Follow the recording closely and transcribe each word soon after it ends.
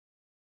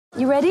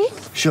You ready?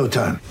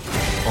 Showtime.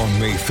 On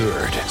May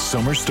 3rd,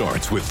 summer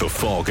starts with The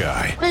Fall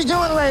Guy. Let's do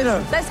it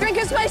later. Let's drink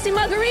a spicy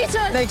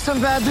margarita. Make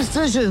some bad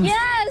decisions.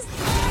 Yes!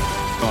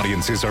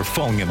 Audiences are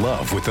falling in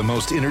love with the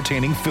most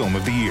entertaining film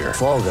of the year.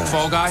 Fall Guy.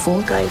 Fall Guy?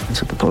 Fall Guy.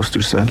 That's what the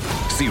poster said.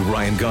 See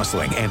Ryan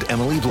Gosling and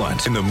Emily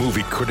Blunt in the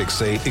movie critics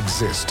say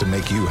exists to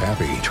make you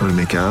happy. Trying to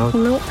make it out?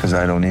 Nope. Because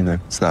I don't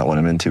either. It's not what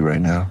I'm into right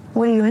now.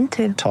 What are you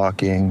into?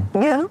 Talking.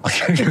 Yeah.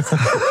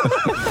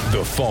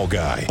 The Fall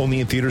Guy.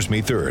 Only in theaters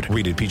May 3rd.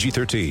 Rated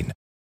PG-13.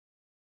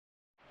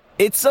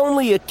 It's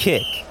only a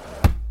kick,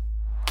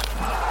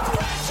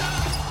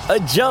 a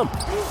jump,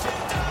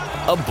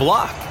 a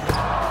block.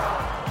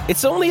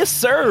 It's only a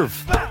serve.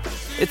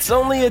 It's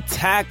only a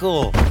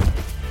tackle,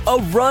 a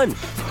run.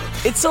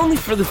 It's only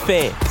for the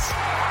fans.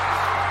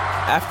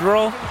 After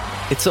all,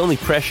 it's only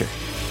pressure.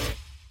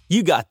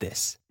 You got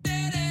this.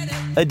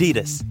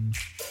 Adidas.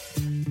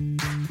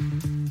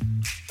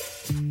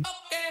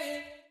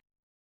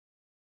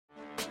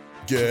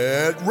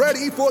 Get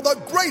ready for the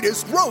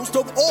greatest roast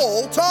of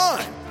all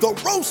time. The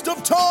Roast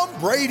of Tom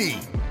Brady.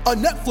 A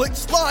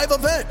Netflix live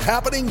event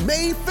happening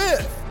May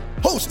 5th.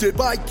 Hosted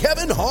by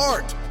Kevin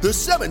Hart. The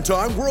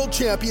 7-time world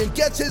champion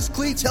gets his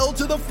cleats held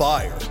to the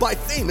fire by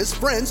famous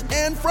friends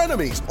and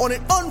frenemies on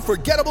an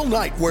unforgettable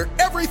night where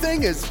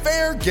everything is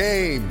fair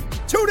game.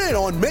 Tune in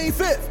on May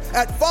 5th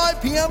at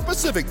 5 p.m.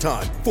 Pacific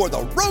time for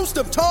the Roast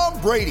of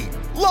Tom Brady.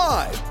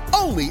 Live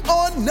only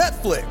on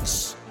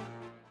Netflix.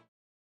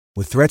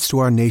 With threats to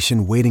our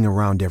nation waiting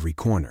around every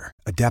corner,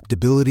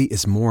 adaptability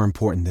is more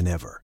important than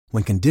ever.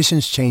 When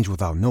conditions change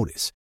without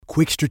notice,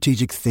 quick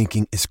strategic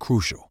thinking is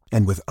crucial.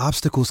 And with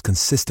obstacles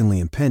consistently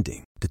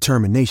impending,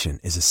 determination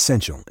is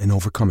essential in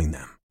overcoming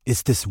them.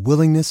 It's this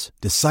willingness,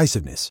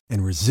 decisiveness,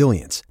 and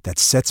resilience that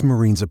sets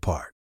Marines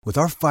apart. With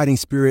our fighting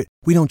spirit,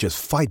 we don't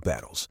just fight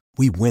battles,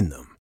 we win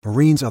them.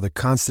 Marines are the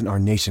constant our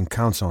nation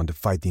counts on to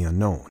fight the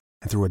unknown.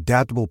 And through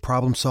adaptable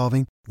problem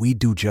solving, we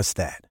do just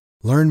that.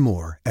 Learn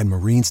more at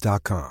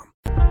marines.com.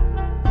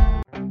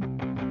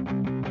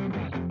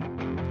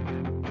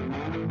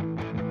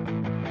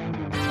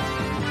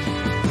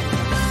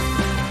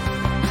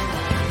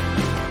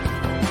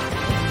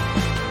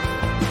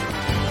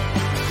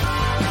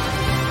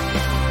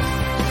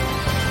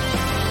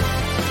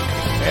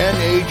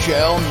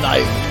 NHL Night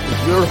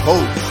with your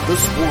host, the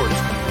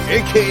sportsman,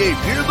 a.k.a.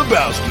 Peter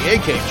Lebowski,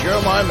 a.k.a.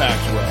 Jeremiah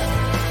Maxwell.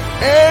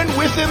 And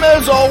with him,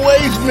 as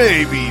always,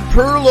 maybe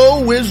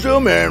Perlo,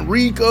 Wisdom, and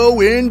Rico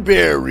in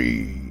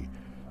Barry.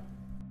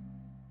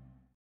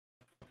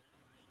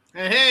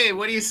 Hey,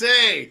 what do you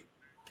say?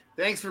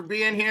 Thanks for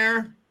being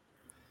here.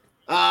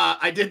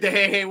 I did the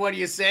hey, what do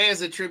you say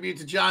as a tribute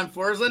to John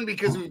Forsland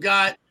because we've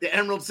got the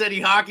Emerald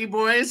City Hockey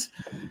Boys,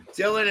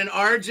 Dylan and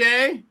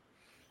RJ.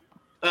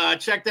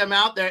 Check them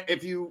out there.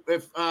 If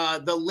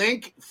the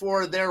link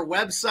for their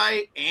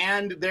website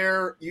and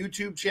their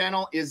YouTube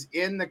channel is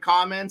in the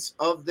comments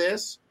of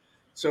this.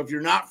 So if you're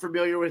not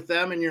familiar with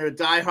them and you're a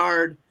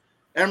diehard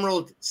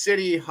Emerald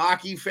City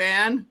hockey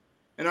fan,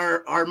 and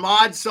our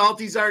mod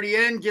Salty's already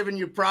in, giving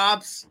you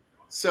props.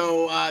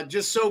 So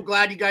just so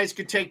glad you guys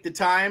could take the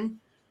time.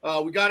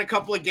 We got a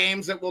couple of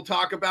games that we'll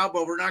talk about,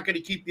 but we're not going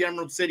to keep the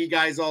Emerald City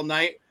guys all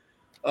night.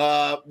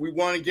 We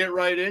want to get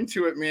right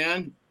into it,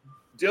 man.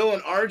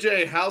 Dylan,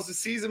 RJ, how's the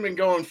season been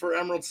going for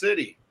Emerald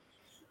City?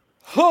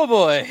 Oh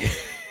boy,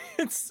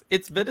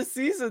 it's been a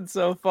season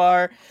so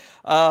far.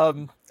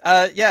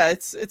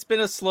 It's been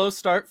a slow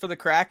start for the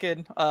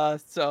Kraken.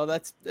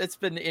 So it's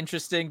been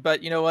interesting,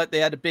 but you know what? They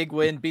had a big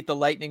win, beat the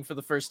Lightning for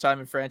the first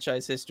time in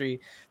franchise history,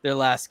 their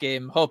last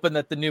game, hoping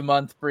that the new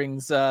month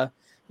brings,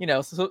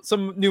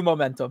 some new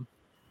momentum.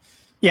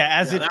 Yeah,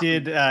 as it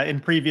did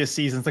in previous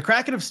seasons. The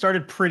Kraken have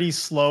started pretty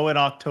slow in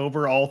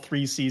October, all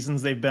 3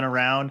 seasons they've been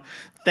around.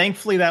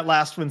 Thankfully, that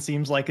last one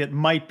seems like it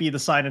might be the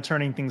sign of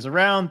turning things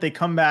around. They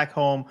come back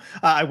home.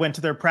 I went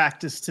to their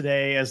practice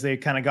today as they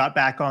kind of got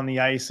back on the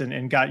ice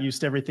and got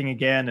used to everything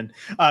again.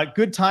 And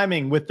good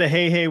timing with the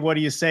hey, what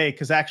do you say?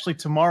 Because actually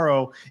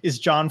tomorrow is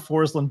John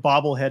Forsland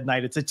bobblehead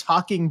night. It's a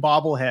talking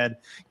bobblehead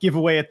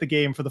giveaway at the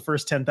game for the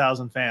first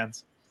 10,000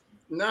 fans.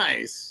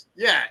 Nice.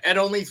 Yeah, at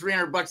only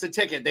 $300 a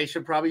ticket, they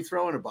should probably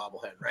throw in a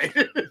bobblehead, right?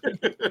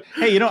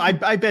 Hey,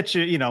 I bet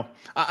you,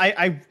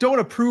 I don't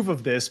approve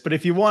of this, but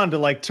if you wanted to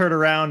like turn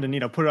around and,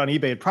 put it on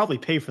eBay, it'd probably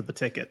pay for the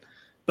ticket.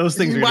 Those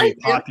things are going to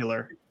be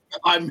popular.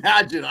 I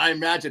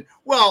imagine.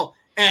 Well,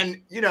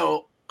 and,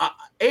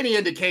 any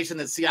indication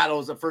that Seattle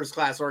is a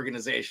first-class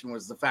organization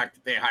was the fact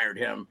that they hired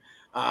him.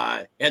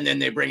 And then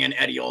they bring in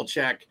Eddie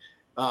Olczyk.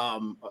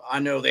 I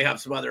know they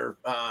have some other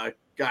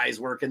guys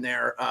working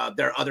there.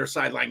 Their other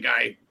sideline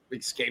guy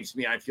escapes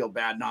me. I feel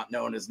bad not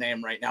knowing his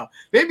name right now.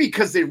 Maybe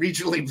because they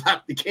regionally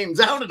blacked the games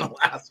out in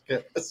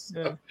Alaska.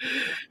 So,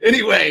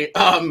 anyway,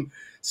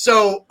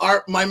 so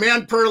my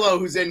man Perlo,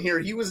 who's in here,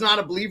 he was not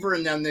a believer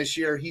in them this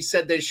year. He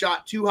said they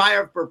shot too high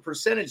of a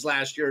percentage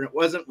last year and it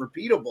wasn't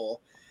repeatable.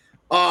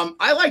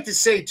 I like to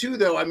say too,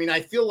 though, I mean, I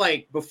feel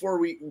like before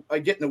we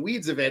get in the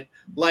weeds of it,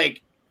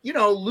 like,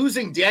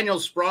 losing Daniel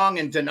Sprong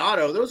and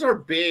Donato, those are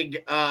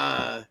big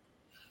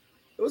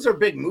those are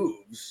big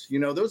moves. You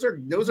know, those are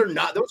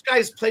not, those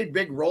guys played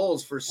big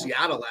roles for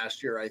Seattle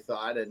last year, I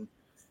thought. And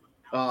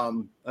I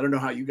don't know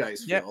how you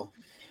guys feel.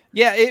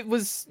 Yeah, it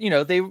was, you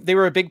know, they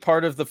were a big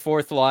part of the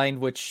fourth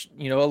line, which,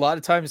 you know, a lot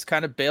of times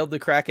kind of bailed the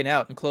Kraken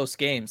out in close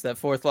games. That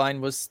fourth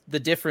line was the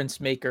difference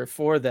maker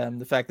for them.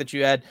 The fact that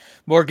you had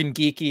Morgan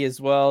Geekie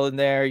as well in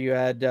there, you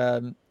had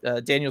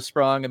Daniel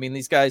Sprong. I mean,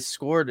 these guys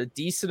scored a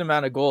decent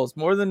amount of goals,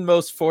 more than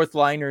most fourth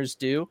liners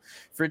do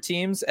for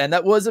teams. And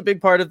that was a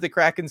big part of the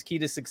Kraken's key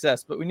to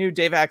success. But we knew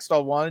Dave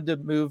Hakstol wanted to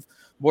move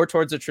more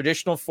towards a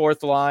traditional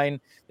fourth line.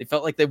 They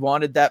felt like they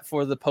wanted that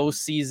for the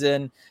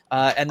postseason.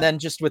 And then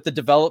just with the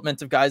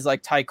development of guys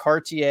like Ty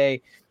Cartier,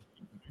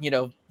 you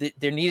know,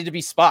 there needed to be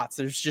spots.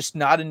 There's just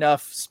not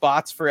enough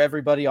spots for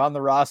everybody on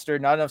the roster,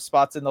 not enough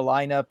spots in the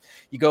lineup.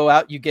 You go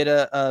out, you get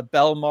a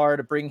Belmar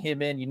to bring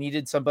him in. You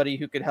needed somebody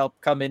who could help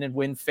come in and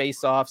win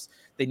faceoffs.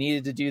 They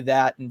needed to do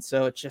that. And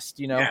so it just,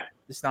 you know,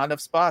 there's not enough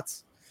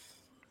spots.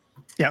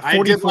 Yeah,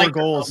 44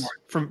 goals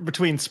from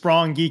between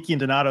Sprong, Geekie, and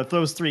Donato.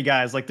 Those three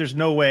guys, like, there's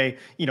no way,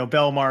 you know,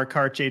 Belmar,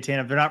 Cartier,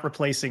 Tanev, they're not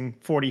replacing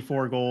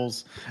 44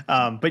 goals.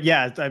 But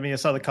yeah, I mean, I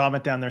saw the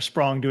comment down there,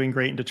 Sprong doing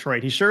great in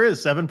Detroit. He sure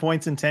is. 7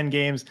 points in 10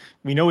 games.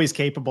 We know he's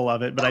capable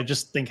of it, but I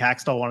just think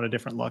Hakstol wanted a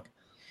different look.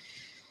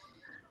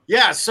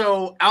 Yeah,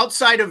 so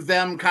outside of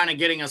them kind of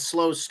getting a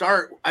slow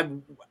start,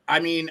 I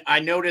mean, I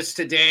noticed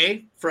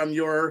today from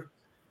your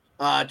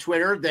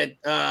Twitter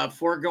that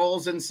 4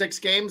 goals in 6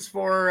 games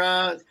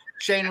for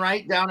Shane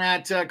Wright down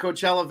at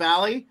Coachella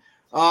Valley.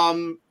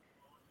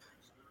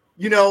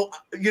 You know,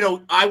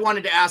 I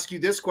wanted to ask you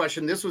this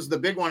question. This was the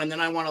big one, and then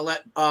I want to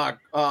let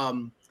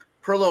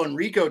Perlo and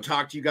Rico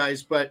talk to you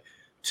guys. But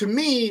to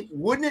me,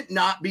 wouldn't it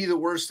not be the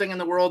worst thing in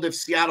the world if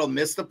Seattle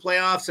missed the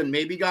playoffs and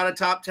maybe got a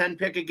top 10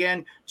 pick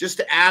again, just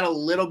to add a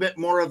little bit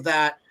more of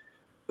that?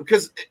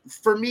 Because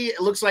for me,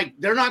 it looks like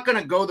they're not going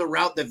to go the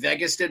route that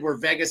Vegas did, where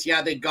Vegas,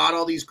 they got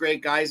all these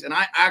great guys. And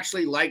I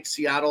actually liked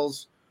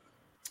Seattle's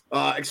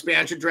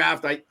expansion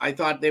draft. I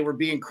thought they were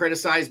being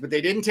criticized, but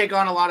they didn't take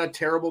on a lot of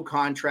terrible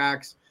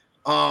contracts.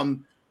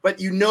 But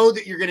you know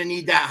that you're going to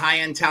need that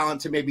high-end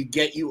talent to maybe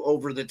get you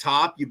over the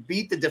top. You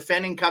beat the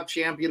defending Cup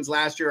champions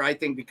last year, I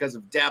think, because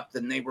of depth,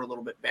 and they were a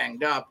little bit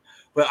banged up.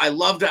 But I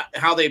loved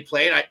how they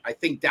played. I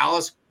think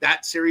Dallas,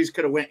 that series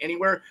could have went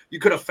anywhere. You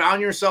could have found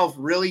yourself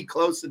really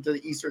close to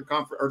the Eastern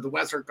Conference or the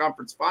Western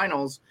Conference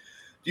Finals.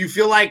 Do you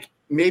feel like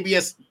maybe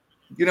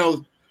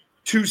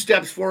 2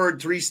 steps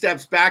forward, 3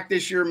 steps back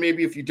this year?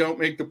 Maybe if you don't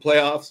make the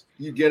playoffs,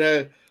 you get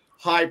a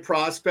high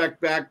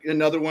prospect back,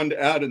 another one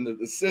to add into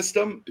the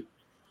system.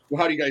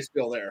 How do you guys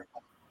feel there?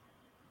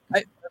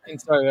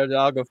 Sorry,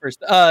 I'll go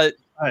first. I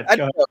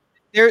don't know.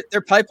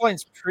 Their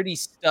pipeline's pretty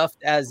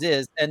stuffed as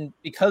is, and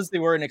because they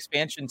were an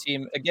expansion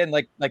team, again,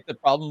 like the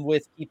problem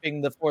with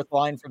keeping the fourth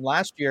line from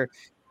last year,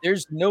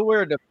 there's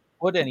nowhere to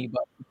put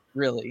anybody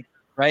really,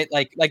 right?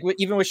 Like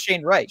even with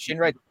Shane Wright. Shane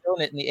Wright's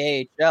killing it in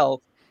the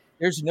AHL.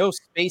 There's no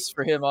space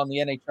for him on the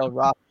NHL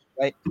roster,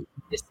 right?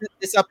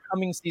 This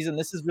upcoming season,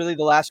 this is really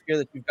the last year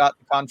that you've got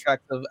the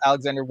contract of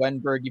Alexander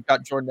Wenberg. You've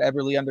got Jordan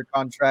Eberle under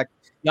contract.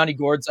 Yanni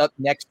Gord's up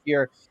next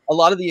year. A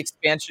lot of the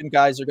expansion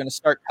guys are going to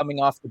start coming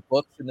off the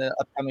books in the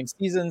upcoming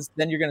seasons.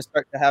 Then you're going to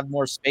start to have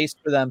more space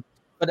for them.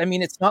 But I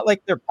mean, it's not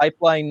like their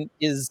pipeline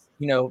is,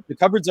 the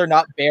cupboards are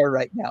not bare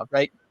right now,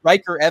 right?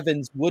 Riker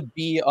Evans would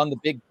be on the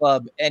big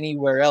club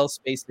anywhere else,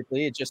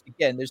 basically. It's just,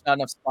 again, there's not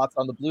enough spots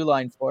on the blue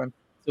line for him.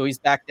 So he's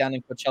back down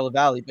in Coachella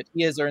Valley, but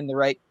he has earned the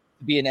right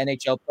to be an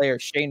NHL player.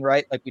 Shane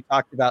Wright, like we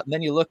talked about. And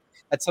then you look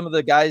at some of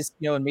the guys,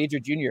 in Major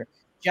Junior.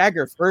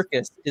 Jagger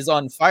Firkus is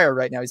on fire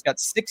right now. He's got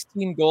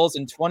 16 goals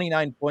and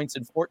 29 points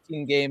in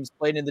 14 games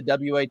played in the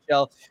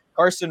WHL.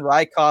 Carson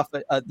Rykoff,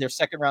 their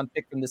second-round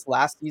pick from this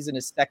last season,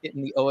 is second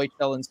in the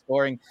OHL in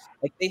scoring.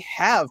 Like, they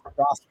have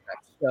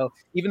prospects. So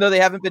even though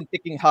they haven't been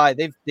picking high,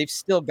 they've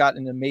still got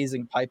an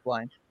amazing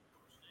pipeline.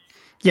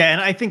 Yeah,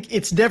 and I think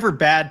it's never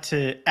bad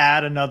to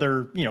add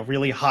another,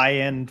 really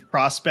high-end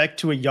prospect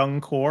to a young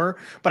core.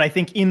 But I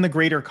think in the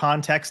greater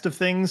context of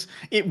things,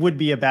 it would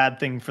be a bad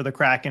thing for the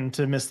Kraken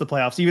to miss the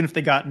playoffs, even if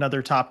they got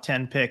another top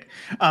 10 pick.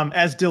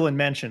 As Dylan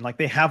mentioned,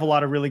 they have a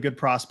lot of really good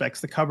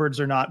prospects. The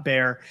cupboards are not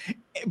bare.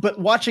 But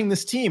watching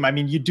this team, I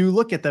mean, you do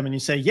look at them and you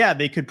say, yeah,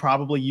 they could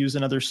probably use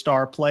another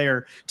star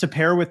player to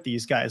pair with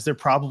these guys. They're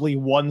probably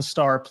one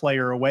star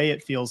player away,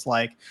 it feels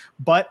like.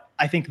 But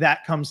I think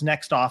that comes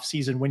next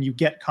offseason when you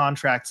get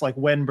contracts like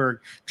Wenberg,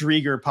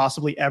 Drieger,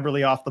 possibly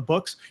Eberle off the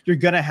books. You're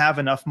going to have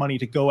enough money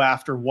to go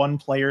after one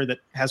player that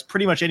has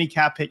pretty much any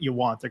cap hit you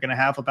want. They're going to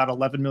have about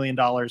 $11 million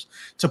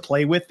to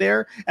play with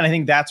there. And I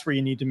think that's where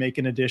you need to make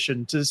an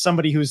addition to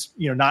somebody who's,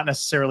 not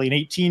necessarily an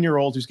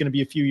 18-year-old who's going to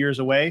be a few years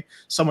away,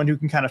 someone who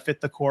can kind of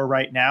fit the core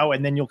right now.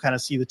 And then you'll kind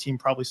of see the team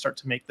probably start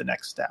to make the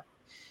next step.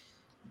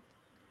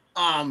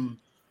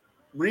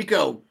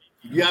 Rico,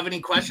 you have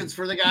any questions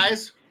for the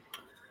guys?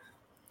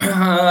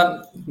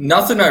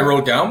 Nothing I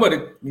wrote down,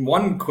 but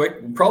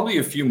probably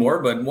a few more,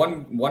 but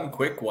one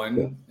quick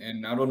one,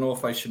 and I don't know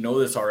if I should know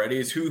this already,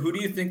 is who do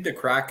you think the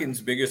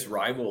Kraken's biggest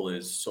rival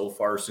is so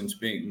far since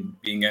being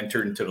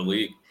entered into the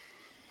league?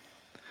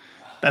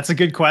 That's a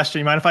good question.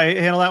 You mind if I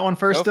handle that one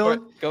first,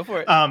 Dylan? Go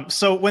for it.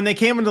 So when they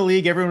came into the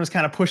league, everyone was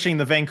kind of pushing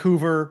the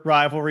Vancouver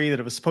rivalry, that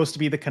it was supposed to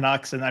be the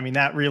Canucks. And I mean,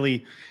 that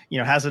really,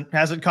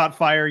 hasn't caught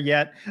fire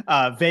yet.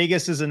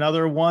 Vegas is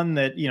another one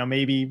that,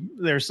 maybe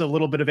there's a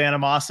little bit of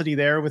animosity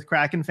there with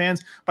Kraken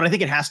fans, but I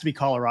think it has to be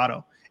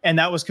Colorado. And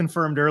that was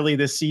confirmed early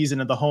this season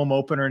at the home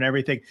opener and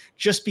everything,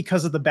 just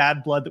because of the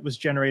bad blood that was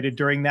generated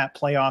during that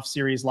playoff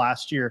series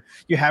last year.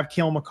 You have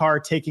Cale Makar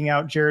taking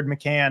out Jared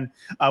McCann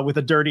with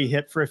a dirty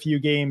hit for a few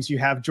games. You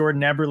have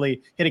Jordan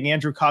Eberle hitting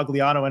Andrew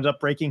Cogliano, ended up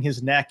breaking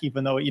his neck,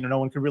 even though, no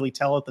one could really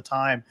tell at the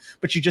time.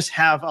 But you just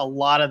have a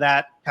lot of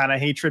that kind of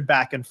hatred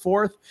back and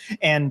forth.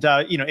 And,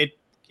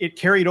 it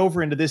carried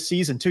over into this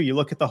season too. You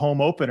look at the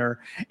home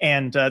opener,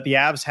 and the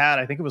Avs had,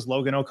 I think it was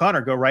Logan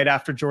O'Connor, go right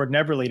after Jordan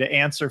Eberle to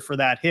answer for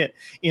that hit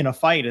in a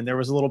fight. And there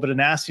was a little bit of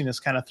nastiness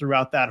kind of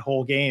throughout that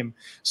whole game.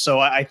 So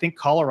I think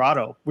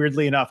Colorado,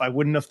 weirdly enough, I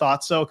wouldn't have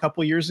thought so a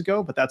couple of years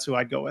ago, but that's who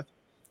I'd go with.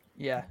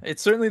 Yeah,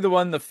 it's certainly the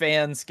one the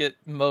fans get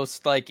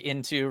most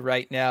into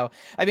right now.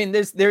 I mean,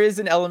 there is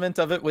an element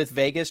of it with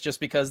Vegas just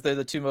because they're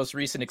the two most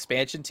recent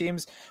expansion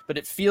teams, but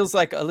it feels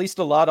like at least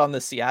a lot on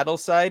the Seattle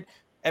side,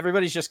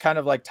 everybody's just kind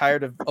of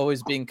tired of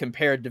always being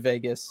compared to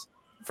Vegas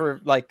for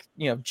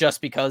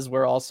just because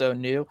we're also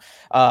new.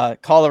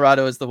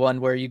 Colorado is the one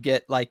where you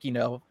get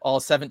all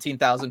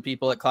 17,000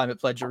 people at Climate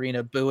Pledge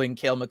Arena booing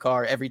Cale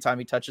Makar every time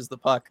he touches the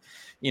puck,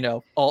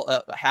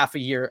 all half a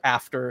year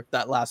after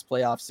that last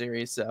playoff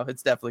series. So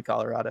it's definitely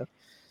Colorado.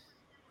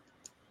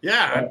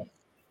 Yeah.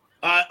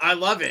 I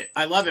love it.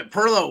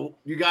 Perlo,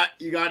 you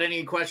got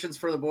any questions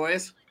for the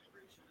boys?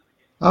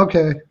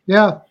 Okay.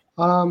 Yeah.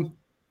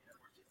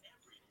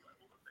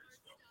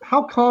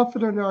 How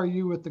confident are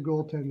you with the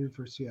goaltending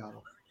for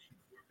Seattle?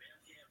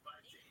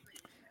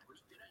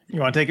 You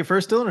want to take it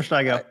first, Dylan, or should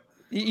I go?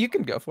 You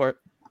can go for it.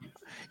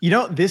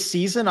 This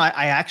season,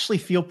 I actually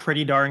feel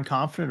pretty darn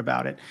confident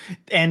about it.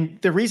 And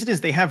the reason is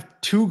they have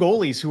two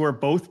goalies who are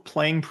both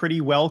playing pretty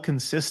well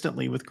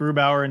consistently with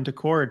Grubauer and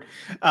Decord.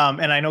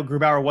 And I know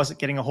Grubauer wasn't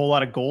getting a whole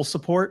lot of goal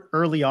support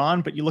early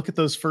on, but you look at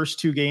those first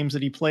two games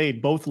that he played,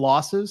 both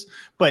losses,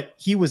 but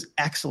he was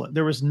excellent.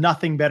 There was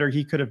nothing better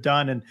he could have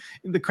done. And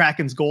the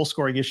Kraken's goal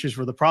scoring issues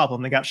were the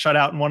problem. They got shut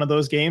out in one of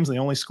those games. They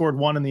only scored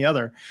one in the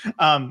other.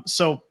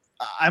 So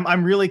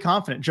I'm really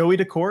confident. Joey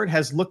Decord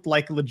has looked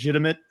like a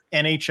legitimate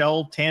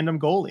NHL tandem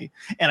goalie.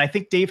 And I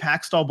think Dave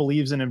Haxtell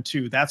believes in him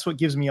too. That's what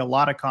gives me a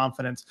lot of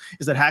confidence,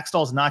 is that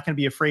Haxtell's not going to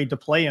be afraid to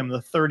play him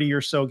the 30 or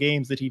so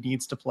games that he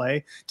needs to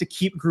play to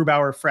keep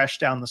Grubauer fresh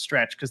down the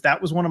stretch. Because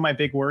that was one of my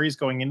big worries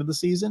going into the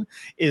season,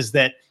 is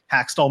that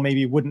Haxtell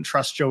maybe wouldn't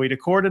trust Joey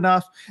Decord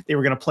enough. They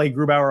were going to play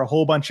Grubauer a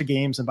whole bunch of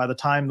games, and by the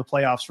time the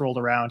playoffs rolled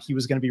around, he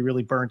was going to be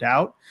really burnt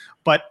out.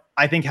 But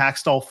I think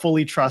Haxtell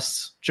fully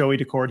trusts Joey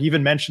Decord. He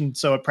even mentioned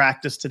so at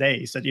practice today.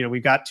 He said,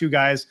 we've got two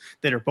guys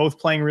that are both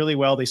playing really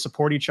well. They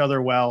support each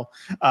other well.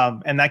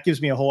 And that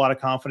gives me a whole lot of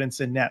confidence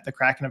in net. The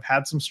Kraken have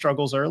had some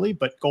struggles early,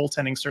 but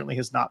goaltending certainly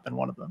has not been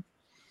one of them.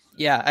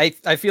 Yeah,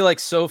 I feel like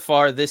so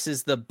far this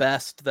is the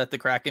best that the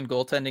Kraken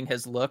goaltending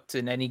has looked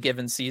in any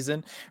given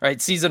season,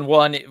 right? Season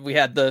 1, we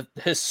had the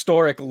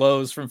historic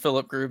lows from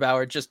Philip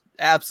Grubauer, just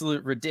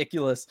absolute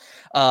ridiculous.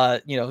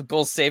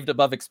 Goals saved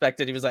above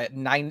expected. He was like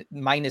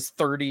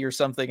 -30 or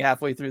something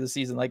halfway through the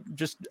season,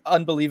 just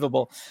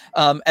unbelievable.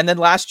 And then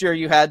last year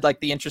you had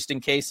the interesting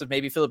case of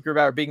maybe Philip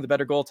Grubauer being the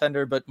better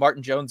goaltender, but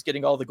Martin Jones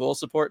getting all the goal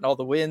support and all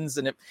the wins,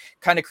 and it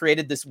kind of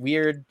created this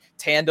weird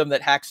tandem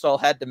that Haxtell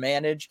had to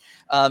manage.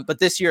 But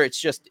this year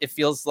it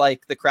feels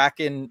like the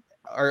Kraken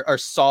are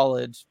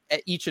solid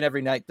each and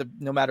every night,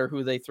 no matter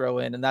who they throw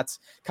in. And that's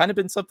kind of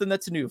been something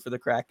that's new for the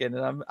Kraken,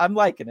 and I'm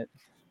liking it.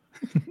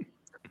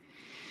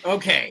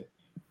 Okay.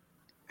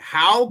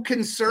 How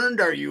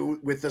concerned are you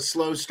with the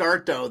slow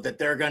start, though, that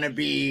they're going to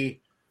be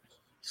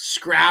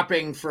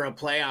scrapping for a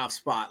playoff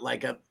spot?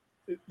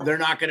 They're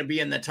not going to be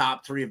in the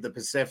top 3 of the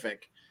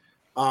Pacific.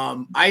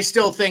 I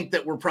still think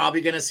that we're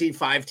probably going to see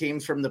 5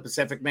 teams from the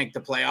Pacific make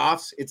the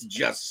playoffs. It's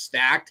just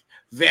stacked.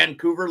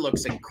 Vancouver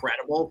looks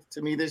incredible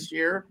to me this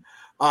year.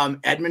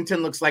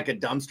 Edmonton looks like a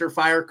dumpster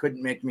fire.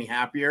 Couldn't make me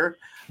happier.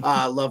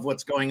 Love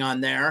what's going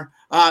on there.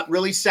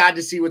 Really sad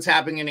to see what's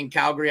happening in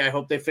Calgary. I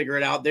hope they figure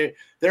it out.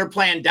 They're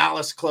playing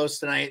Dallas close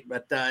tonight,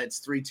 but it's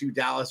 3-2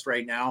 Dallas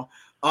right now.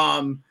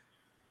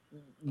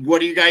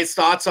 What are you guys'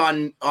 thoughts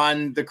on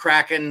the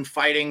Kraken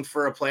fighting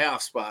for a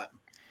playoff spot?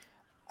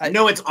 I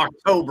know it's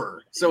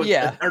October, so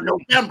or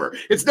November.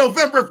 It's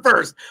November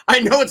 1st. I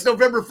know it's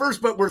November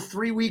 1st, but we're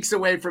 3 weeks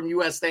away from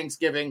U.S.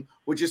 Thanksgiving,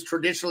 which is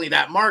traditionally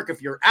that mark.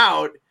 If you're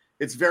out,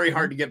 it's very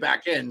hard to get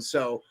back in.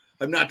 So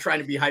I'm not trying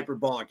to be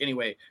hyperbolic.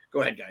 Anyway,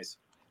 go ahead, guys.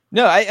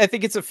 No, I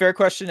think it's a fair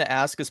question to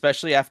ask,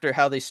 especially after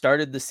how they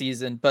started the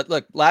season. But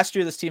look, last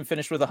year, this team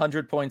finished with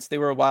 100 points. They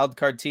were a wild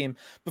card team.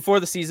 Before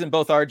the season,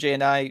 both RJ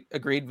and I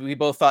agreed. We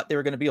both thought they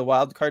were going to be a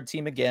wild card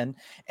team again.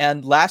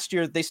 And last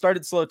year, they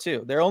started slow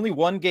too. They're only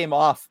one game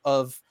off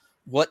of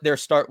what their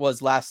start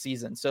was last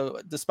season. So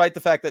despite the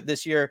fact that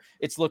this year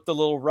it's looked a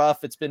little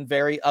rough, it's been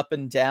very up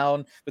and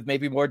down with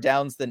maybe more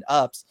downs than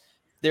ups.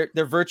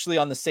 they're virtually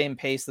on the same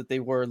pace that they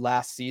were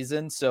last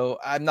season. So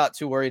I'm not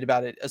too worried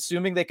about it.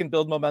 Assuming they can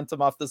build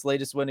momentum off this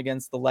latest win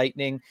against the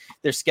Lightning,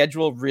 their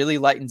schedule really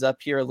lightens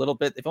up here a little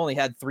bit. They've only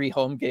had 3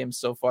 home games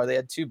so far. They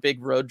had 2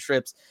 big road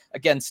trips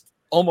against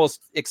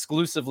almost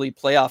exclusively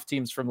playoff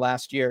teams from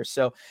last year.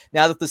 So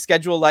now that the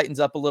schedule lightens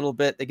up a little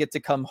bit, they get to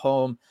come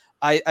home.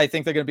 I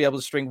think they're going to be able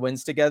to string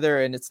wins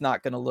together, and it's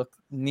not going to look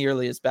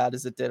nearly as bad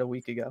as it did a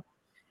week ago.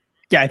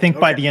 Yeah, I think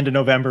by the end of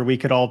November, we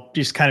could all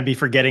just kind of be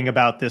forgetting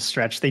about this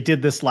stretch. They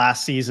did this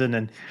last season.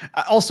 And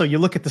also you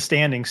look at the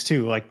standings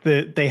too, like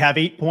they have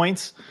 8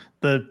 points.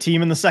 The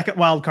team in the second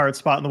wild card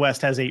spot in the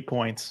West has 8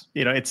 points.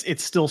 You know,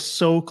 it's still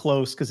so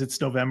close because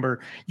it's November.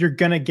 You're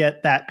going to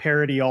get that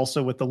parity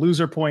also with the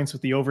loser points,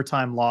 with the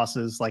overtime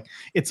losses. Like,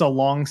 it's a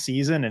long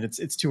season, and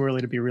it's too early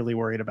to be really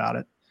worried about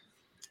it.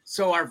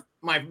 So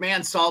my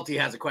man Salty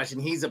has a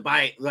question.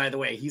 By the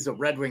way, he's a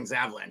Red Wings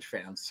Avalanche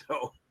fan.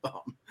 So,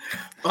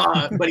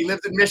 but he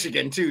lives in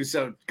Michigan too.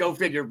 So go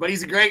figure. But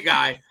he's a great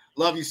guy.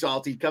 Love you,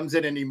 Salty. Comes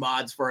in and he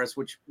mods for us,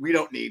 which we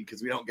don't need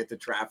because we don't get the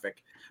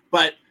traffic.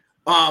 But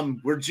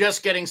we're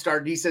just getting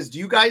started. He says, do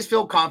you guys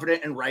feel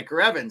confident in Riker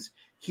Evans?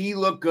 He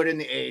looked good in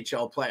the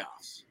AHL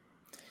playoffs.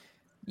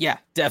 Yeah,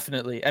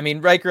 definitely. I mean,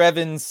 Riker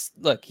Evans,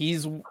 look,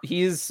 he's an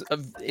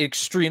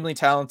extremely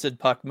talented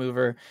puck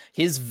mover.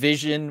 His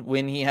vision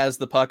when he has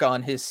the puck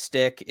on his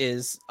stick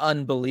is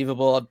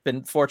unbelievable. I've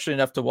been fortunate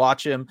enough to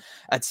watch him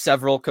at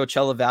several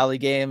Coachella Valley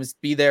games,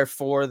 be there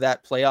for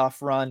that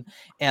playoff run,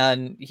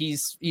 and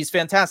he's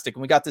fantastic.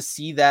 And we got to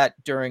see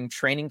that during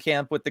training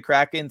camp with the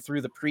Kraken,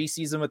 through the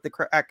preseason with the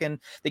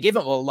Kraken. They gave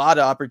him a lot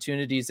of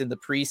opportunities in the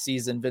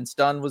preseason. Vince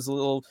Dunn was a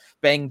little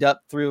banged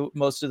up through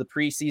most of the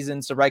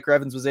preseason, so Riker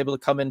Evans was able to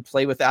come and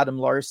play with Adam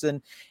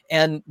Larson.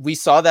 And we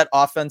saw that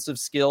offensive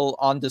skill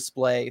on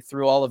display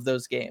through all of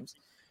those games.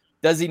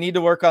 Does he need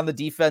to work on the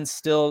defense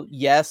still?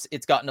 Yes,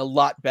 it's gotten a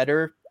lot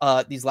better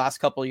these last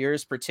couple of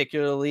years,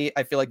 particularly.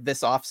 I feel like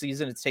this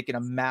offseason, it's taken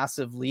a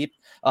massive leap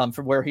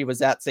from where he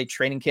was at, say,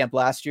 training camp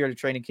last year to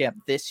training camp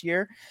this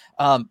year.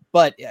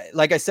 But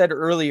like I said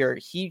earlier,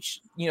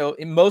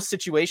 in most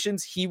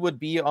situations, he would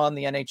be on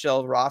the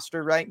NHL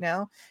roster right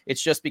now.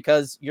 It's just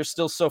because you're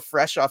still so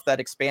fresh off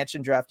that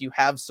expansion draft. You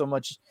have so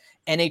much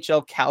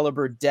NHL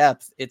caliber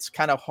depth. It's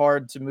kind of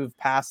hard to move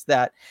past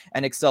that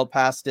and excel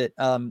past it.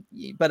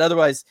 But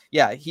otherwise,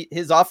 yeah,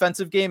 his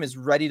offensive game is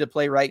ready to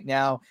play right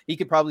now. He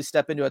could probably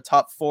step into a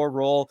top 4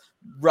 role,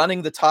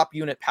 running the top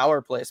unit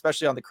power play,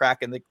 especially on the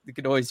Kraken. They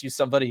could always use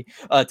somebody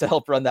to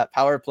help run that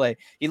power play.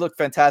 He looked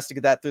fantastic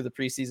at that through the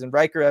preseason.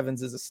 Riker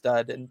Evans is a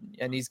stud,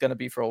 and he's going to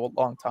be for a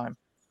long time.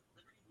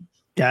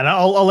 Yeah, and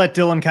I'll let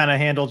Dylan kind of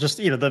handle just,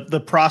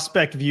 the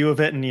prospect view of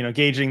it and,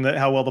 gauging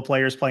how well the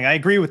player's playing. I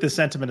agree with the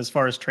sentiment as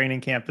far as training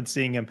camp and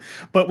seeing him,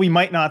 but we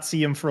might not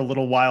see him for a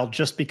little while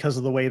just because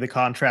of the way the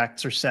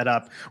contracts are set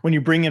up. When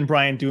you bring in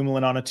Brian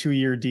Dumoulin on a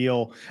 2-year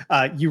deal,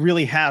 you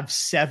really have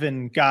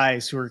 7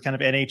 guys who are kind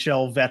of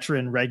NHL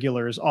veteran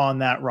regulars on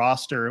that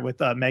roster, with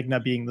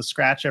Megna being the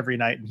scratch every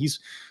night. And he's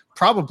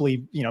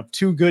probably,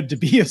 too good to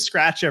be a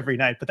scratch every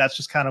night, but that's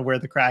just kind of where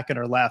the Kraken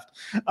are left.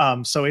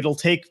 So it'll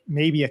take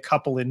maybe a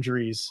couple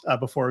injuries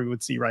before we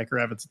would see Riker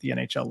Evans at the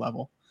NHL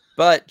level.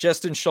 But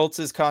Justin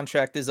Schultz's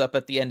contract is up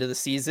at the end of the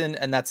season,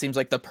 and that seems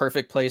like the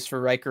perfect place for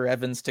Riker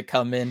Evans to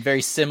come in.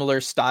 Very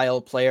similar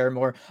style player,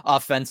 more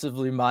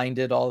offensively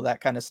minded, all of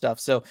that kind of stuff.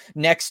 So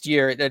next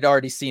year, it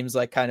already seems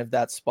like kind of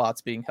that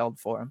spot's being held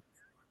for him.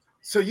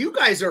 So you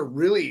guys are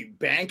really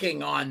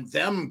banking on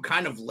them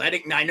kind of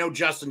letting. I know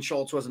Justin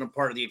Schultz wasn't a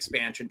part of the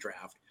expansion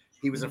draft.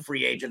 He was a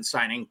free agent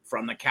signing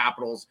from the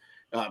Capitals,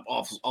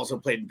 also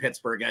played in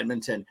Pittsburgh,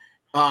 Edmonton.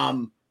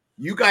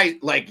 You guys,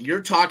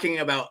 you're talking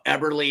about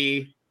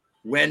Eberle,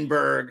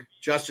 Wenberg,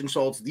 Justin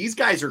Schultz. These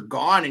guys are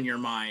gone in your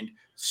mind.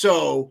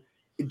 So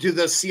are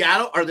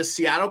the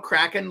Seattle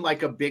Kraken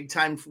like a big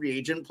time free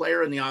agent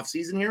player in the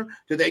offseason here?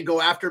 Do they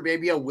go after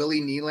maybe a Willie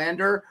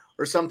Nylander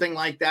or something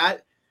like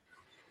that?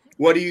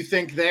 What do you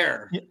think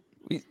there?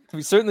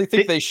 We certainly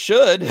think they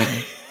should.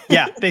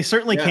 Yeah, they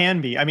certainly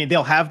can be. I mean,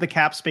 they'll have the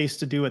cap space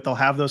to do it. They'll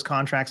have those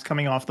contracts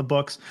coming off the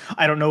books.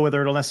 I don't know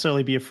whether it'll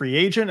necessarily be a free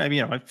agent. I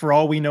mean, for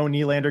all we know,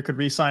 Nylander could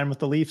re-sign with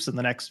the Leafs in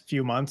the next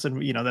few months, and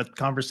that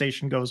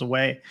conversation goes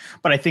away.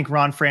 But I think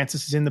Ron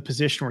Francis is in the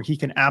position where he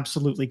can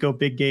absolutely go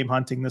big game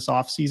hunting this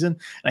offseason, and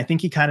I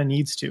think he kind of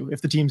needs to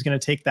if the team's going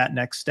to take that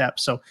next step.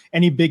 So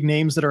any big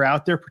names that are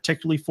out there,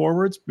 particularly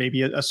forwards,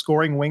 maybe a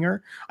scoring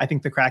winger, I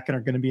think the Kraken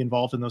are going to be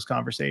involved in those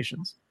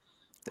conversations.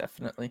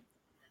 Definitely.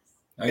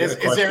 Is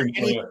there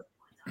any?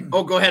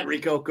 Oh, go ahead,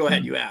 Rico. Go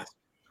ahead. You asked.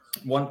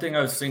 One thing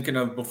I was thinking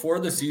of before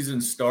the season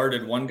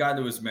started, one guy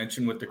that was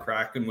mentioned with the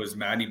Kraken was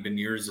Matty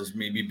Beniers as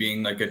maybe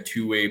being like a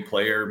two-way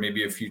player,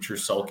 maybe a future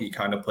Selke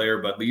kind of player,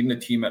 but leading the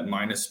team at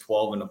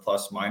 -12 and a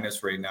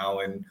plus-minus right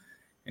now and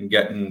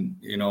getting,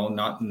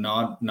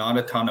 not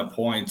a ton of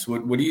points.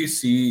 What do you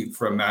see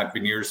from Matt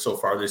Beniers so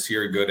far this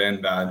year, good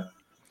and bad?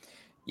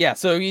 Yeah,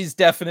 so he's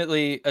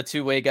definitely a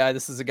two-way guy.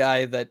 This is a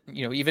guy that,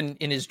 even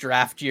in his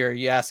draft year,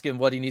 you ask him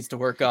what he needs to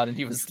work on, and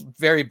he was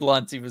very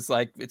blunt. He was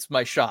like, it's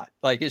my shot.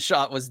 Like, his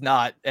shot was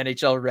not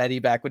NHL ready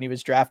back when he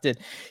was drafted.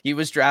 He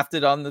was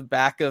drafted on the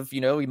back of, he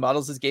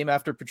models his game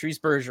after Patrice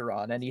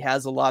Bergeron, and he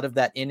has a lot of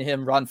that in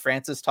him. Ron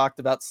Francis talked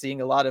about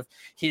seeing a lot of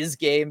his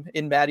game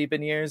in Matty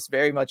Beniers,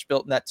 very much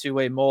built in that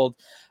two-way mold.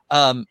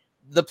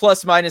 The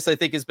plus minus, I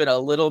think, has been a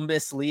little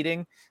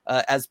misleading,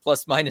 as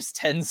plus minus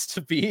tends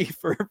to be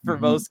for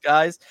most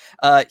guys.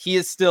 He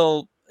is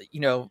still,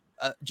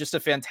 just a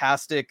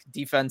fantastic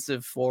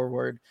defensive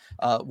forward.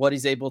 What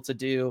he's able to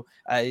do.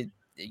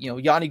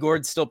 Yanni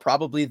Gourde's still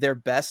probably their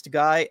best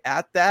guy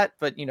at that,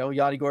 but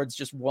Yanni Gourde's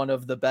just one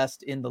of the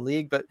best in the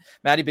league, but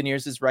Matty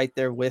Beniers is right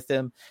there with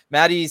him.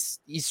 He's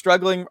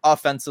struggling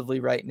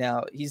offensively right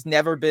now. He's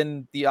never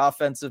been the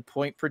offensive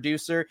point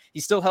producer. He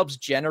still helps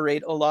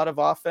generate a lot of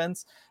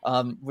offense.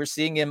 We're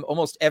seeing him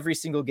almost every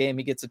single game.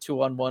 He gets a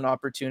 2-on-1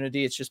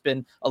 opportunity. It's just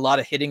been a lot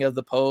of hitting of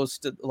the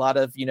post, a lot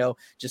of,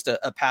 just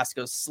a pass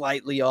goes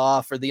slightly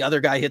off or the other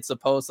guy hits the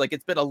post. Like,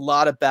 it's been a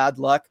lot of bad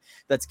luck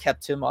that's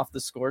kept him off the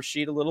score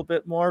sheet a little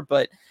bit more,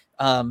 but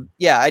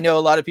I know a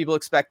lot of people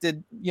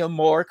expected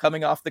more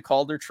coming off the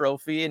Calder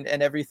Trophy and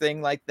everything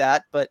like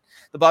that, but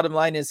the bottom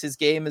line is his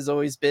game has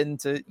always been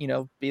to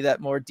be that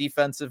more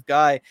defensive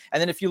guy. And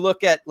then if you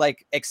look at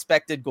like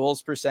expected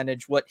goals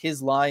percentage, what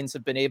his lines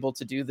have been able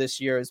to do this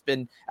year has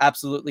been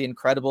absolutely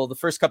incredible. The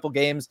first couple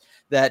games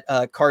that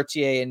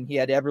Cartier and he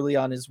had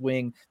Eberle on his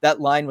wing, that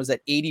line was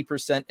at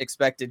 80%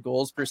 expected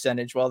goals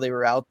percentage while they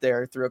were out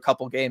there through a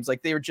couple games.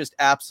 Like, they were just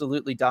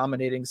absolutely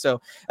dominating.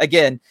 So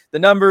again, the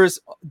numbers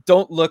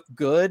don't look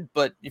good,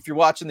 but if you're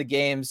watching the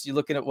games, you're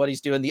looking at what he's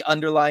doing, the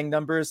underlying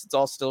numbers, it's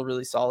all still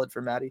really solid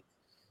for Matty.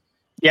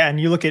 Yeah,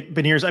 and you look at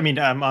Beniers. I mean,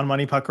 I'm on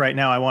Money Puck right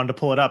now. I wanted to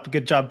pull it up.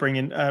 Good job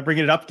bringing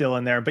it up,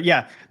 Dylan, there. But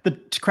yeah, the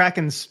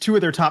Kraken's two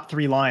of their top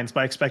three lines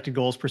by expected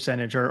goals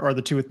percentage are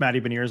the two with Matty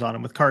Beniers on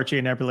them, with Cartier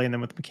and Eberle, and then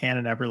with McCann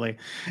and Eberle.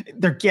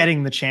 They're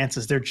getting the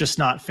chances. They're just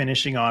not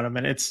finishing on them.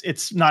 And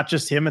it's not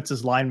just him, it's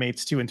his line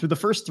mates too. And through the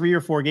first 3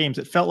 or 4 games,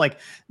 it felt like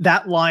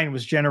that line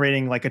was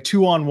generating like a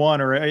 2-on-1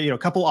 or a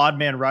couple odd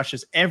man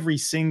rushes every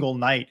single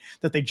night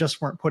that they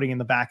just weren't putting in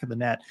the back of the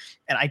net.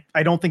 And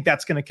I don't think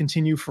that's going to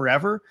continue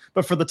forever.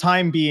 But for the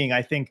time being,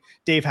 I think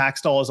Dave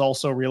Haxtell has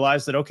also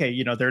realized that,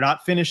 okay, they're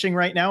not finishing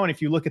right now. And if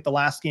you look at the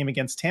last game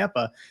against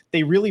Tampa,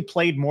 they really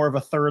played more of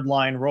a third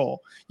line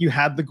role. You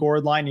had the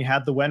Gourde line, you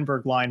had the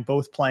Wenberg line,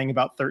 both playing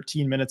about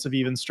 13 minutes of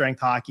even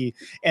strength hockey.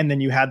 And then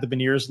you had the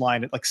Beniers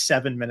line at like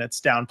 7 minutes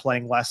down,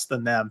 playing less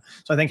than them.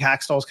 So I think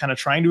Haxtell is kind of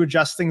trying to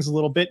adjust things a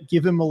little bit,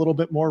 give him a little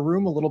bit more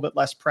room, a little bit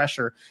less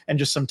pressure, and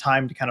just some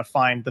time to kind of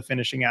find the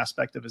finishing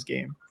aspect of his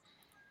game.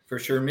 For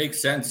sure. Makes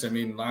sense. I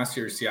mean, last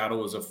year, Seattle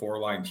was a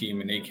 4-line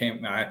team and they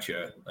can't match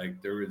you. Like,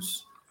 there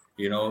was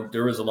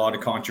a lot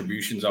of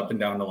contributions up and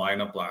down the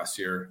lineup last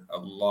year. A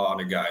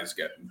lot of guys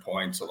getting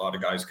points, a lot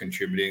of guys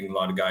contributing, a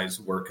lot of guys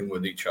working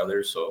with each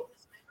other. So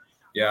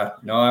yeah,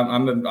 no,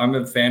 I'm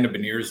a fan of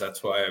Beniers.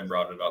 That's why I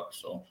brought it up.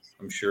 So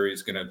I'm sure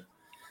he's going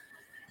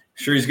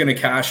to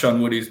cash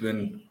on what he's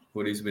been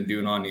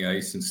doing on the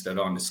ice instead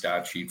on the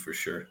stat sheet for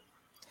sure.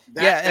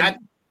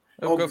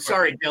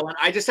 Sorry, Dylan.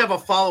 I just have a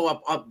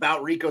follow-up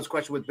about Rico's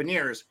question with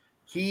Beniers.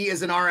 He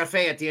is an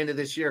RFA at the end of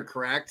this year,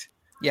 correct?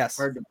 Yes.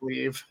 Hard to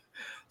believe.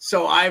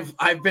 So I've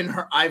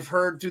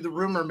heard through the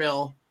rumor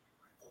mill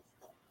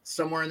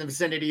somewhere in the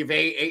vicinity of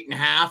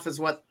 8.5 is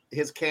what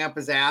his camp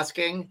is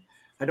asking.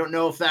 I don't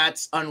know if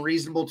that's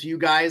unreasonable to you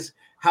guys.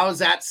 How is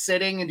that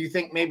sitting? And do you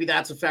think maybe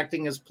that's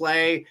affecting his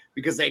play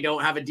because they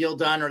don't have a deal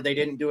done or they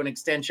didn't do an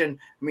extension?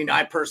 I mean,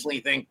 I personally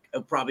think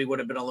it probably would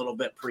have been a little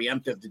bit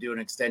preemptive to do an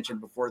extension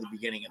before the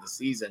beginning of the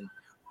season.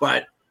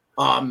 But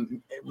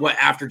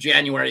after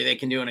January, they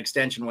can do an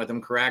extension with him,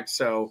 correct?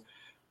 So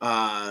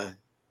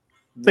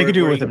they could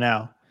do it with him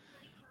now.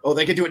 Oh,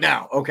 they could do it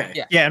now. Okay.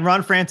 Yeah. And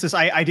Ron Francis,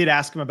 I did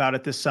ask him about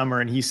it this summer,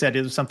 and he said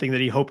it was something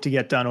that he hoped to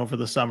get done over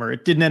the summer.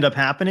 It didn't end up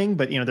happening,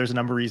 but there's a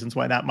number of reasons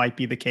why that might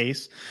be the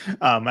case.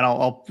 And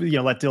I'll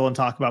let Dylan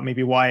talk about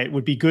maybe why it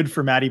would be good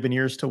for Matty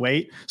Beniers to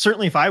wait.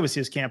 Certainly, if I was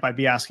his camp, I'd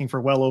be asking for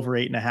well over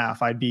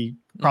 8.5. I'd be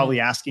probably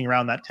asking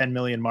around that 10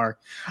 million mark.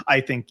 I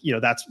think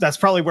that's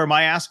probably where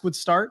my ask would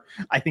start.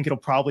 I think it'll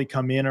probably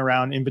come in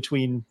around in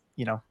between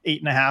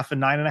 8.5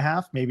 and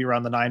 9.5, maybe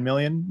around the 9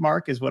 million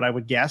mark is what I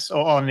would guess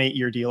on an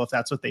 8-year deal if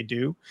that's what they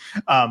do.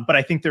 But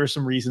I think there are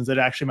some reasons that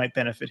actually might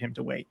benefit him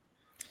to wait.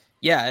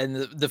 Yeah, and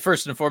the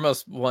first and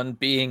foremost one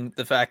being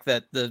the fact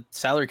that the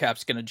salary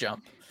cap's going to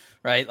jump,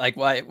 right? Like,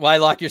 why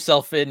lock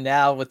yourself in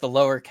now with the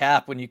lower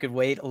cap when you could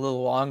wait a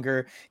little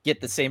longer,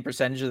 get the same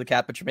percentage of the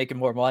cap, but you're making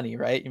more money,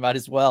 right? You might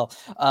as well.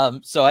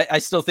 So I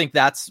still think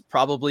that's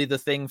probably the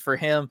thing for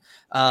him.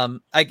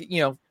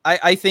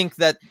 I think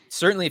that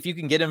certainly if you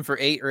can get him for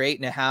 8 or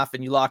 8.5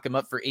 and you lock him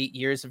up for 8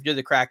 years, if you're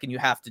the Kraken, you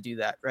have to do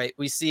that, right?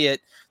 We see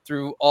it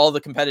through all the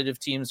competitive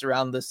teams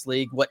around this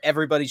league. What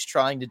everybody's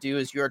trying to do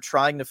is you're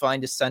trying to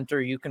find a center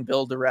you can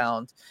build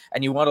around,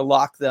 and you want to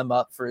lock them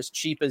up for as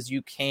cheap as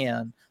you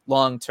can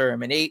long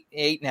term. And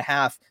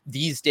 8.5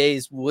 these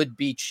days would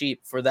be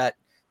cheap for that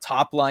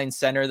top line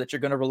center that you're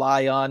going to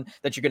rely on,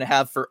 that you're going to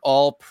have for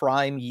all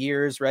prime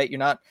years, right? You're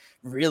not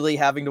really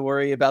having to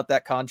worry about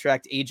that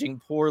contract aging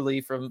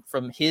poorly from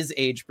his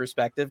age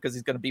perspective, because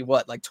he's going to be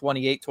like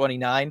 28,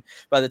 29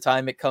 by the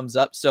time it comes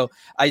up. So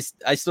I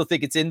still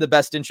think it's in the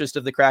best interest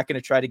of the Kraken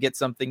to try to get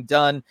something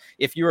done.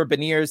 If you were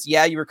Beniers,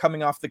 you were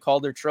coming off the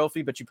Calder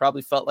Trophy, but you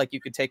probably felt like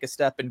you could take a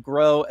step and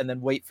grow and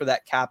then wait for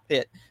that cap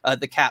hit,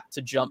 the cap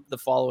to jump the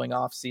following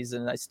off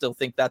season. And I still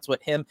think that's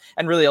what him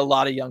and really a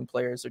lot of young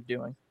players are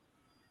doing.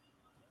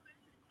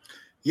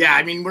 Yeah,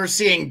 I mean, we're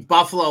seeing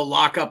Buffalo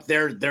lock up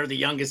they're the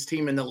youngest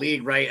team in the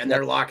league, right? And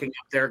they're locking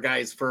up their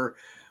guys for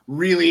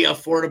really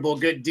affordable,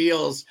 good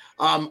deals.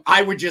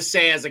 I would just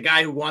say, as a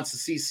guy who wants to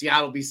see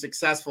Seattle be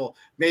successful,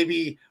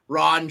 maybe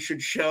Ron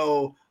should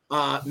show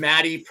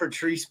Matty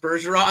Patrice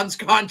Bergeron's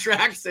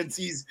contract, since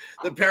he's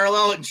the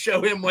parallel, and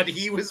show him what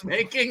he was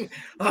making.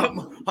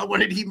 What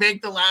did he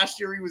make the last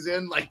year he was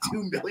in? Like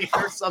 $2 million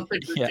or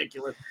something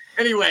ridiculous.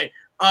 Yeah. Anyway,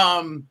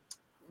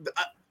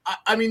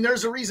 I mean,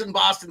 there's a reason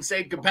Boston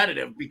stayed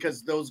competitive,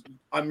 because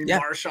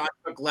Marchand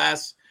took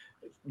less,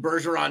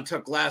 Bergeron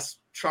took less,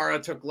 Chara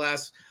took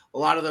less. A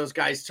lot of those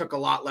guys took a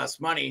lot less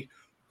money.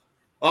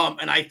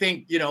 And I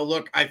think,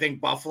 I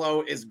think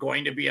Buffalo is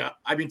going to be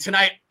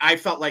tonight I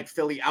felt like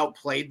Philly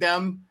outplayed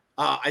them.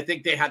 I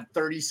think they had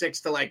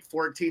 36 to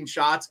 14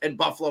 shots, and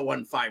Buffalo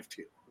won 5-2.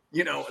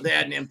 They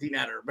had an empty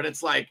netter, but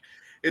it's like,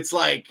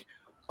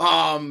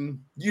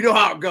 you know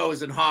how it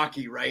goes in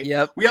hockey, right?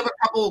 Yep. We have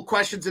a couple of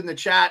questions in the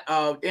chat.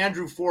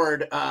 Andrew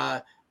Ford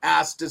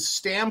asked, does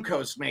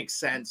Stamkos make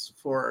sense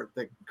for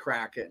the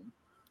Kraken?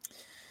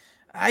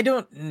 I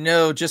don't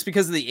know, just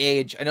because of the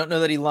age. I don't know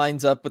that he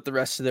lines up with the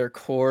rest of their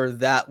core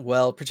that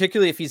well,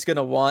 particularly if he's going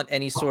to want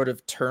any sort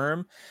of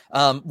term.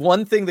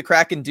 One thing the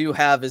Kraken do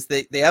have is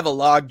they have a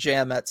log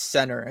jam at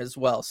center as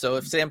well. So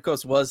if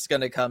Stamkos was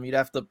going to come, you'd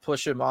have to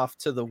push him off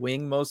to the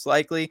wing, most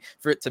likely,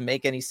 for it to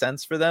make any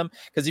sense for them.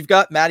 Because you've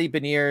got Matty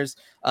Beniers.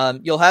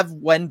 You'll have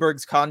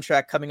Wenberg's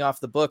contract coming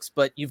off the books,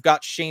 but you've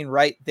got Shane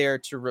Wright there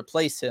to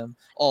replace him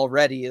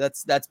already.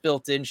 That's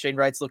built in. Shane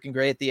Wright's looking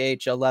great at the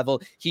AHL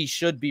level. He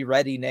should be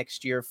ready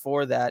next year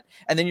for that.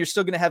 And then you're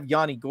still going to have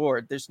Yanni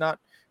Gourde. There's not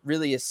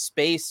really a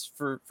space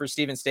for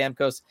Steven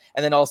Stamkos.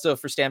 And then also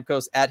for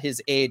Stamkos at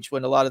his age,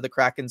 when a lot of the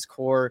Kraken's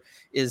core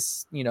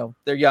is,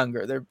 they're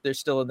younger. They're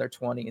still in their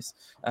 20s.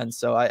 And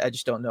so I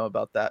just don't know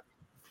about that.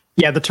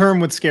 Yeah, the term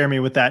would scare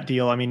me with that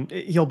deal. I mean,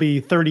 he'll be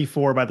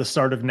 34 by the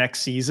start of next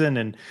season,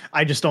 and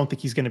I just don't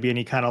think he's going to be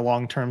any kind of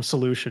long-term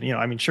solution.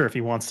 Sure, if he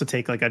wants to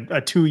take like a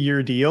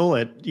 2-year deal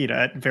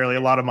at fairly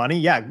a lot of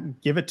money,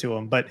 give it to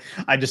him. But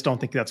I just don't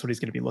think that's what he's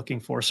going to be looking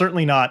for.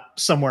 Certainly not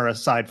somewhere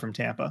aside from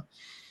Tampa.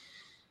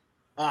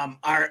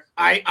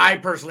 I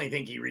personally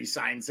think he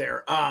resigns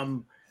there.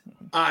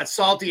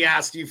 Salty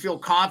asked, do you feel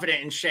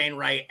confident in Shane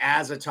Wright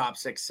as a top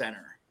 6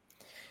 center?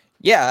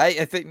 Yeah,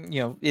 I think,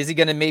 is he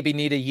going to maybe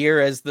need a year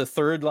as the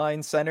third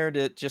line center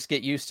to just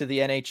get used to the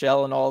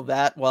NHL and all of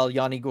that while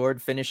Yanni Gourde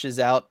finishes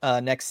out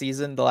next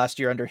season, the last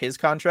year under his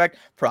contract?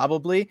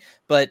 Probably.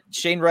 But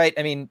Shane Wright,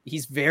 I mean,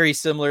 he's very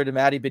similar to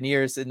Matty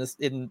Beniers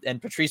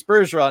and Patrice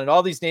Bergeron and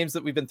all these names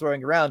that we've been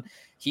throwing around.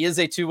 He is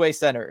a two-way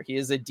center. He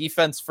is a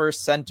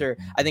defense-first center.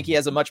 I think he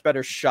has a much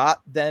better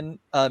shot than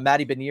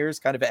Matty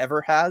Beniers kind of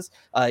ever has.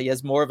 He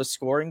has more of a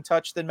scoring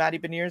touch than Matty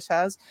Beniers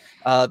has,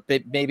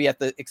 but maybe at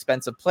the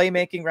expense of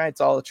playmaking, right? It's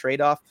all a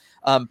trade-off.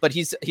 But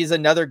he's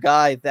another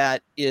guy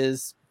that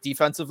is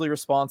defensively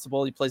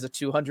responsible. He plays a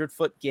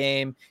 200-foot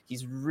game.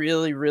 He's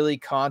really, really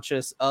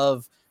conscious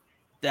of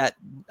that.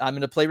 I'm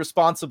going to play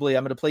responsibly.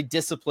 I'm going to play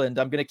disciplined.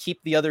 I'm going to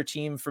keep the other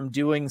team from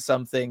doing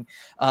something.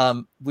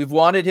 We've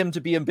wanted him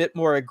to be a bit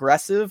more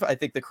aggressive. I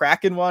think the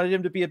Kraken wanted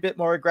him to be a bit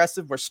more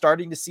aggressive. We're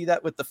starting to see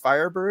that with the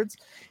Firebirds.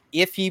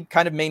 If he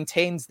kind of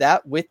maintains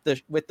that with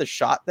the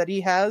shot that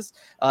he has,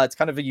 it's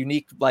kind of a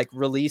unique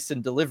release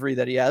and delivery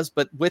that he has.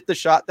 But with the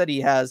shot that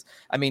he has,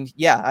 I mean,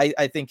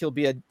 I think he'll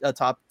be a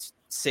top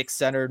 6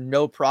 center,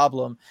 no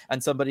problem.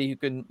 And somebody who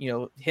can,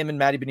 him and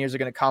Matty Beniers are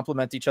going to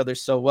complement each other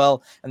so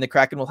well. And the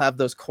Kraken will have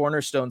those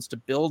cornerstones to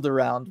build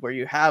around, where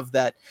you have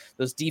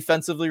those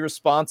defensively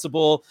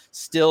responsible,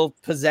 still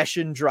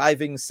possession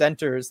driving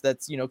centers.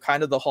 That's,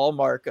 kind of the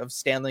hallmark of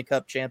Stanley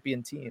Cup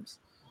champion teams.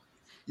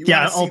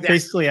 I'll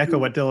basically echo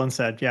what Dylan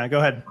said. Yeah, go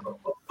ahead.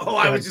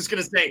 I was just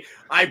gonna say,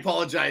 I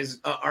apologize,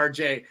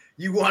 RJ.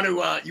 You want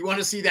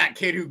to see that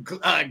kid who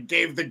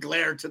gave the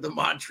glare to the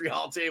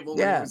Montreal table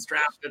when he was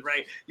drafted,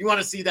 right? You want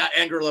to see that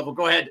anger level.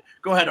 Go ahead,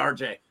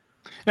 RJ.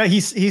 No, he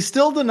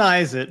still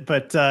denies it,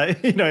 but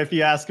if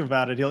you ask him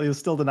about it, he'll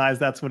still denies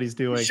that's what he's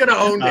doing. He should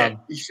have owned it.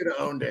 He should have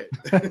owned it.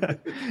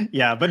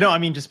 Yeah, but no, I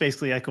mean, just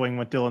basically echoing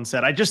what Dylan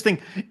said. I just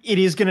think it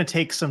is going to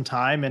take some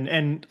time,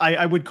 and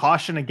I would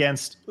caution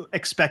against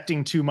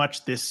expecting too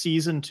much this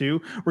season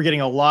too. We're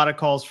getting a lot of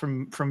calls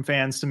from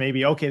fans to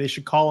maybe, okay, they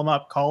should call him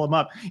up.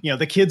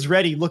 The kid's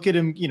ready. Look at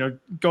him,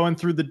 going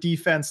through the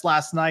defense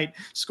last night,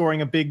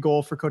 scoring a big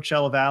goal for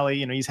Coachella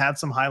Valley. He's had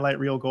some highlight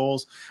reel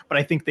goals, but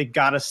I think they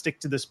got to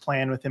stick to this plan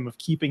plan with him of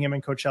keeping him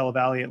in Coachella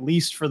Valley, at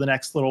least for the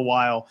next little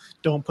while.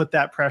 Don't put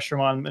that pressure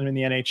on him in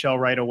the NHL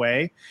right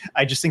away.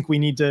 I just think we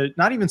need to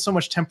not even so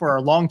much temper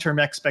our long-term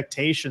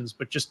expectations,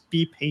 but just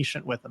be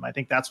patient with him. I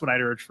think that's what I'd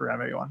urge for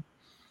everyone.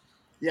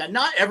 Yeah,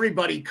 not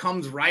everybody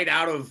comes right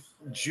out of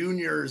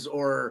juniors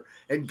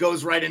and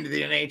goes right into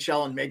the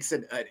NHL and makes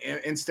it an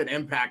instant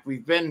impact.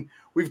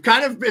 We've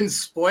kind of been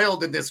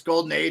spoiled in this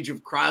golden age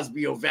of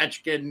Crosby,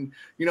 Ovechkin,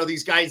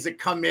 these guys that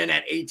come in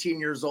at 18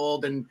 years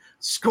old and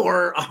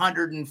score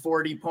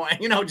 140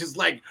 points, just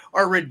like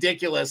are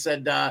ridiculous.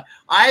 And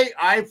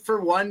I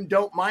for one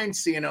don't mind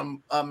seeing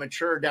them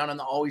mature down in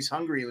the Always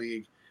Hungry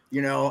League,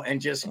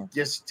 and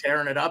just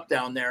tearing it up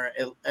down there.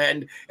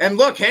 And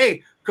look,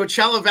 hey,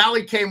 Coachella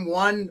Valley came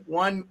one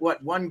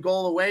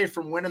goal away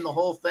from winning the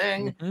whole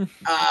thing.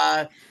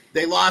 Mm-hmm.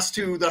 They lost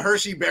to the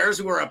Hershey Bears,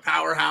 who are a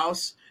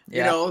powerhouse.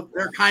 Yeah.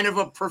 They're kind of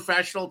a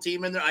professional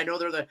team in there. I know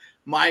they're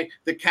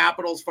the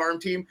Capitals farm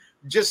team.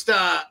 Just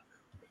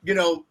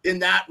in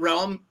that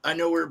realm, I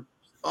know we're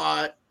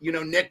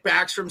Nick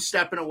Backstrom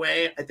stepping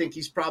away. I think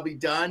he's probably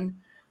done.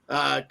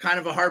 Kind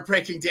of a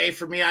heartbreaking day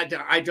for me.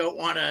 I don't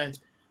want to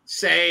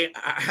say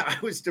I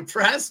was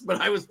depressed, but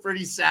I was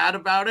pretty sad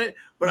about it.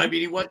 But I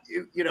mean,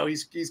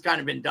 he's kind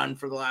of been done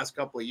for the last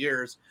couple of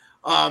years.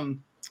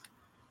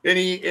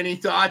 Any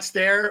thoughts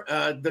there?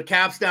 The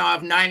Caps now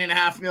have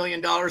 $9.5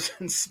 million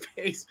in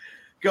space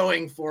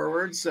going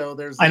forward. So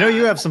I know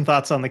you have some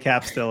thoughts on the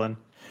Caps, Dylan.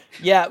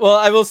 Yeah, well,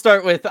 I will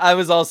start with, I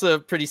was also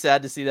pretty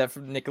sad to see that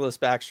from Nicholas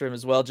Backstrom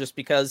as well, just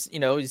because,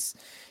 he's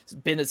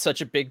been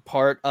such a big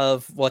part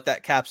of what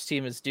that Caps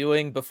team is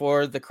doing.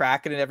 Before the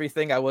Kraken and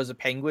everything, I was a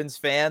Penguins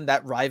fan.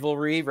 That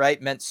rivalry,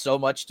 right, meant so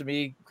much to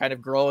me kind of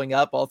growing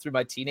up all through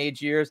my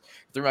teenage years,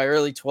 through my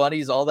early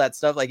 20s, all that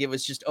stuff. Like, it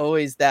was just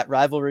always that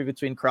rivalry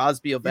between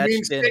Crosby,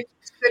 Ovechkin.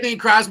 Sidney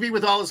Crosby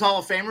with all his Hall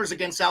of Famers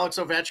against Alex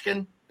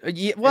Ovechkin?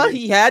 Yeah, well,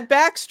 he had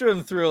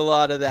Backstrom through a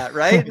lot of that,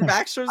 right?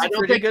 Backstrom's a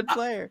pretty good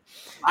player.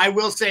 I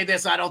will say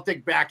this: I don't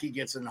think Backy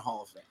gets in the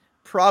Hall of Fame.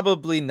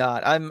 Probably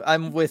not.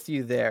 I'm with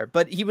you there,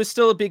 but he was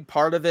still a big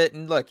part of it.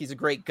 And look, he's a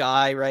great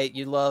guy, right?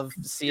 You love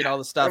seeing all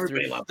the stuff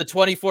through the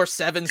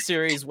 24/7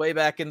 series way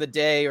back in the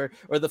day, or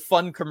the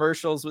fun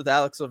commercials with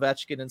Alex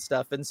Ovechkin and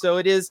stuff. And so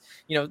it is,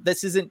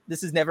 this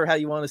is never how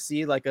you want to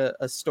see like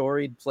a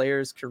storied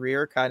player's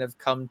career kind of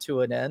come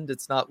to an end.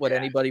 It's not what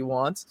anybody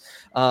wants.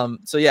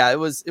 So yeah, it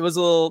was a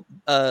little,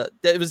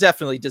 it was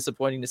definitely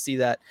disappointing to see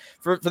that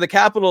for the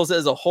Capitals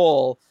as a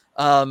whole.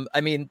 I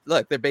mean,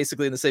 look, they're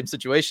basically in the same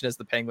situation as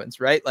the Penguins,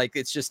 right? Like,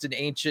 it's just an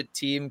ancient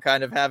team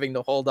kind of having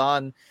to hold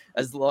on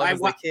as long as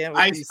they can.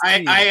 I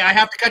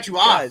have to cut you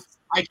off.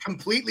 I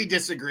completely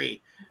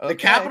disagree. Okay. The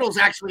Capitals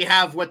actually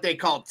have what they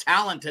call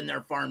talent in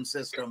their farm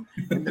system,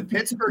 and the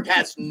Pittsburgh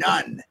has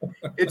none.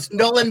 It's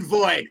null and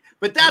void.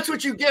 But that's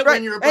what you get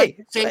when you're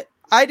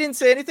I didn't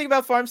say anything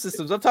about farm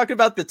systems. I'm talking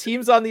about the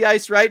teams on the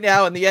ice right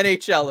now in the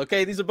NHL.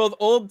 Okay, these are both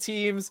old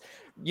teams,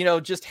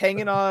 just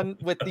hanging on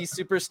with these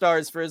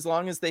superstars for as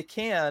long as they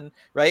can,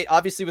 right?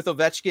 Obviously, with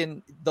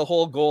Ovechkin, the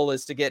whole goal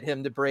is to get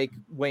him to break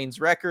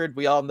Wayne's record.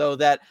 We all know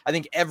that. I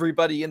think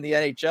everybody in the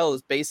NHL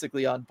is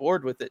basically on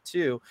board with it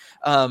too.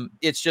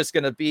 It's just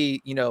going to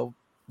be,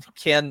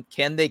 can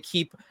they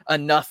keep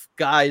enough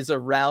guys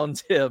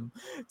around him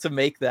to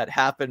make that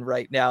happen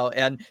right now?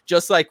 And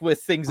just like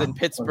with things in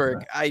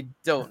Pittsburgh, I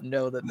don't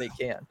know that they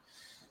can.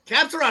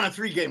 Caps are on a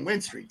 3-game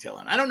win streak,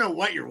 Dylan. I don't know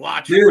what you're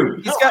watching.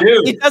 Dude,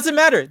 it doesn't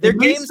matter. Their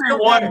games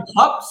don't won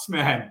cups,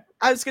 man.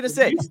 I was gonna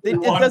say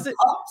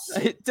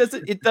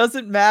it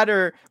doesn't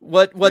matter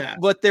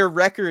what their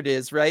record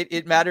is, right?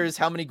 It matters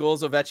how many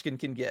goals Ovechkin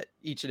can get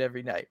each and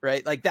every night,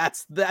 right? Like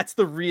that's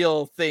the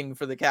real thing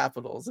for the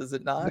Capitals, is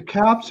it not? The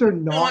Caps are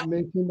not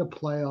making the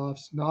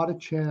playoffs. Not a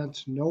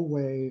chance. No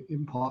way.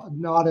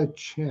 Not a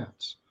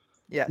chance.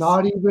 Yes.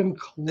 Not even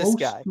close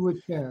to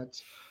a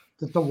chance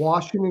that the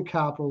Washington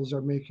Capitals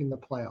are making the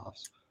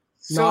playoffs.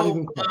 Not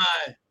even close.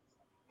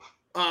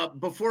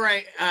 Before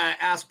I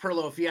ask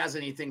Perlo if he has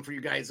anything for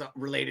you guys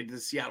related to the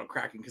Seattle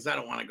Kraken, because I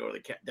don't want to go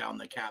down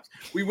the Caps.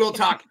 We will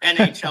talk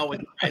NHL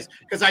with you guys,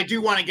 because I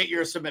do want to get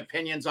some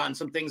opinions on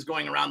some things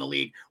going around the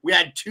league. We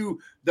had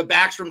the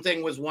Backstrom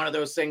thing was one of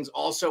those things.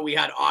 Also, we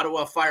had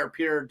Ottawa fire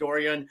Peter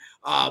Dorion.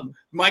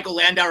 Michael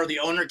Landauer, the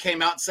owner,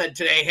 came out and said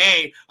today,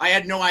 hey, I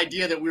had no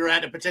idea that we were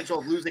at a potential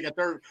of losing a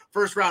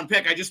first-round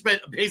pick. I just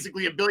spent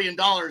basically $1 billion.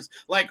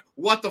 Like,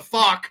 what the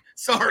fuck?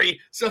 Sorry.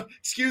 So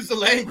excuse the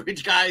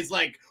language, guys.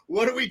 Like,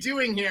 what are we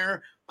doing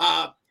here?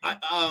 I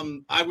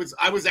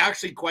was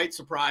actually quite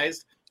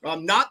surprised.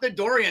 Not that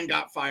Dorian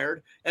got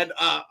fired, and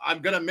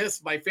I'm gonna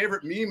miss my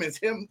favorite meme is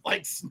him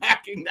like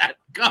smacking that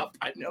cup.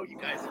 I know you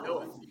guys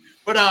know it,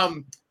 but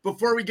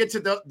before we get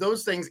to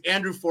those things,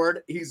 Andrew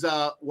Ford, he's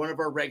one of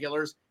our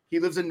regulars. He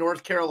lives in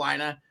North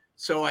Carolina,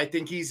 so I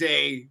think he's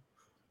a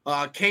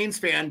Canes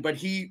fan. But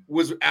he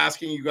was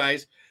asking you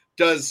guys,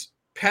 does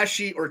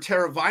Pesce or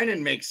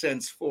Teravainen make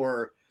sense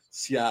for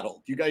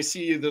Seattle? Do you guys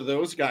see either of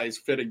those guys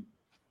fitting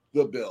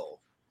the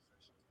bill?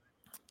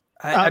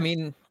 I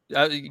mean,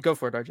 go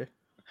for it, RJ.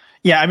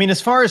 Yeah, I mean, as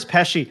far as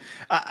Pesce,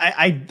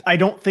 I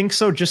don't think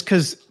so. Just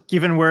because,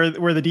 given where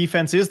the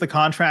defense is, the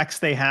contracts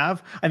they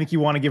have, I think you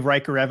want to give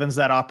Riker Evans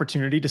that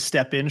opportunity to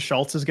step in.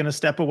 Schultz is going to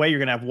step away. You're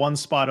going to have one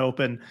spot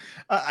open.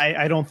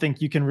 I don't think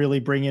you can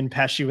really bring in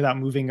Pesce without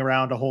moving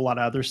around a whole lot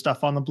of other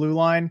stuff on the blue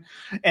line.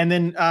 And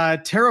then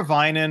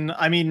Teravainen,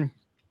 I mean,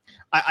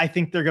 I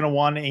think they're going to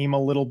want to aim a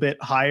little bit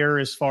higher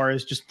as far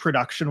as just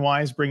production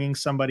wise, bringing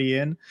somebody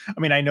in. I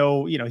mean, I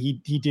know,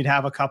 he did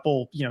have a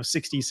couple,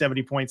 60,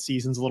 70 point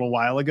seasons a little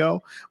while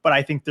ago, but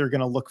I think they're going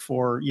to look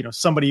for,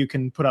 somebody who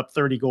can put up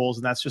 30 goals.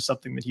 And that's just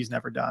something that he's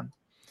never done.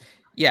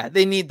 Yeah,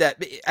 they need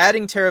that.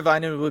 Adding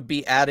Teravainen would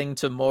be adding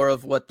to more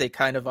of what they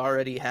kind of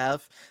already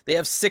have. They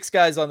have 6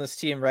 guys on this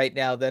team right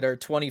now that are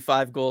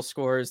 25 goal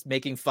scorers,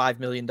 making $5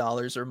 million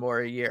or more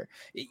a year.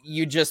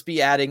 You'd just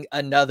be adding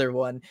another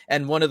one.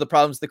 And one of the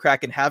problems the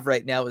Kraken have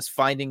right now is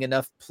finding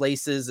enough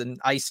places and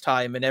ice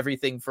time and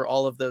everything for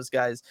all of those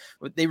guys.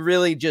 They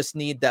really just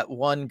need that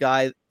one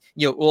guy.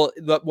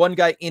 The one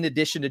guy in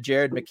addition to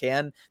Jared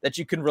McCann that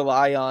you can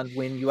rely on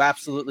when you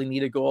absolutely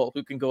need a goal,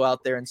 who can go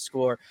out there and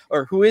score,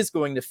 or who is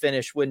going to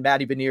finish when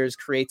Matty Beniers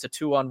creates a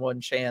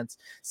 2-on-1 chance.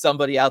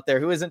 Somebody out there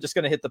who isn't just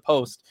going to hit the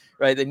post,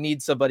 right? They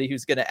need somebody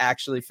who's going to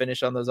actually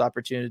finish on those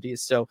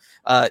opportunities. So,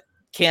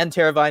 can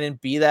Teravainen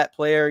be that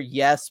player?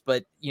 Yes,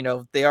 but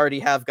they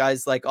already have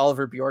guys like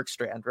Oliver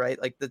Bjorkstrand, right?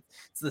 Like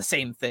it's the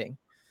same thing.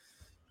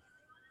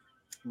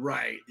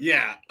 Right.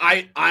 Yeah.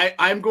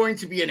 I'm going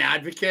to be an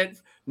advocate.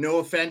 No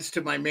offense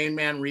to my main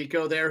man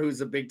Rico there,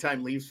 who's a big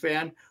time Leafs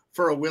fan,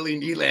 for a Willie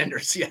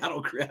Nylander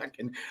Seattle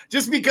Kraken,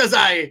 just because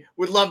I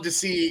would love to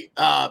see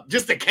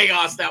just the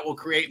chaos that will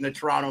create in the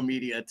Toronto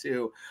media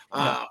too.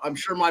 I'm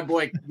sure my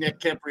boy Nick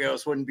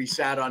Kyprios wouldn't be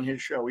sad on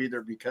his show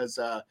either, because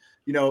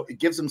it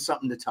gives him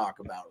something to talk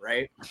about,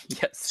 right?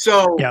 Yes.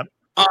 So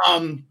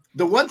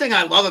the one thing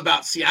I love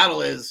about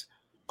Seattle is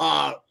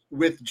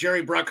with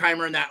Jerry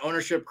Bruckheimer and that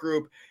ownership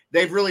group,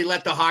 they've really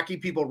let the hockey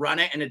people run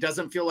it, and it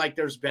doesn't feel like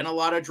there's been a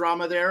lot of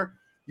drama there.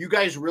 You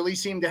guys really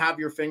seem to have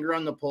your finger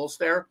on the pulse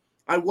there.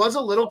 I was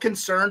a little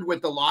concerned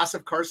with the loss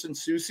of Carson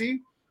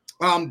Soucy,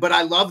 but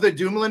I love the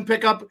Dumoulin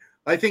pickup.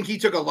 I think he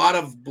took a lot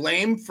of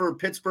blame for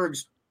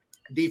Pittsburgh's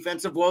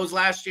defensive woes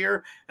last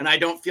year, and I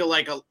don't feel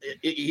like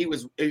he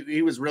was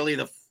really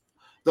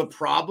the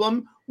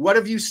problem. What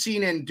have you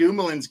seen in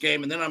Dumoulin's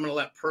game? And then I'm going to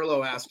let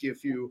Perlo ask you a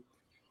few.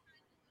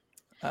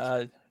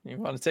 You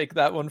want to take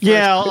that one first?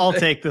 Yeah, I'll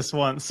take this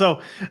one.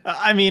 So,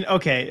 I mean,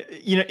 okay,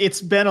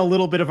 it's been a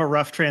little bit of a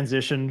rough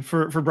transition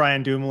for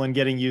Brian Dumoulin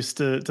getting used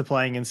to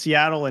playing in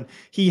Seattle, and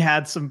he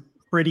had some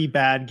pretty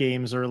bad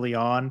games early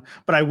on,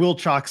 but I will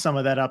chalk some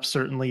of that up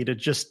certainly to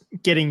just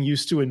getting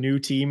used to a new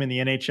team in the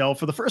NHL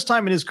for the first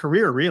time in his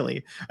career,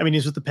 really. I mean,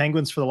 he's with the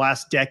Penguins for the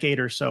last decade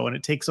or so, and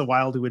it takes a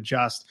while to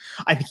adjust.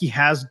 I think he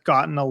has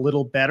gotten a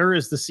little better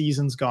as the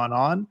season's gone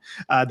on.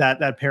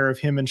 That pair of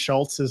him and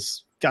Schultz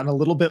has gotten a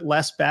little bit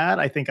less bad.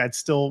 I think I'd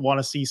still want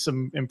to see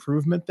some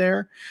improvement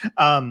there.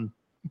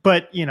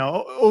 But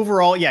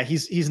overall, yeah,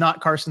 he's not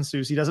Carson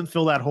Soucy. He doesn't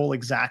fill that hole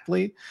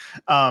exactly.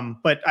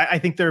 But I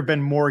think there have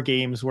been more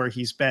games where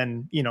he's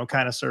been,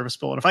 kind of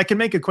serviceable. And if I can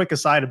make a quick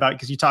aside about,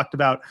 because you talked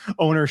about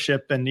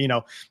ownership and,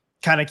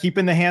 kind of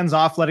keeping the hands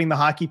off, letting the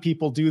hockey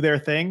people do their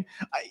thing.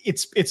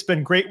 It's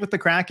been great with the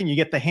Kraken. You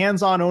get the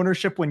hands-on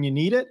ownership when you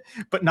need it,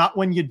 but not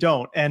when you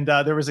don't. And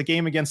there was a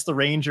game against the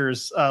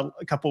Rangers a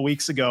couple of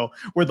weeks ago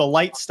where the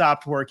light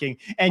stopped working,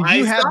 and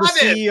you had the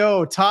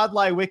CEO Todd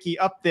Lewicki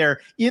up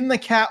there in the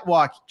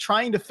catwalk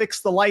trying to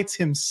fix the lights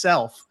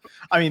himself.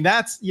 I mean,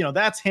 that's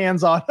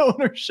hands-on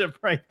ownership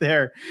right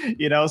there.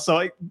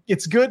 So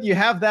it's good you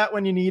have that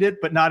when you need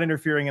it, but not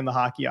interfering in the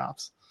hockey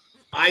ops.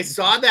 I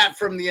saw that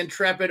from the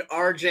intrepid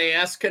RJ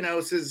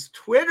Eskimos's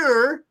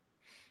Twitter,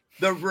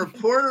 the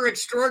reporter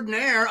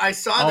extraordinaire. I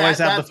saw that. Always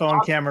have the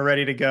phone camera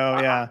ready to go.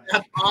 Yeah.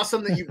 That's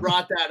awesome that you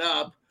brought that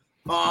up.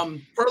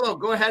 Perlo,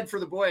 go ahead for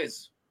the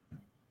boys.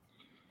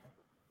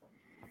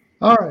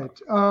 All right.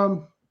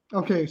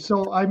 Okay.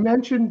 So I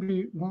mentioned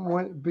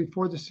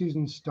before the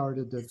season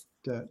started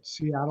that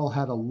Seattle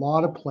had a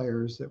lot of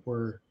players that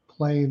were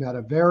playing at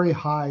a very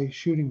high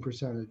shooting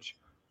percentage,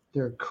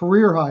 their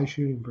career high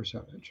shooting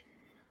percentage.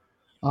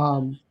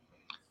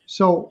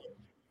 So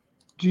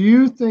do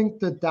you think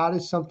that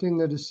is something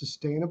that is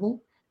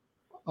sustainable?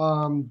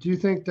 Would you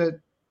think that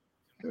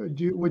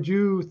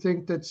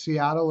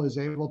Seattle is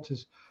able to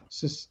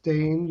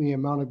sustain the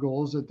amount of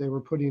goals that they were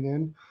putting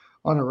in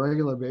on a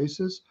regular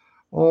basis?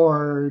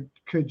 Or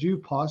could you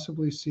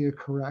possibly see a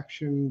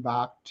correction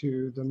back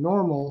to the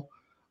normal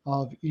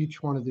of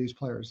each one of these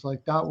players?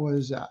 Like that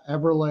was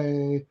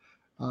Eberle,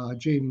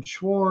 Jaden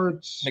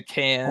Schwartz,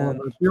 McCann,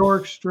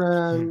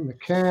 Bjorkstrand,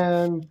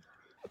 McCann.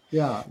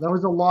 Yeah, that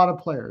was a lot of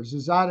players.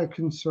 Is that a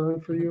concern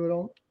for you at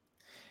all?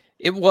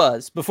 It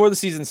was. Before the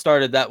season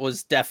started, that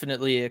was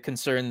definitely a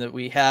concern that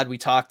we had. We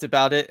talked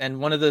about it.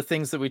 And one of the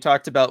things that we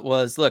talked about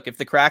was, look, if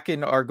the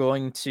Kraken are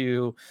going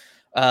to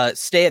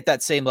stay at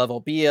that same level,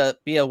 be a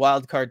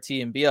wild card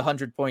team, be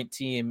 100-point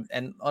team,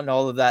 and on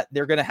all of that,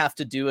 they're going to have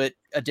to do it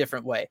a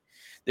different way.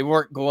 They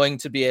weren't going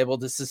to be able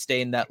to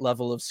sustain that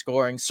level of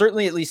scoring,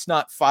 certainly at least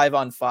not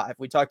 5-on-5.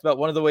 We talked about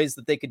one of the ways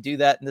that they could do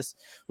that, and this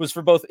was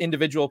for both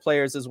individual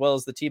players as well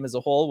as the team as a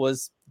whole,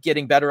 was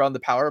getting better on the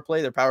power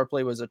play. Their power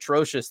play was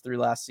atrocious through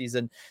last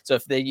season. So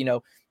if they,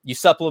 you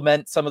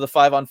supplement some of the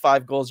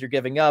 5-on-5 goals you're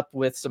giving up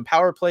with some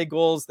power play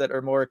goals that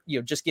are more,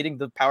 just getting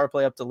the power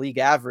play up to league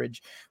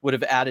average would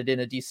have added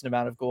in a decent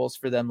amount of goals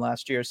for them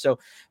last year. So,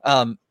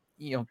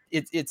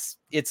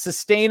 it's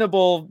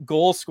sustainable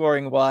goal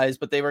scoring wise,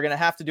 but they were going to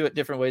have to do it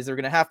different ways. They're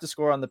going to have to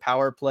score on the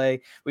power play.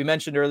 We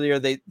mentioned earlier,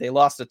 they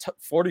lost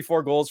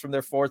 44 goals from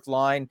their fourth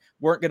line,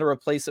 weren't going to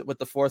replace it with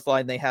the fourth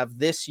line they have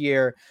this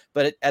year.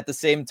 But at the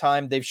same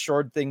time, they've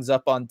shored things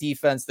up on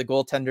defense. The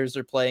goaltenders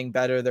are playing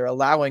better. They're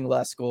allowing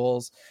less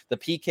goals. The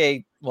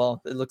PK,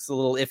 well, it looks a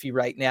little iffy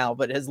right now,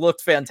 but has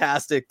looked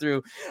fantastic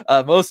through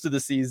most of the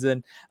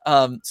season.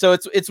 So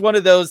it's one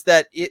of those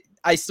that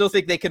I still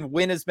think they can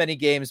win as many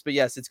games, but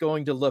yes, it's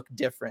going to look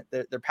different.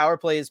 Their power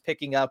play is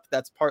picking up.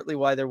 That's partly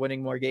why they're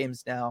winning more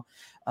games now.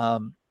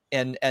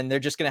 And they're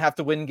just going to have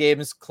to win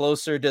games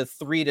closer to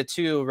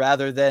 3-2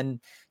 rather than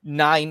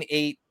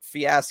 9-8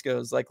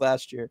 fiascos like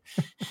last year.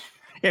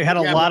 It had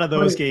a lot of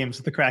those games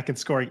with the Kraken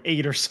scoring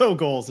 8 or so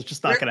goals. It's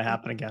just not going to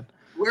happen again.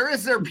 Where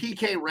is their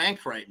PK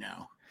ranked right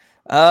now?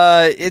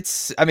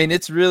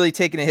 It's really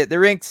taking a hit. They're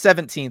ranked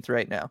 17th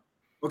right now.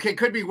 Okay,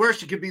 could be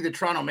worse. It could be the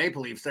Toronto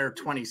Maple Leafs. They're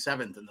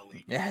 27th in the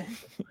league.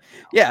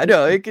 Yeah,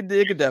 no, it could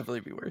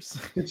definitely be worse.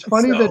 It's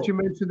funny that you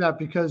mentioned that,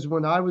 because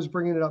when I was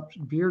bringing it up,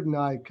 Beard and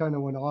I kind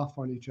of went off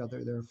on each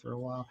other there for a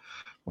while.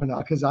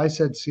 Because I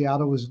said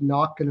Seattle was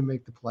not going to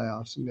make the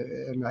playoffs,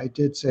 and I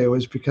did say it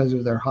was because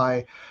of their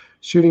high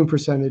shooting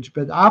percentage.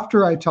 But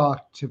after I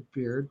talked to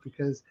Beard,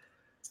 because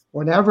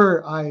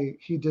whenever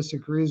he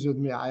disagrees with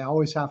me, I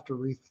always have to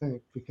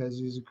rethink, because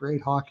he's a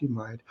great hockey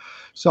mind.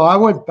 So I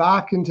went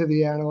back into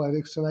the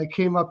analytics and I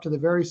came up to the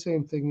very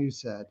same thing you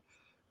said.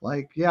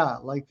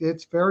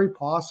 It's very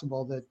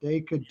possible that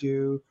they could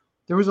do.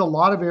 There was a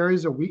lot of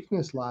areas of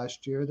weakness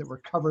last year that were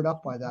covered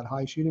up by that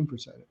high shooting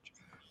percentage,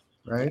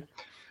 right?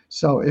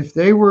 So if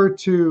they were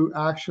to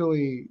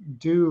actually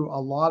do a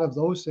lot of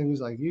those things,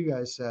 like you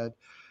guys said,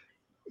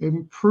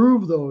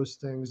 improve those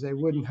things, they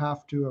wouldn't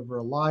have to have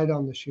relied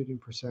on the shooting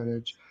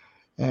percentage.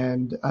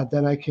 And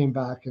then I came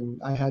back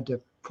and I had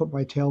to put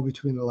my tail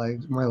between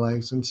my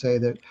legs and say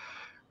that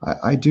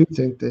I do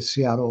think that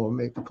Seattle will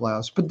make the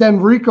playoffs. But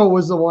then Rico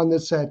was the one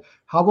that said,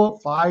 how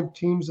about 5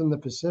 teams in the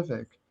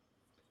Pacific?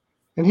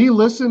 And he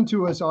listened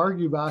to us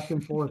argue back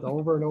and forth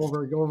over and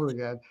over and over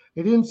again.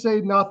 He didn't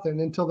say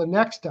nothing until the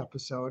next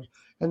episode.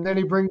 And then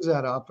he brings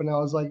that up. And I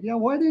was like, yeah,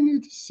 why didn't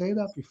you just say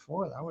that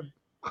before? That would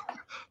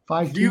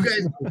 5 do you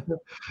guys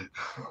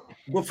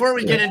before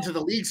we get into the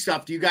league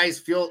stuff, do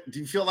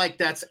you feel like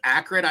that's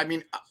accurate? I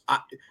mean,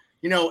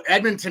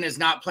 Edmonton is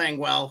not playing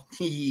well.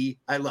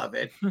 I love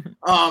it.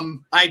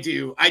 I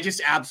do. I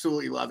just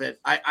absolutely love it.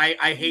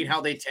 I hate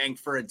how they tanked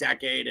for a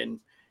decade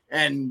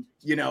and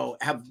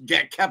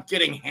kept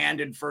getting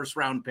handed first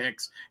round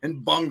picks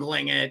and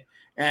bungling it.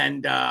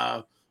 And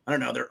I don't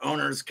know, their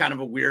owner's kind of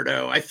a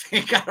weirdo, I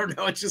think. I don't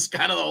know. It's just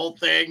kind of the whole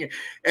thing.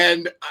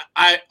 And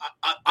I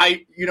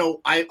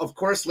of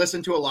course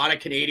listen to a lot of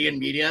Canadian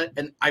media,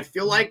 and I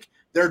feel like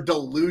they're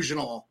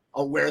delusional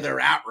of where they're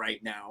at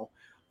right now.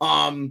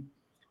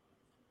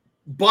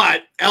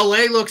 But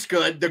LA looks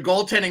good. The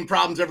goaltending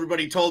problems,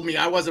 everybody told me,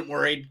 I wasn't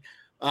worried.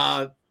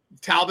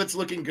 Talbot's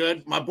looking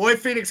good. My boy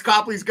Phoenix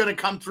Copley's going to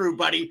come through,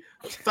 buddy.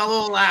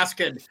 Fellow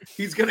Alaskan.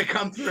 He's going to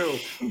come through.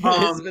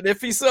 It's been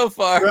iffy so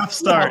far. Rough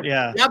start,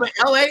 yeah. Yeah, but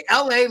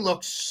LA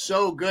looks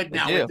so good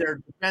now with their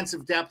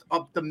defensive depth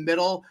up the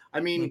middle. I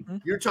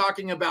mean, you're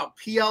talking about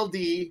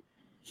PLD.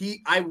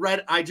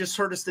 I just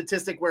heard a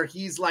statistic where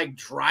he's like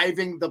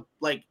driving the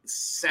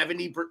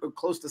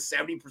close to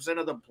 70%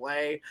 of the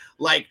play.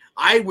 Like,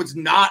 I was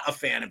not a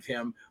fan of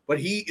him, but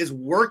he is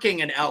working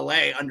in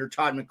LA under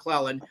Todd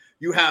McClellan.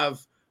 You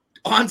have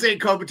Anze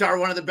Kopitar,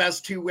 one of the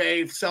best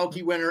two-way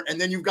Selke winner. And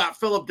then you've got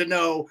Philip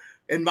Deneau,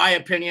 in my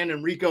opinion,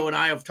 and Rico and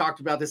I have talked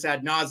about this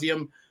ad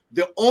nauseum.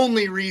 The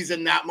only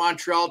reason that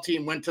Montreal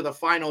team went to the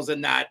finals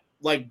in that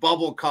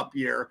bubble cup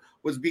year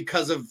was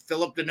because of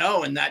Philip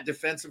Deneau and that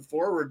defensive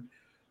forward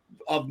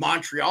of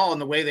Montreal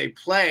and the way they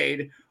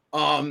played.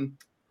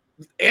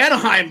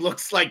 Anaheim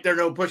looks like they're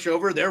no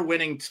pushover. They're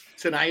winning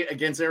tonight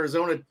against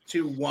Arizona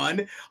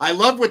 2-1. I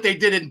love what they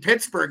did in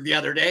Pittsburgh the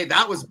other day.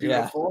 That was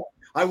beautiful. Yeah.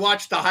 I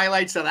watched the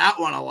highlights of that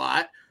one a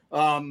lot.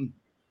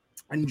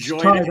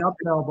 Enjoyed it. Up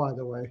now, by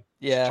the way.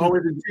 Yeah. Oh,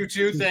 it is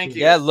 2-2. Thank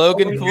you. Yeah,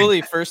 Logan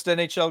Cooley, first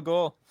NHL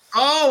goal.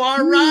 Oh,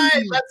 all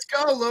right. Let's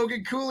go,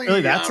 Logan Cooley.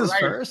 Really, that's his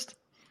first?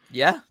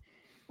 Yeah.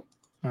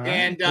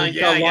 And he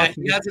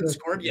hasn't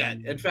scored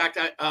yet. In fact,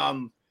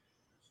 and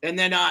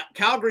then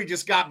Calgary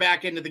just got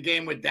back into the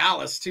game with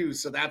Dallas too,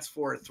 so that's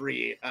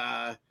 4-3.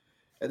 And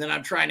then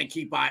I'm trying to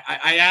keep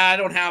I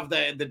don't have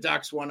the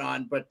Ducks one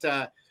on,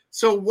 but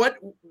so what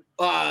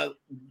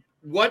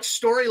what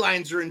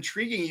storylines are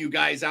intriguing you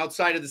guys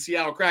outside of the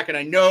Seattle Kraken?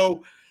 I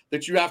know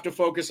that you have to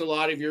focus a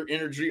lot of your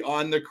energy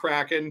on the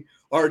Kraken.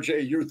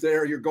 RJ, you're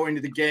there. You're going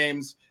to the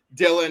games.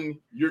 Dylan,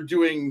 you're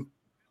doing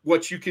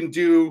what you can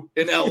do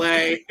in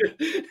LA.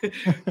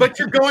 But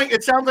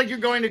it sounds like you're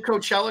going to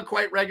Coachella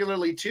quite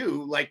regularly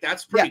too. Like,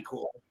 that's pretty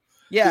cool.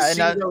 Yeah. To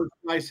see those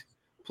guys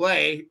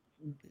play.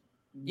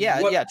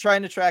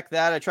 Trying to track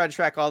that. I try to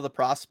track all the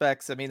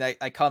prospects. I mean,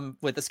 I come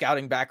with a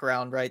scouting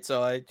background, right?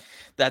 So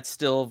that's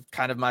still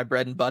kind of my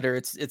bread and butter.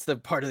 It's the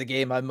part of the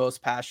game I'm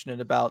most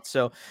passionate about.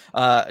 So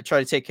I try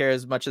to take care of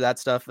as much of that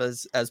stuff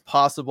as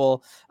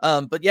possible.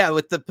 But yeah,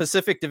 with the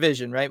Pacific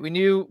Division, right? We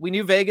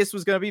knew Vegas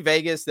was going to be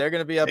Vegas. They're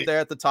going to be up there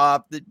at the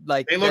top.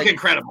 Like, they look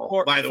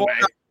incredible, by the way.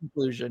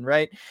 Conclusion,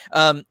 right?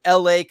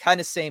 LA,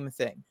 kind of same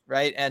thing,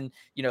 right? And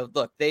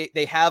look,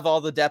 they have all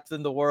the depth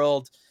in the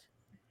world.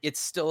 It's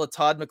still a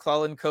Todd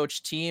McClellan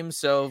coach team,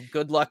 so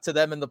good luck to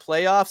them in the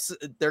playoffs.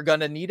 They're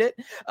going to need it,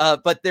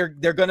 but they're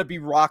going to be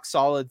rock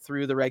solid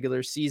through the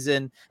regular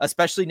season,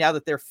 especially now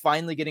that they're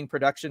finally getting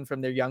production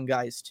from their young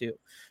guys too,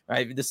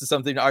 right? This is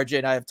something RJ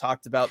and I have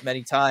talked about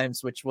many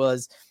times, which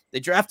was they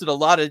drafted a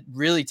lot of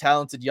really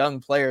talented young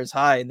players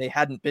high, and they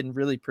hadn't been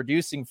really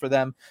producing for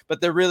them,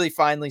 but they're really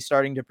finally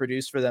starting to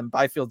produce for them.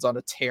 Byfield's on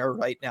a tear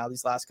right now.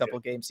 These last couple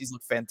of games, he's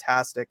looked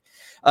fantastic.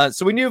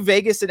 So we knew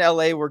Vegas and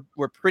LA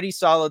were pretty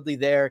solidly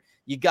there.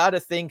 You got to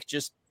think,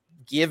 just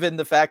given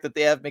the fact that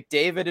they have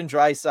McDavid and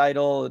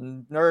Draisaitl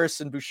and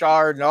Nurse and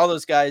Bouchard and all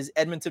those guys,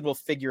 Edmonton will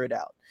figure it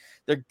out.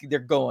 They're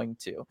going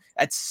to.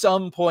 At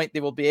some point,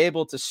 they will be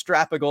able to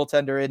strap a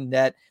goaltender in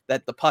net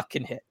that the puck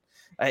can hit.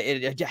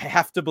 I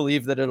have to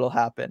believe that it'll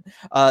happen.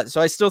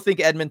 So I still think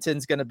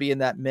Edmonton's going to be in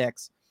that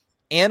mix.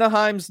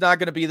 Anaheim's not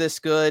going to be this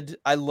good.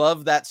 I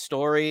love that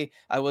story.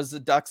 I was a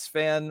Ducks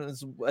fan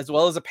as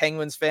well as a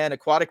Penguins fan.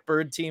 Aquatic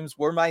bird teams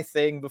were my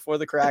thing before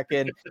the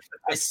Kraken.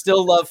 I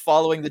still love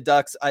following the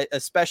Ducks. I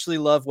especially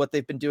love what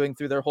they've been doing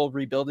through their whole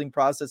rebuilding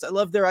process. I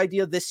love their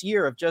idea this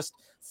year of just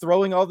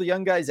throwing all the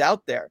young guys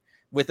out there.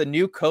 With a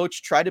new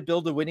coach, try to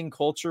build a winning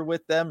culture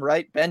with them,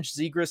 right? Bench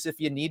Zegras if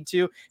you need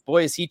to.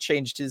 Boy, has he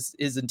changed his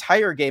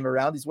entire game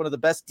around. He's one of the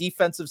best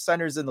defensive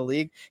centers in the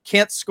league.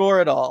 Can't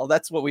score at all.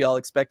 That's what we all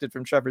expected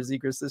from Trevor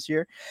Zegras this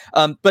year.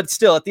 But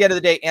still, at the end of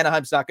the day,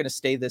 Anaheim's not going to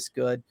stay this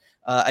good.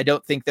 I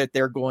don't think that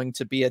they're going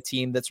to be a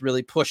team that's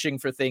really pushing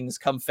for things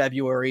come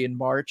February and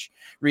March.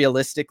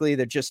 Realistically,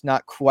 they're just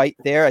not quite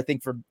there. I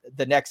think for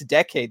the next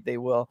decade they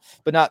will,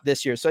 but not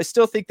this year. So I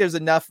still think there's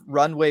enough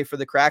runway for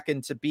the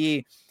Kraken to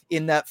be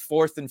in that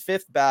 4th and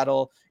 5th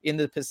battle in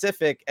the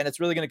Pacific. And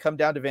it's really going to come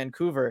down to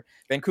Vancouver.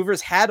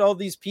 Vancouver's had all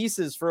these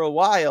pieces for a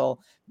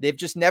while. They've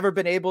just never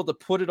been able to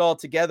put it all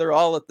together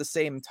all at the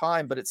same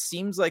time, but it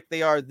seems like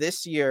they are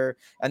this year,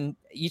 and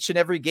each and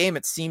every game,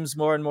 it seems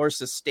more and more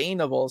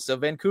sustainable. So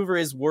Vancouver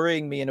is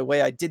worrying me in a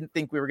way I didn't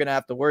think we were going to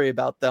have to worry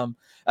about them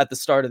at the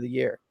start of the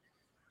year.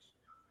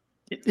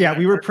 Yeah,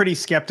 we were pretty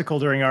skeptical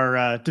during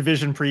our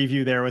division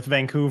preview there with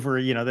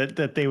Vancouver,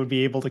 that they would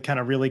be able to kind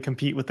of really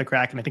compete with the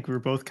Kraken. I think we were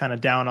both kind of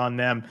down on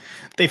them.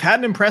 They've had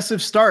an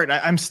impressive start.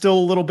 I'm still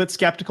a little bit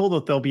skeptical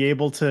that they'll be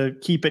able to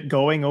keep it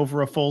going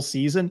over a full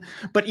season.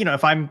 But,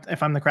 if I'm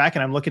the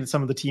Kraken, I'm looking at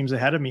some of the teams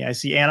ahead of me. I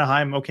see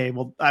Anaheim. Okay,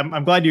 well,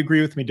 I'm glad you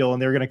agree with me,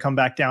 Dylan. They're going to come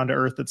back down to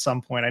earth at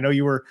some point. I know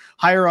you were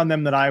higher on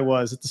them than I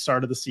was at the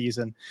start of the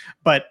season.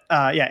 But,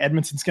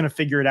 Edmonton's going to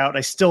figure it out.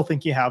 I still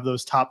think you have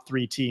those top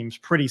 3 teams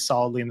pretty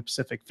solidly in the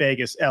Pacific: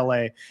 Vegas,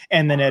 LA,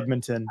 and then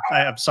Edmonton.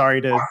 I'm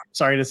sorry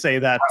to say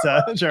that,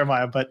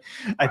 Jeremiah, but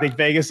I think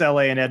Vegas,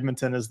 LA, and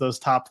Edmonton is those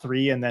top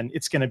 3, and then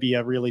it's going to be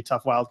a really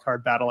tough wild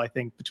card battle, I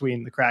think,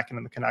 between the Kraken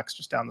and the Canucks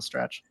just down the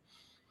stretch.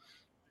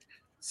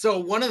 So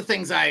one of the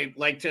things I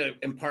like to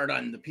impart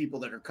on the people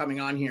that are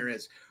coming on here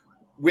is,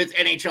 with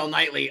NHL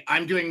Nightly,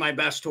 I'm doing my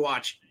best to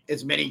watch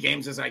as many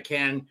games as I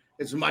can,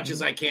 as much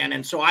as I can.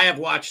 And so I have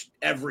watched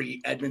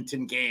every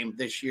Edmonton game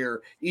this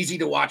year. Easy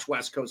to watch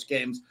West Coast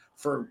games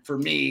for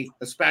me,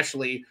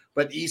 especially,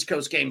 but East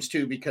Coast games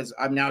too, because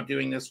I'm now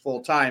doing this full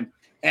time.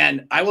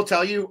 And I will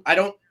tell you,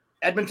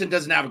 Edmonton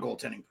doesn't have a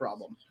goaltending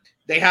problem.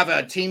 They have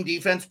a team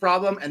defense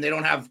problem, and they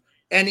don't have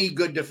any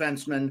good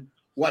defensemen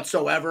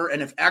whatsoever.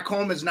 And if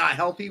Ekholm is not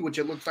healthy, which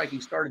it looks like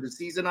he started the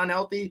season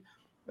unhealthy,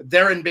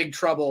 they're in big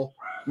trouble.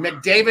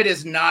 McDavid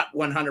is not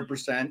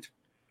 100%.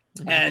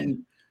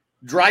 And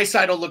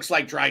Draisaitl looks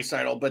like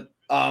Draisaitl, but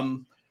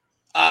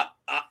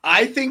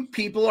I think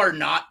people are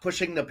not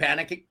pushing the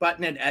panic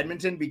button in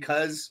Edmonton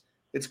because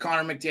it's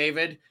Connor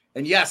McDavid.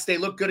 And yes, they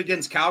look good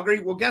against Calgary.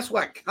 Well, guess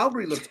what?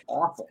 Calgary looks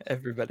awful.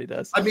 Everybody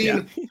does. I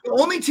mean, The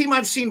only team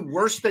I've seen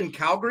worse than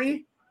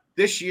Calgary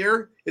this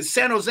year is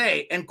San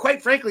Jose. And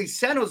quite frankly,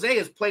 San Jose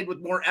has played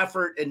with more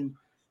effort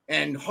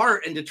and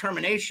heart and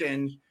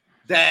determination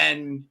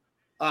than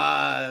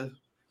I've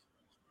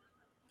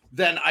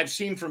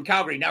seen from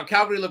Calgary. Now,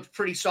 Calgary looked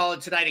pretty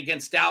solid tonight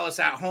against Dallas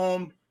at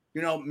home.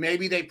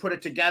 Maybe they put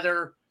it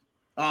together.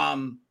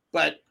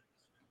 But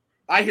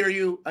I hear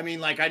you. I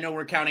mean, I know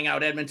we're counting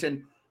out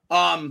Edmonton.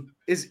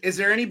 Is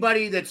there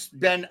anybody that's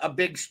been a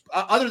big,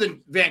 other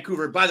than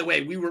Vancouver? By the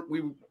way,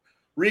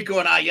 Rico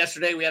and I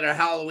yesterday, we had our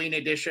Halloween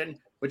edition.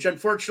 which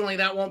unfortunately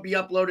that won't be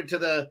uploaded to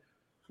the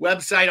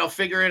website. I'll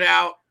figure it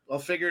out.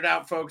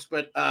 Folks.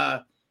 But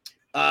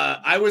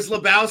I was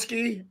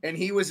Lebowski, and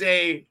he was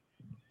a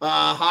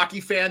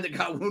hockey fan that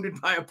got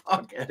wounded by a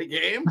puck at a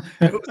game.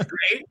 It was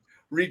great.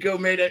 Rico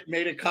made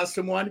a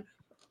custom one.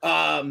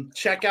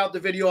 Check out the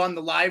video on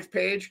the live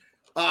page.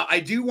 I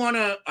do want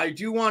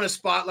to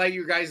spotlight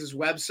your guys'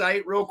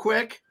 website real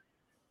quick.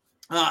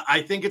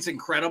 I think it's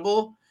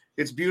incredible.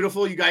 It's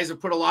beautiful. You guys have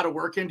put a lot of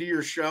work into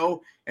your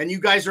show, and you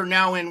guys are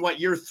now in what,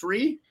 year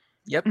 3?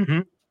 Yep. Mm-hmm.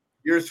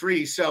 Year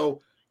 3.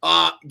 So,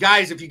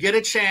 guys, if you get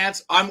a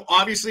chance, I'm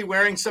obviously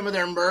wearing some of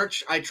their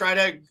merch. I try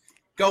to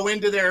go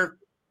into their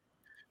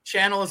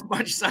channel as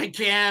much as I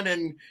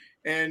can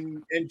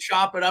and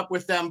chop it up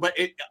with them. But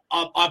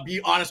I'll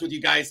be honest with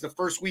you guys. The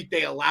first week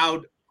they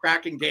allowed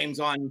Kraken games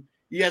on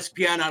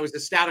ESPN, I was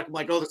ecstatic. I'm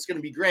like, oh, that's going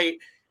to be great.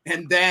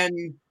 And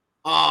then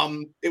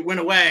it went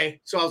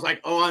away. So I was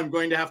like, oh, I'm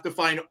going to have to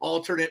find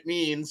alternate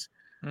means.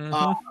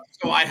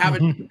 So I haven't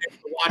been able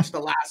to watch the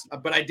last,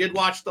 but I did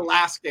watch the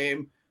last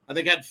game. I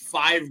think I had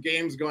 5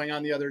 games going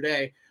on the other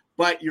day.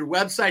 But your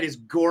website is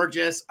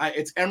gorgeous.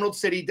 It's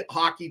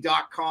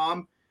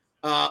emeraldcityhockey.com,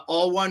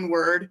 all one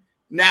word.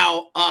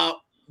 Now,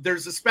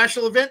 there's a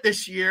special event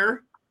this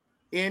year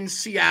in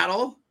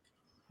Seattle,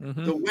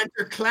 the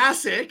Winter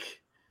Classic.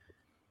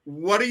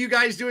 What are you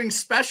guys doing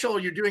special?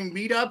 You're doing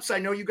meetups. I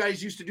know you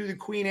guys used to do the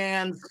Queen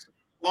Anne's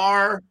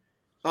Bar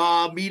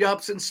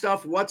meetups and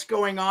stuff. What's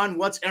going on?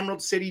 What's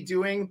Emerald City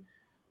doing?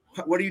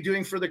 What are you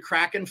doing for the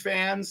Kraken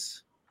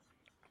fans?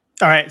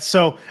 All right.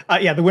 So,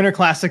 the Winter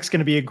Classic's going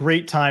to be a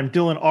great time.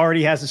 Dylan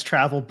already has his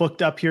travel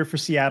booked up here for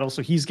Seattle.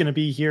 So he's going to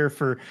be here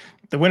for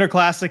the Winter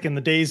Classic and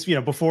the days,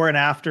 before and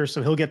after.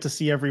 So he'll get to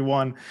see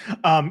everyone.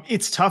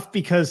 It's tough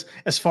because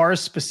as far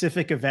as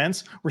specific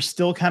events, we're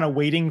still kind of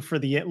waiting for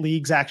the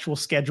league's actual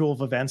schedule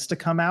of events to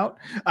come out.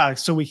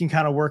 So we can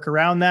kind of work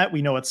around that.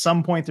 We know at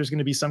some point there's going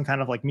to be some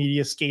kind of like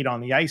media skate on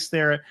the ice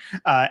there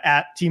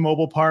at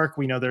T-Mobile Park.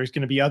 We know there's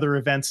going to be other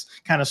events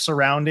kind of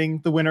surrounding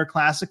the Winter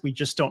Classic. We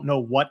just don't know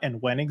what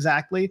and when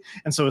exactly.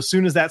 And so as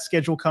soon as that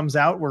schedule comes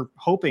out, we're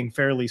hoping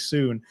fairly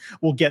soon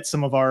we'll get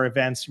some of our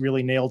events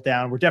really nailed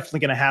down. We're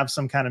definitely going to have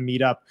some kind of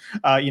meetup.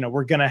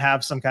 We're going to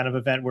have some kind of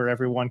event where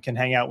everyone can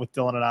hang out with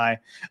Dylan and I.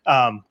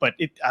 But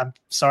I'm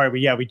sorry,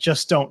 we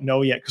just don't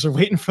know yet because we're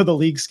waiting for the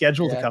league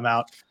schedule to come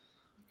out.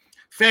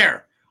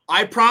 Fair.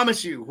 I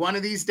promise you, one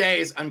of these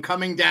days I'm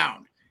coming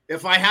down.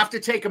 If I have to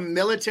take a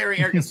military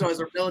air, so as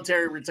a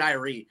military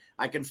retiree,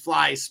 I can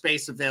fly,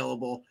 space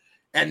available.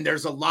 And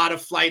there's a lot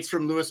of flights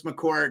from Lewis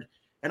McCord.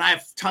 And I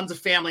have tons of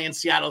family in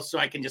Seattle, so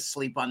I can just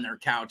sleep on their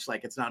couch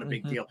like it's not a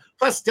big deal.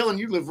 Plus, Dylan,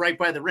 you live right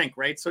by the rink,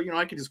 right? So,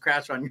 I can just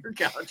crash on your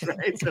couch,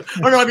 right? So,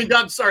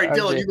 I'm sorry, RJ.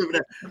 Dylan, you live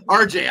in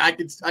RJ.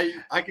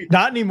 I could.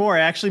 Not anymore.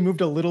 I actually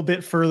moved a little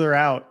bit further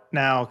out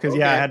now because,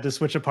 I had to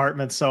switch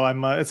apartments. So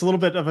I'm, it's a little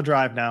bit of a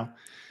drive now.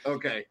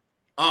 Okay.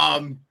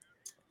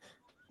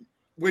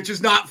 Which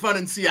is not fun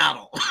in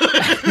Seattle.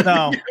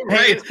 No,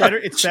 hey, it's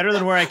better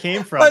than where I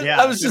came from.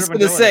 I was just going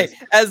to say,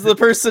 as the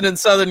person in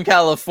Southern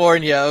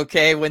California,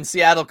 okay, when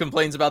Seattle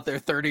complains about their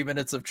 30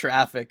 minutes of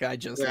traffic, I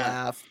just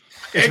laugh.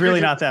 It's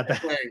really not that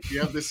bad. You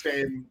have the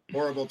same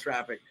horrible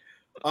traffic.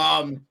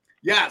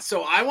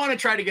 So I want to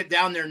try to get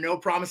down there. No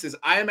promises.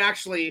 I am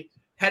actually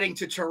heading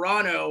to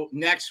Toronto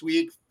next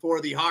week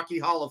for the Hockey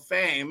Hall of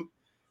Fame.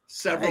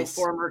 Several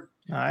former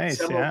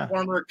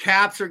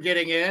Caps are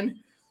getting in.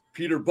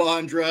 Peter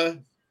Bondra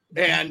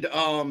and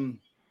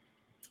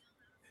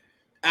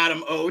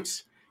Adam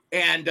Oates,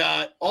 and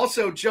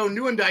also Joe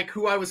Nieuwendyk,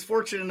 who I was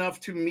fortunate enough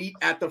to meet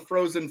at the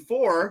Frozen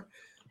Four,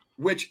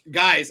 which,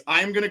 guys,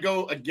 I'm going to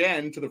go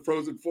again to the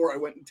Frozen Four. I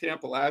went in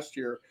Tampa last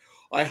year.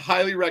 I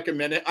highly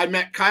recommend it. I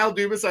met Kyle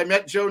Dubas. I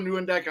met Joe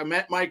Nieuwendyk. I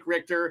met Mike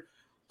Richter.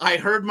 I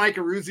heard Mike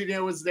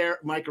Eruzione was there.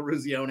 Mike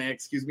Eruzione,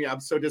 excuse me. I'm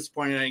so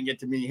disappointed I didn't get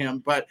to meet him.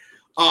 But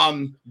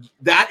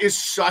that is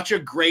such a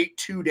great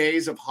 2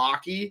 days of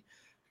hockey.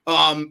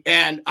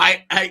 And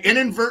I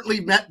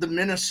inadvertently met the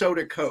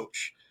Minnesota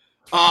coach.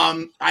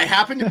 I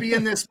happened to be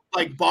in this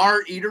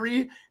bar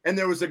eatery, and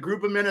there was a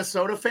group of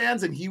Minnesota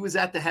fans, and he was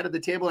at the head of the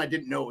table. And I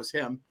didn't know it was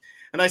him.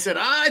 And I said,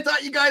 I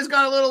thought you guys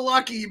got a little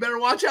lucky. You better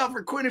watch out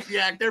for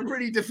Quinnipiac. They're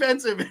pretty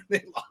defensive, and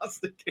they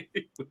lost the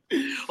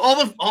game.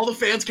 All the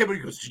fans came and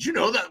he goes, did you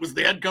know that was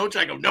the head coach?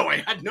 I go, no,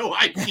 I had no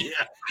idea.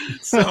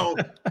 So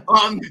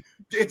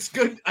it's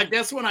good. I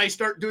guess when I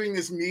start doing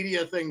this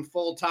media thing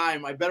full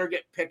time, I better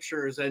get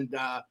pictures and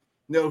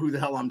know who the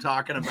hell I'm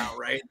talking about,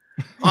 right?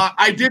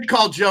 I did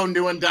call Joe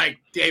Nieuwendyk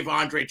Dave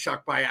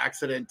Andreychuk by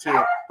accident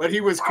too, but he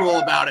was cool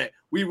about it.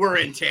 We were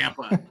in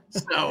Tampa,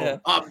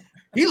 so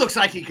he looks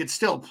like he could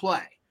still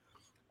play.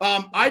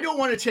 I don't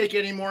want to take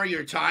any more of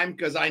your time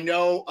because I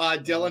know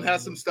Dylan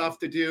has some stuff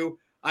to do.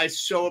 I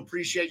so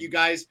appreciate you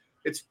guys.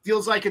 It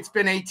feels like it's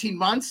been 18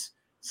 months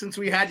since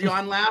we had you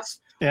on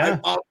last. Yeah.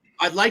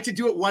 I'd like to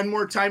do it one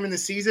more time in the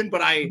season,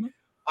 but I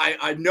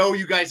know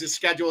you guys'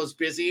 schedule is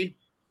busy.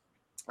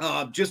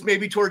 Just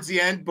maybe towards the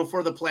end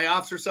before the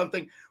playoffs or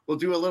something, we'll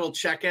do a little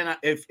check-in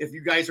if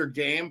you guys are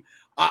game.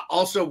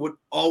 Also would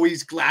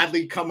always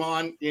gladly come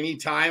on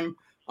anytime.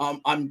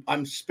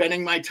 I'm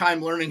spending my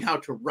time learning how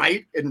to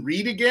write and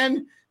read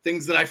again,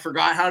 things that I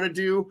forgot how to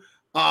do.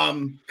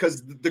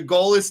 Because the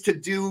goal is to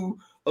do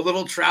a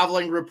little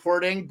traveling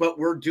reporting, but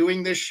we're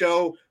doing this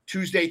show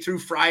Tuesday through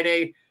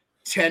Friday,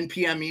 10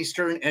 p.m.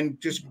 Eastern, and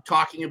just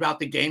talking about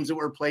the games that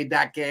were played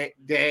that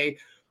day.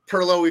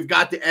 Perlo, we've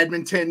got the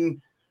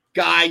Edmonton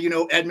guy. You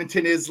know,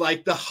 Edmonton is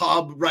like the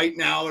hub right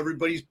now.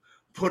 Everybody's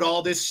put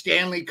all this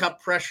Stanley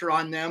Cup pressure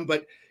on them,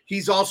 but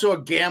he's also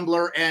a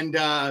gambler, and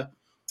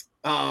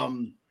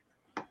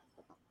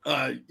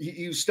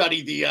you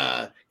study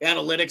the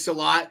analytics a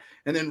lot.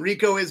 And then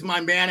Rico is my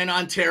man in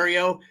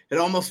Ontario. It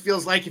almost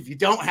feels like if you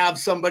don't have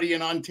somebody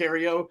in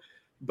Ontario,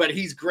 but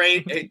he's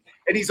great.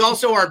 And he's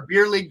also our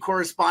beer league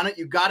correspondent.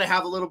 You've got to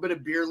have a little bit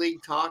of beer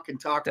league talk.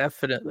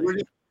 Definitely. We're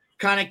just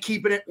kind of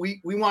keeping it.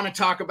 We want to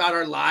talk about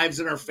our lives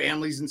and our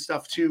families and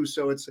stuff too.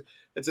 So it's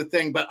a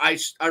thing, but I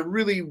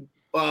really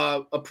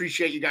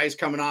appreciate you guys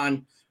coming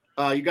on.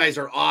 You guys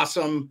are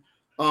awesome.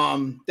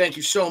 Thank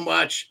you so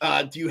much.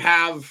 Do you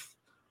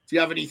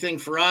have anything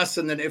for us?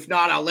 And then if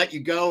not, I'll let you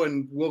go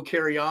and we'll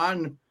carry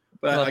on.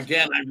 But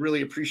again, I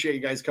really appreciate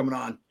you guys coming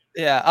on.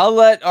 Yeah, I'll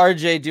let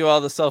RJ do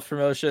all the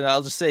self-promotion.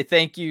 I'll just say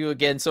thank you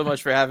again so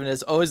much for having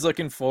us. Always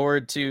looking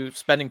forward to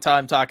spending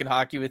time talking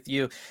hockey with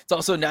you. It's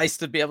also nice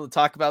to be able to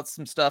talk about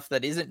some stuff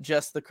that isn't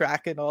just the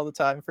Kraken all the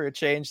time for a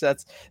change.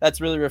 That's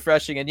really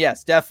refreshing. And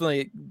yes,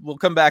 definitely we'll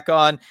come back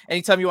on.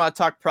 Anytime you want to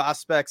talk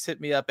prospects,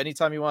 hit me up.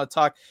 Anytime you want to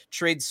talk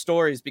trade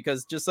stories,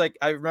 because just like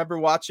I remember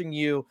watching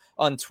you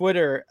on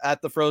Twitter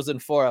at the Frozen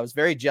Four, I was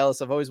very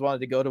jealous. I've always wanted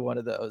to go to one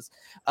of those.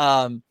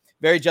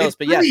 Very jealous,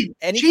 but yeah,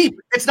 cheap.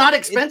 It's not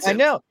expensive. I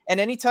know. And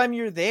anytime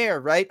you're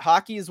there, right?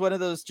 Hockey is one of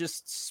those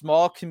just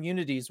small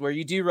communities where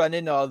you do run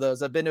into all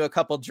those. I've been to a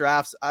couple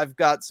drafts. I've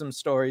got some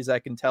stories I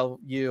can tell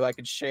you, I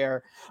can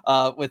share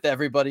with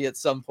everybody at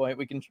some point.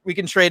 We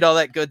can trade all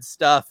that good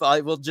stuff.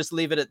 I will just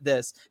leave it at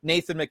this.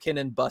 Nathan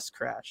McKinnon bus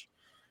crash.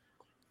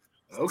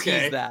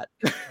 Okay. Tease that.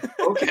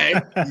 Okay.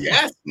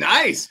 Yes.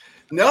 Nice.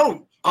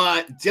 No,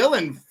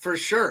 Dylan, for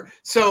sure.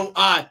 So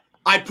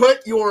I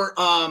put your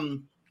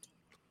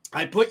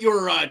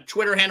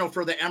Twitter handle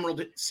for the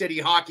Emerald City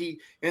Hockey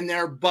in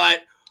there,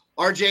 but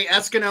RJ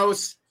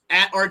Eskinos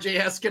at RJ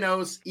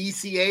Eskinos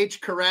ECH,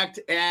 correct?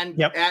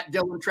 And at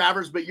Dylan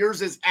Travers, but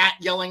yours is at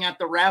Yelling at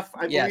the Ref,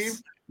 I believe.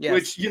 Yes.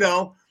 Which,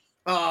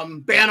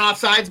 ban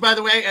offsides, by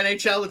the way.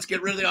 NHL, let's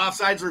get rid of the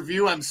offsides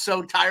review. I'm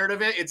so tired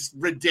of it. It's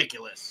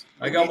ridiculous.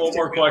 I got one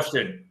more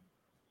question.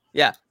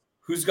 Yeah.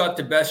 Who's got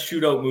the best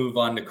shootout move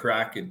on the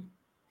Kraken?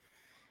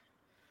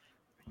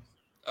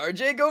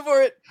 RJ, go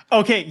for it.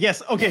 Okay.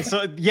 Yes. Okay.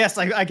 So yes,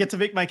 I get to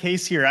make my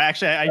case here. I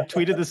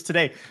tweeted this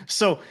today.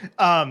 So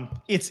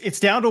it's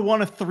down to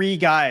one of three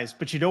guys,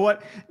 but you know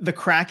what? The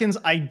Kraken's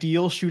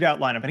ideal shootout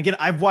lineup. And again,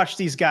 I've watched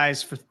these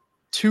guys for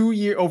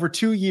over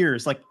 2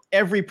 years, like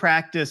every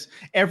practice,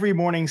 every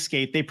morning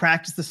skate, they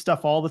practice this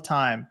stuff all the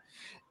time.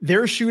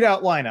 Their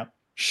shootout lineup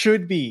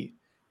should be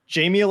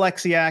Jamie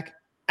Alexiak,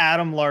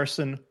 Adam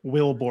Larson,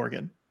 Will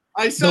Borgen.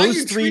 I saw those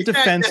you three tweet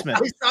defensemen.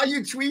 I saw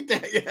you tweet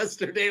that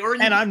yesterday.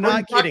 And I'm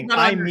not kidding.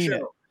 I mean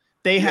it.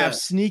 They have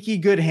sneaky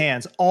good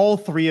hands, all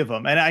three of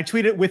them. And I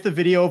tweeted with the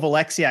video of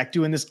Alexiak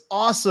doing this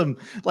awesome,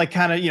 like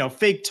kind of,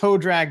 fake toe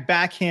drag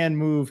backhand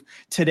move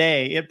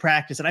today at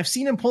practice. And I've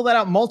seen him pull that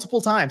out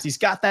multiple times. He's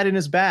got that in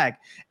his bag.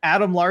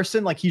 Adam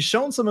Larson, like he's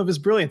shown some of his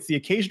brilliance, the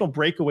occasional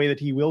breakaway that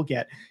he will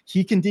get.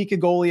 He can deke a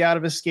goalie out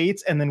of his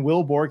skates. And then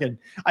Will Borgen,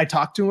 I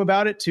talked to him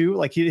about it too.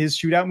 Like his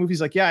shootout move.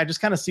 He's like, yeah, I just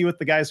kind of see what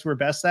the guys who are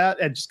best at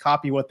and just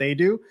copy what they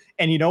do.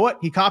 And you know what?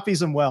 He copies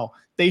them well.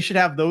 They should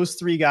have those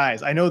three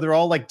guys. I know they're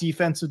all like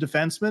defensive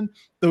defensemen.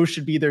 Those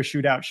should be their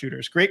shootout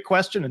shooters. Great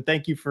question. And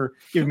thank you for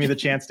giving me the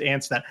chance to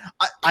answer that.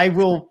 I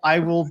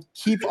will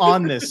keep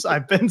on this.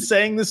 I've been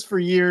saying this for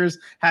years.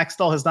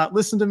 Hackstall has not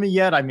listened to me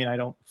yet. I mean, I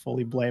don't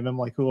fully blame him.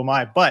 Like, who am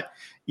I? But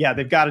yeah,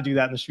 they've got to do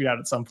that in the shootout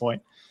at some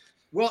point.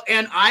 Well,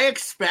 and I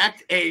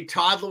expect a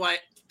Todd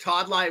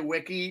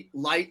Wiki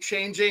light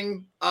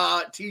changing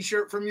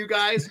t-shirt from you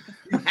guys.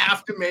 You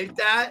have to make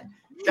that.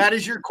 That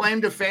is your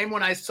claim to fame.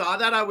 When I saw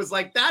that, I was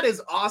like, that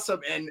is awesome.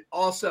 And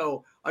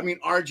also, I mean,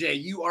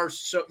 RJ,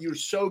 you're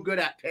so good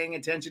at paying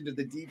attention to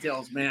the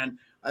details, man.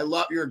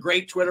 You're a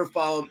great Twitter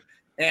follow.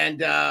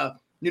 And, I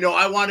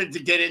wanted to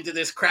get into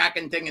this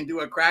Kraken thing and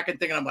do a Kraken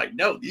thing. And I'm like,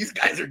 no, these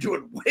guys are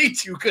doing way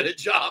too good a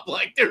job.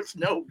 Like, there's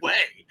no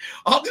way.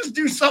 I'll just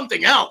do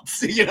something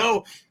else,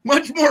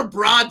 much more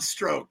broad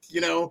stroke,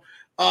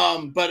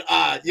 But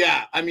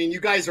I mean, you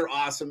guys are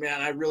awesome,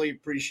 man. I really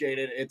appreciate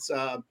it. It's,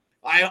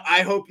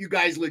 I hope you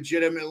guys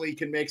legitimately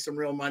can make some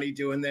real money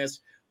doing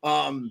this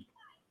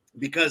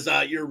because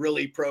you're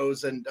really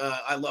pros and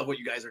I love what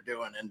you guys are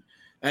doing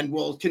and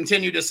we'll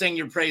continue to sing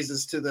your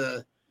praises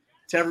to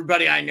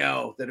everybody I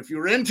know that if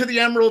you're into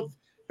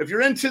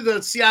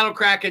the Seattle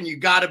Kraken, you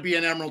got to be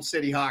an Emerald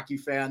City Hockey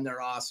fan.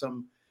 They're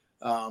awesome.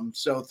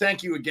 So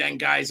thank you again,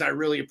 guys. I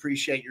really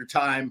appreciate your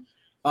time.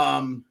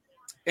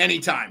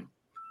 Anytime.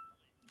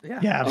 Yeah,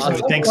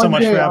 absolutely. Thanks so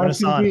much for having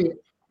us on.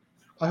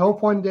 I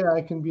hope one day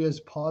I can be as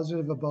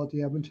positive about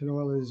the Edmonton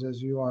Oilers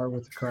as you are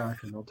with the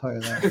Kraken. I'll tell you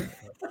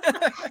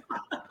that.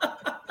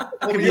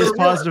 can be as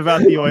positive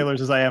about the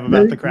Oilers as I am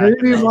about the Kraken.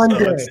 Maybe one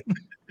day.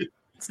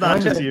 It's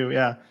not just you,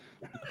 yeah.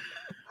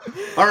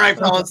 All right,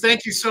 fellas.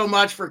 Thank you so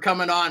much for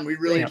coming on. We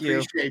really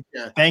appreciate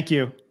you. Thank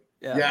you.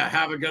 Yeah,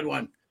 have a good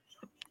one.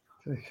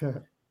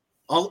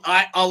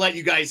 I'll let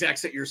you guys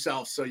exit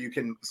yourself so you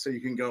can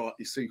go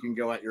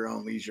at your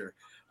own leisure.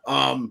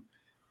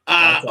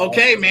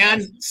 Okay,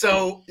 man.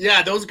 So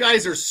yeah, those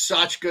guys are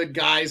such good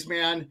guys,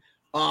 man.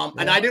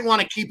 And I didn't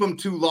want to keep them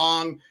too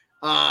long.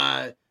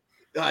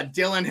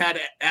 Dylan had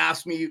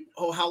asked me,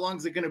 how long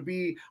is it going to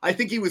be? I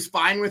think he was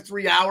fine with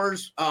 3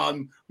 hours.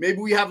 Maybe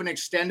we have an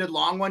extended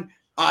long one.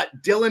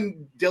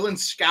 Dylan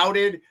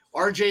scouted.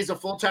 RJ's a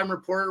full-time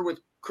reporter with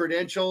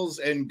credentials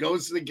and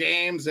goes to the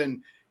games.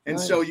 And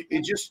so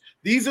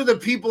these are the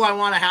people I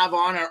want to have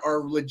on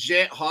are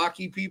legit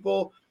hockey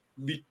people.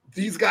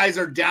 These guys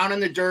are down in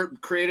the dirt,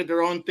 created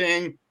their own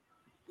thing,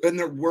 and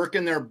they're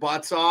working their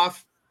butts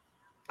off.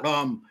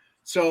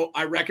 So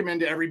I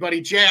recommend to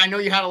everybody. Jay, I know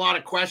you had a lot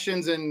of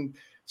questions and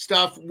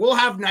stuff. We'll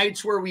have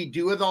nights where we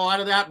do with a lot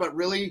of that, but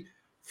really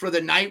for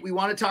the night, we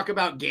want to talk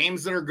about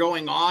games that are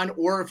going on,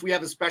 or if we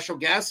have a special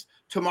guest.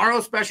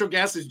 Tomorrow's special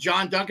guest is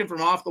John Duncan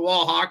from Off the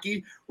Wall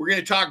Hockey. We're going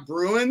to talk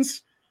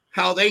Bruins,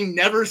 how they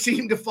never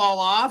seem to fall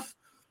off.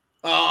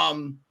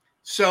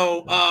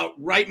 So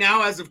right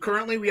now, as of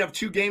currently, we have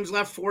 3 games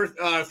left. I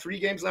have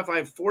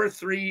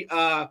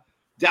 4-3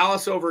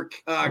 Dallas over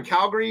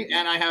Calgary,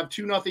 and I have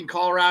 2-0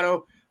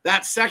 Colorado.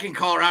 That second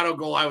Colorado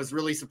goal, I was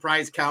really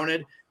surprised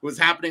counted. It was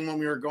happening when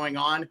we were going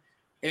on.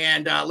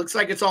 And looks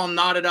like it's all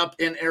knotted up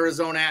in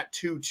Arizona at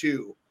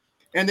 2-2.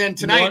 And then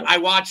tonight I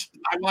watched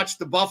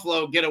the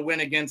Buffalo get a win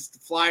against the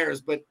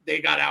Flyers, but they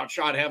got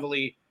outshot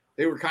heavily.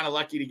 They were kind of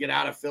lucky to get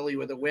out of Philly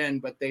with a win,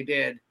 but they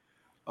did.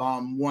 The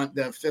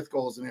 5th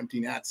goal is an empty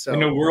net. So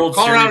and the World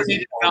Colorado Series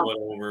is all but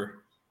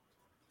over.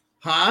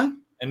 Huh?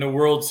 And the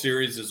World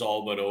Series is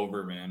all but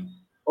over, man.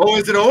 Oh,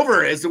 is it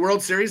over? Is the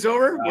World Series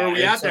over? Where are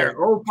we at there?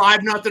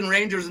 5-0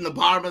 Rangers in the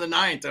bottom of the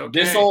 9th. Okay.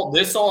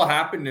 This all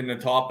happened in the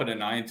top of the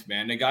 9th,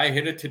 man. The guy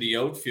hit it to the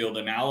outfield,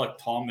 and Alec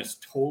Thomas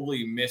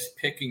totally missed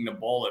picking the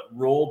ball. It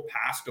rolled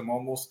past him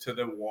almost to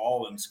the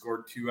wall and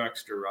scored 2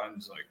 extra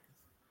runs. Like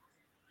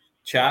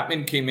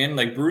Chapman came in,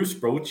 like Bruce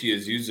Bochy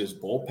has used his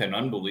bullpen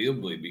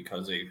unbelievably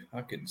because they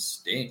fucking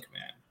stink,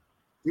 man.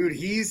 Dude,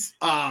 he's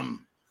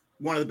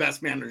one of the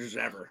best managers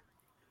ever.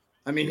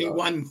 I mean, he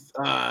won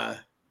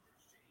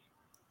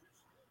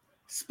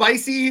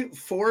Spicy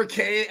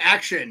 4K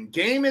action.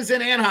 Game is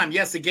in Anaheim.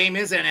 Yes, the game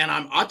is in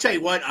Anaheim. I'll tell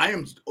you what, I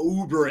am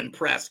uber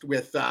impressed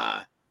with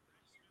the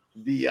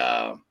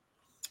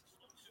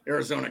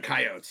Arizona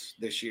Coyotes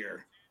this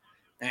year.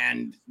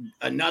 And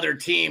another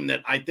team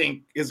that I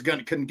think is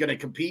going to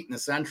compete in the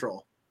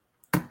Central.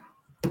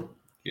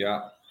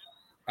 Yeah.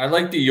 I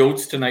like the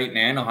Yotes tonight in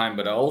Anaheim,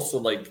 but I also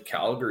like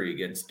Calgary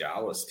against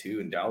Dallas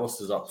too. And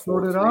Dallas is up 4-3. So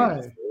did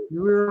I.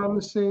 You were on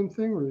the same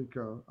thing,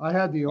 Rico. I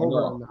had the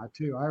over on that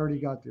too. I already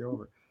got the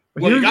over.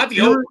 But you got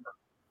the over.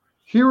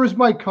 Here was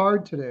my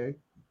card today.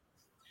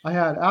 I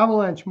had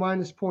Avalanche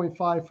minus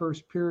 0.5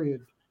 first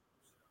period.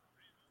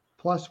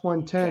 Plus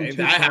 110. Okay,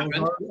 that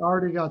happened.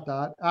 Already got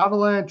that.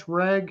 Avalanche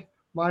reg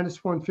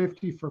minus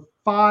 150 for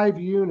 5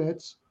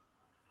 units.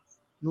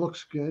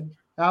 Looks good.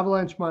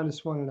 Avalanche minus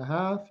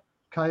 1.5.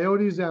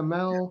 Coyotes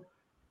ML.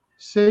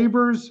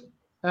 Sabres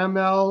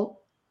ML.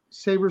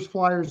 Sabres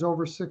Flyers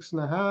over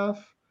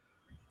 6.5.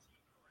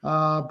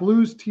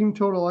 Blues team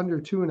total under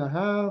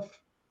 2.5.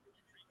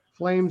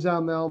 Flames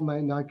ML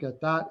might not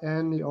get that,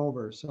 and the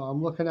over. So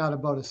I'm looking at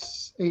about a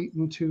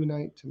 8-2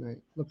 night tonight.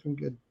 Looking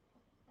good.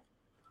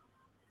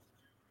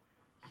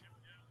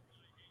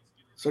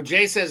 So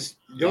Jay says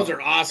those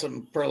are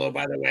awesome, Perlo,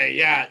 by the way.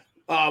 Yeah.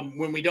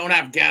 When we don't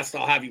have guests,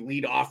 I'll have you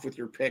lead off with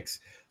your picks.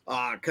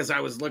 Because I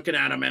was looking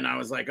at them and I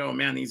was like, oh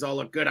man, these all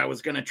look good. I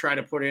was gonna try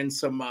to put in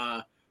some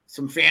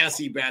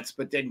fantasy bets,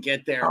 but didn't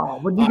get there. Oh,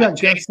 when you got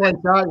guests like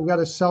that, you got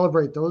to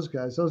celebrate those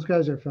guys. Those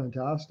guys are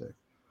fantastic.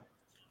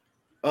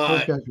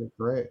 Those guys are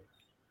great.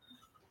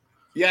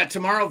 Yeah,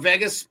 tomorrow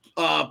Vegas.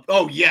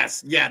 Oh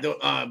yes, yeah. The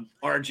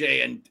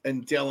RJ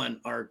and Dylan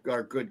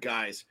are good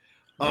guys.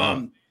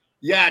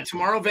 Yeah,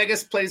 tomorrow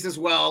Vegas plays as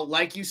well.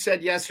 Like you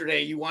said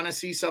yesterday, you want to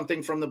see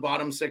something from the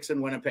bottom 6 in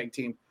Winnipeg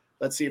team.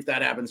 Let's see if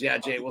that happens. Yeah,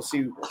 Jay, we'll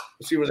see. We'll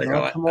see where they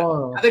go.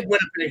 Tomorrow. I think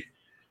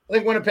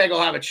Winnipeg will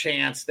have a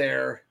chance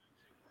there.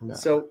 No.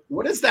 So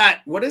what is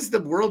that? What is the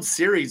World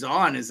Series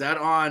on? Is that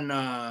on?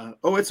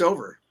 Oh, it's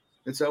over.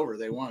 It's over.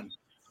 They won.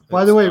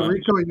 By the way,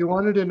 Rico, you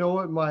wanted to know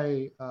what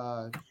my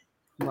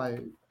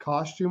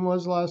costume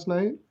was last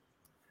night?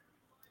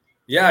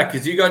 Yeah,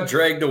 because you got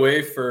dragged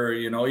away for,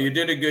 you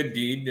did a good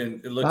deed,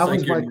 and it looks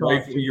like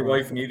your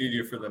wife needed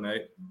you for the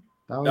night.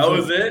 That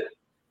was it?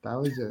 That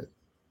was it.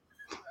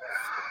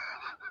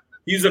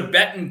 He's a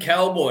betting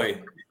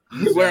cowboy.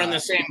 You wearing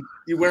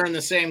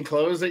the same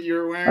clothes that you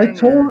were wearing?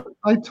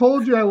 I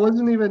told you I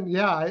wasn't even.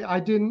 Yeah,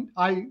 I didn't.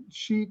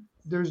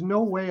 There's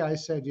no way I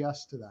said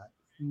yes to that.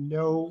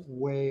 No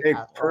way. Hey,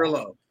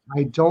 Perlo.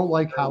 I don't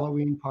like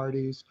Halloween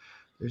parties.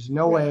 There's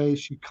no way.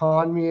 She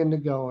conned me into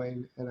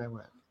going, and I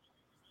went.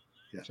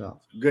 Yeah.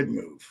 So good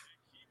move.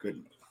 Good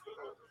move.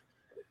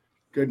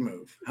 Good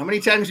move. How many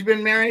times you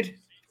been married?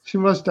 She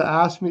must have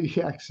asked me.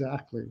 Yeah,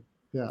 exactly.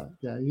 Yeah.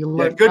 You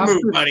Yeah, good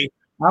move, buddy.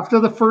 After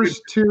the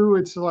first two,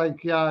 it's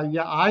like, yeah,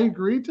 I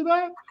agree to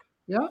that.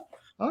 Yeah.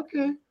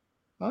 Okay.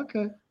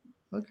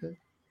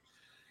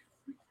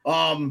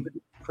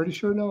 Pretty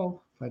sure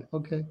no, but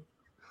okay.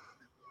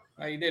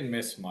 You didn't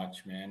miss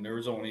much, man. There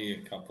was only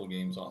a couple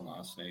games on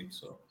last night,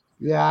 so.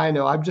 Yeah, I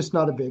know. I'm just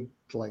not a big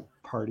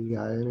party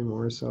guy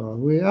anymore. So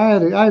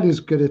I had as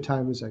good a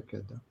time as I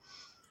could though.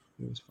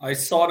 I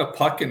sawed a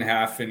puck in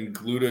half and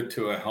glued it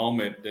to a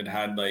helmet that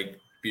had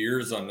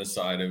beers on the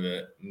side of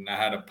it, and I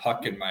had a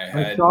puck in my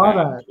head. I saw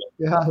that.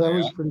 Yeah, that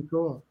was pretty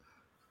cool.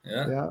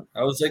 Yeah.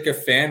 I was like a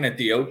fan at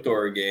the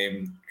outdoor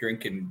game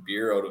drinking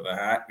beer out of a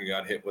hat and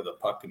got hit with a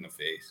puck in the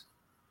face.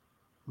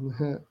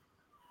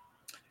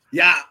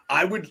 Yeah,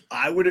 I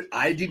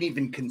didn't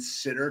even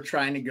consider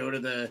trying to go to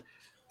the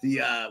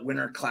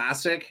Winter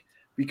Classic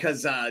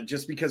because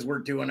we're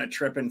doing a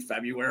trip in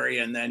February,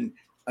 and then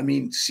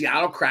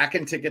Seattle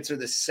Kraken tickets are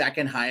the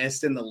second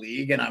highest in the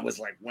league, and I was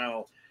like,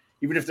 well,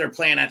 even if they're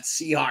playing at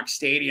Seahawks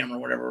Stadium or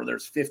whatever, where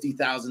there's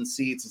 50,000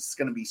 seats, it's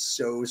going to be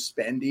so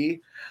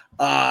spendy.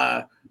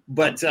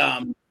 But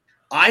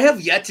I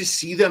have yet to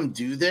see them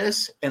do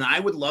this, and I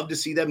would love to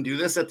see them do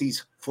this at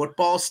these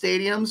football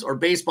stadiums or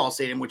baseball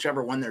stadium,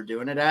 whichever one they're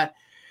doing it at,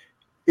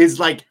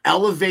 is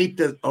elevate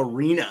the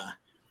arena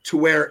to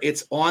where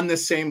it's on the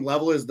same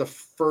level as the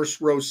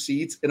first row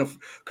seats.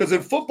 Because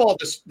in football,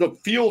 the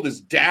field is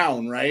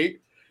down, right?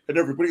 And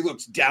everybody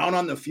looks down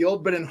on the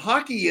field. But in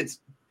hockey,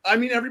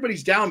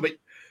 everybody's down. But,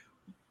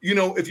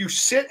 if you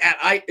sit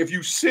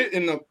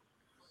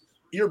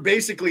you're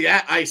basically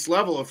at ice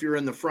level if you're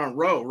in the front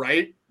row,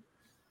 right?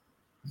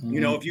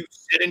 Mm-hmm. If you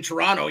sit in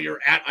Toronto,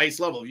 you're at ice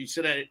level. If you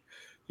sit at,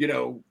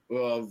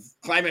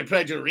 Climate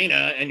Pledge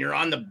Arena and you're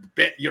on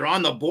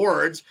the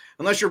boards,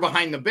 unless you're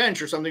behind the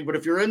bench or something. But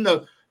if you're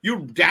you're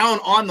down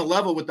on the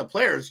level with the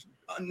players,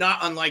 not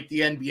unlike the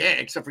NBA,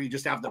 except for you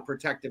just have the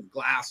protective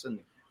glass and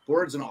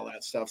boards and all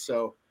that stuff.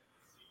 So,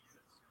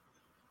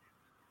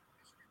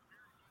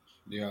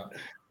 yeah.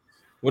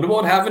 What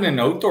about having an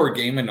outdoor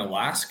game in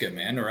Alaska,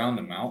 man, around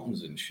the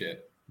mountains and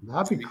shit?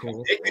 That'd be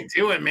cool. They could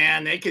do it,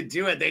 man. They could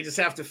do it. They just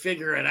have to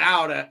figure it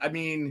out.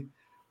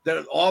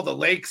 All the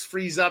lakes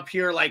freeze up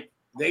here.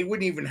 They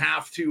wouldn't even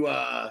have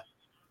to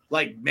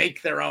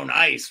make their own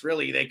ice.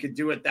 Really, they could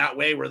do it that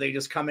way where they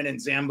just come in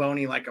and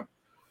Zamboni like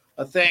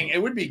a thing.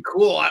 It would be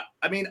cool.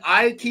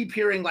 I keep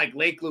hearing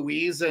Lake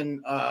Louise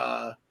and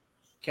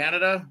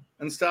Canada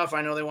and stuff.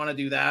 I know they want to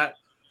do that.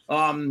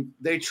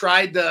 They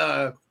tried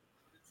to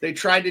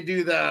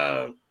do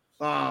the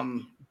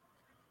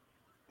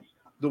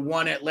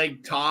one at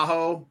Lake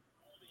Tahoe,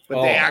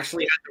 but they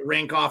actually had the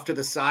rink off to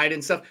the side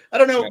and stuff. I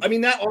don't know.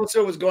 Yeah. That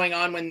also was going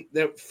on when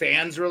the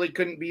fans really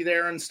couldn't be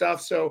there and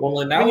stuff. So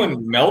and that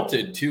one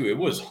melted too. It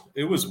was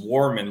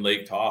warm in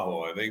Lake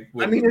Tahoe, I think.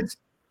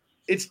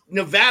 It's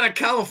Nevada,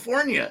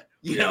 California.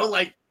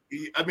 They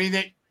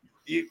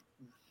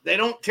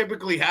don't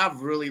typically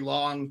have really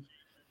long,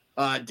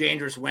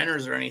 dangerous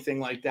winters or anything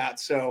like that.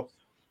 So,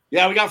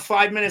 yeah, we got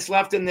 5 minutes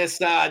left in this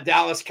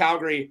Dallas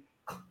Calgary.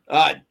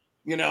 I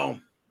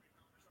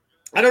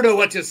don't know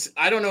what to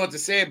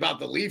say about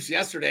the Leafs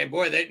yesterday.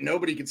 Boy,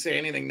 nobody could say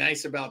anything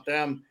nice about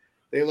them.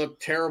 They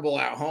looked terrible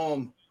at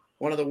home.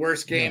 One of the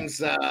worst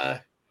games.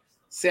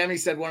 Sammy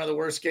said one of the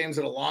worst games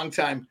in a long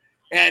time.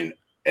 And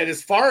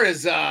as far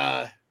as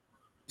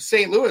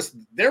St. Louis,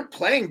 they're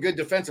playing good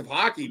defensive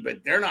hockey,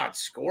 but they're not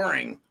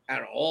scoring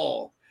at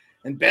all.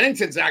 And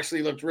Bennington's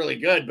actually looked really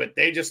good, but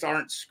they just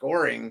aren't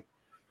scoring.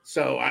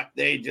 So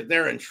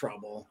they're in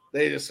trouble.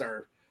 They just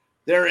are.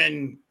 They're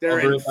in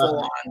full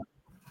on.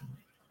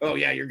 Oh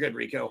yeah, you're good,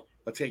 Rico.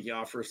 I'll take you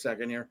off for a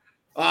second here.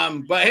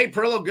 But hey,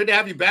 Perlo, good to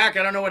have you back.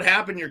 I don't know what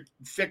happened. You're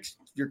fixed.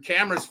 Your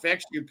camera's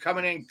fixed. You're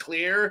coming in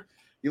clear.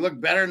 You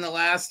look better than the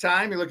last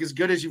time. You look as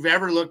good as you've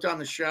ever looked on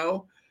the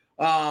show.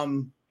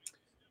 Yeah,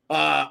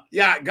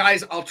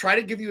 guys, I'll try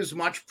to give you as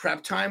much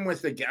prep time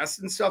with the guests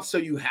and stuff so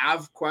you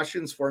have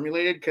questions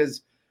formulated,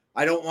 because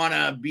I don't want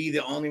to be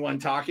the only one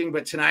talking.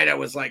 But tonight I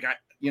was like, I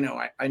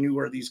knew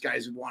where these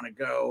guys would want to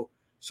go,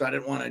 so I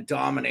didn't want to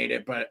dominate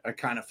it, but I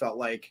kind of felt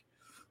like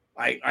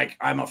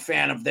I'm a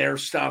fan of their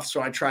stuff,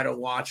 so I try to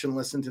watch and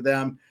listen to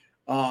them.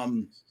 But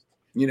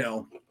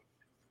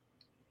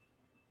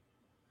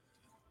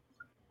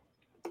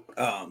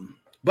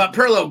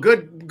Perlo,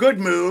 good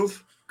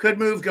move. Good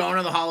move going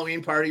to the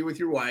Halloween party with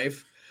your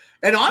wife.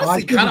 And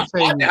honestly, kind of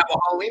fun to have a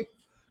Halloween.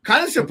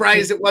 Kind of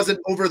surprised it wasn't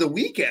over the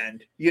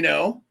weekend,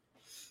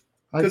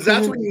 Because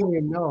that's when you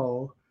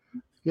know.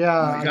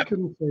 Yeah, I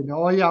couldn't say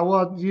no. Oh, yeah,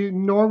 well,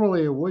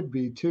 normally it would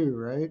be too,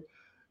 right?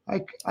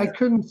 I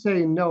couldn't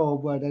say no,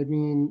 but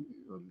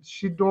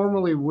she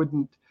normally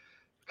wouldn't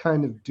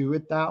kind of do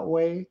it that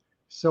way.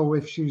 So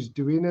if she's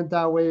doing it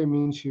that way, it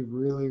means she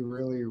really,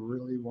 really,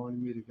 really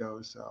wanted me to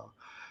go. So,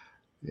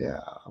 yeah.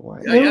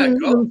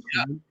 Go. No,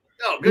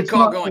 good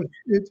call going.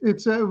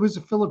 It was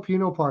a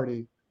Filipino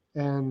party,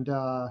 and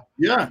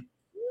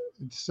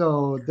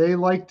so they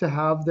like to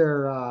have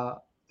their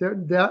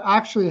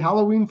actually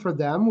Halloween for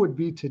them would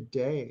be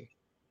today.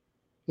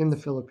 in the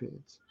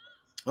Philippines.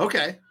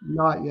 Okay.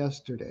 Not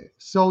yesterday.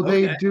 So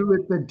they do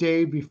it the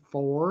day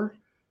before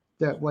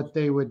that what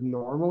they would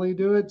normally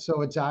do it.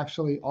 So it's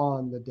actually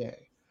on the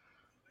day.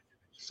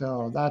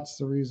 So that's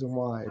the reason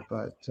why.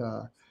 But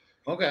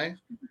okay.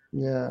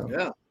 Yeah.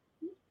 Yeah.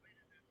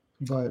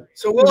 But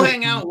so we'll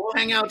hang out. We'll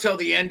hang out till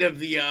the end of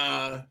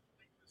the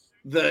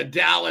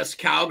Dallas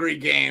Calgary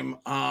game.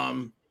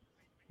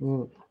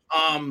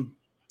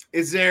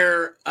 Is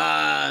there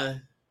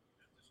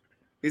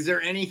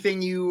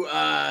anything you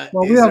well,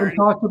 we haven't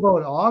talked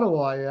about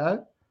Ottawa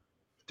yet.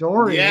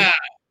 Dorion. Yeah.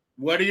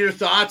 What are your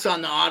thoughts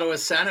on the Ottawa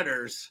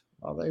Senators?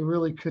 Well, they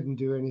really couldn't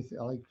do anything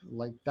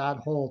like that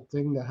whole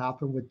thing that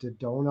happened with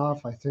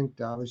Dadonov. I think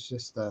that was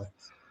just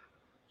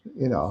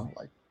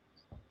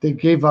they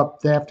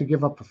have to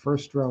give up a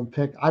first round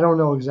pick. I don't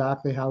know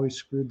exactly how he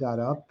screwed that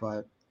up,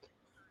 but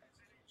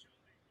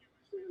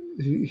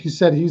he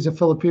said he's a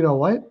Filipino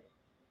what?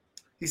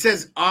 He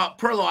says,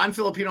 Perlo, I'm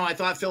Filipino. I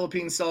thought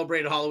Philippines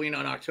celebrated Halloween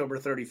on October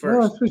 31st.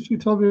 No, that's what you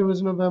told me it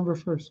was November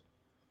 1st.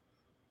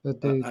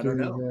 That they I don't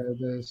know.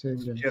 The same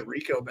day. Get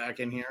Rico back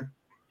in here.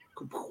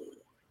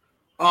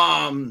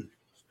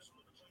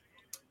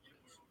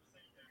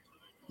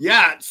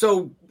 Yeah,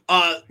 so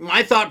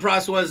my thought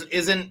process was,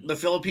 isn't the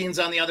Philippines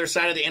on the other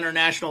side of the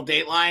international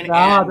date line?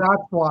 Ah,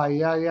 that's why.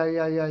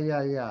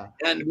 Yeah.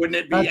 And wouldn't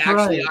it be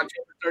actually October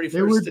 31st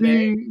it would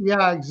today? Be,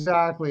 yeah,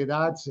 exactly.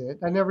 That's it.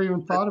 I never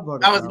even thought about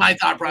it. That was my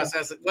thought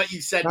process. What you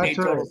said made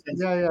total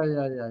sense. Yeah.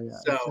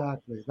 So,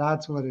 exactly.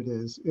 That's what it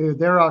is.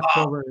 They're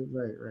October.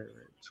 Right.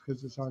 It's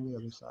because it's on the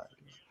other side.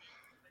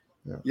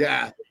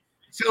 Yeah.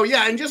 So,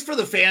 yeah, and just for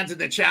the fans in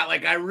the chat,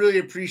 I really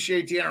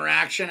appreciate the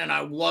interaction, and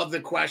I love the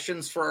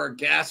questions for our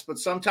guests, but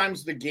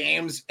sometimes the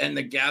games and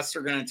the guests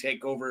are going to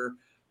take over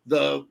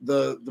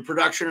the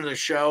production of the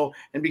show.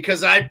 And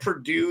because I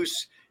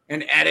produce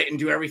and edit and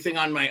do everything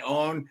on my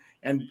own,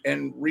 and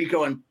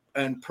Rico and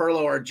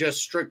Perlo are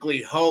just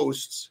strictly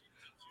hosts,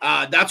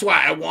 that's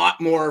why I want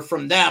more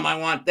from them. I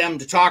want them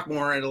to talk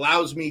more. It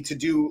allows me to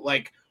do,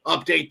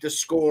 update the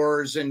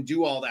scores and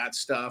do all that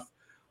stuff.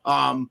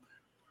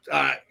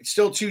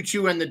 Still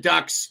 2-2 in the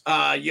Ducks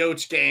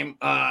Yotes game,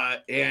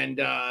 and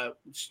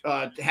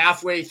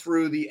halfway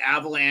through the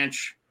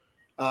Avalanche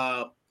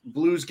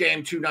Blues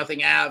game,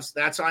 2-0 Avs.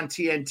 That's on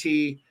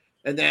TNT.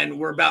 And then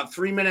we're about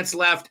 3 minutes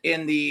left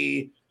in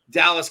the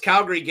Dallas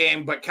Calgary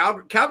game, but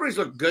Calgary's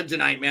look good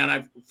tonight,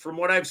 man. From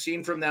what I've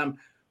seen from them,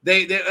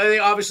 they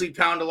obviously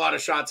pound a lot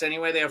of shots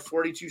anyway. They have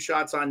 42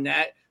 shots on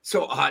net,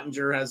 so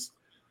Ottinger has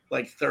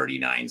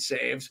 39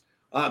 saves.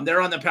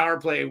 They're on the power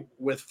play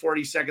with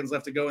 40 seconds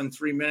left to go in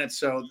 3 minutes,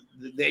 so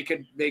they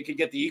could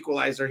get the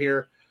equalizer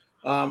here.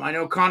 I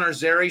know Connor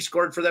Zary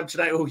scored for them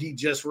tonight. Oh, he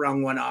just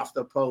rung one off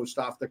the post,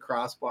 off the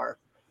crossbar.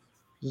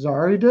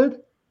 Zary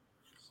did?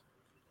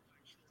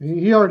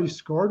 He already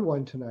scored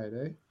one tonight,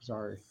 eh?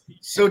 Zary.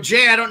 So,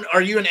 Jay,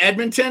 are you in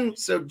Edmonton?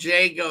 So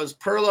Jay goes,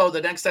 Perlo, the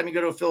next time you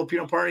go to a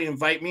Filipino party,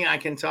 invite me. I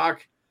can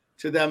talk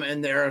to them in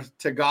their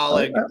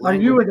Tagalog. Are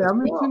you in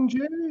Edmonton,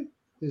 Jay?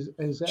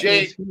 Is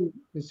Jay?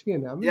 Is he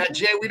in Edmonton? Yeah,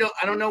 Jay.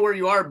 I don't know where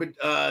you are, but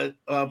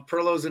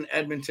Perlo's in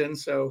Edmonton,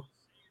 so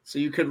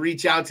you could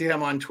reach out to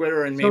him on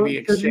Twitter and maybe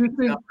exchange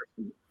numbers.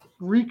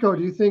 Rico,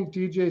 do you think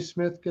DJ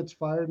Smith gets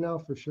fired now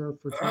for sure?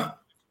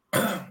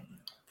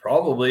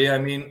 Probably. I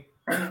mean,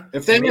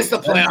 if they miss the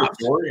playoffs,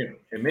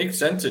 it makes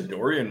sense that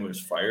Dorion was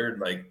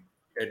fired.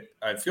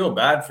 I feel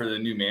bad for the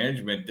new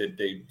management that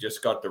they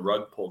just got the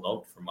rug pulled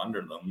out from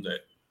under them.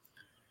 That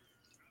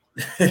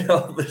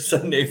all of a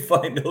sudden they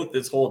find out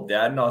this whole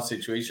Dadonov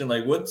situation.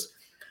 What's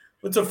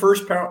a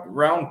first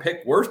round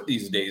pick worth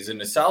these days in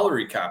the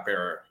salary cap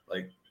era?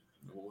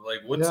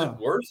 What's it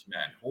worth,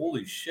 man?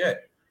 Holy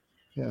shit.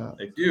 Yeah.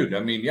 Dude,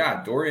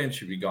 Dorion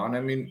should be gone.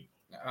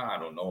 I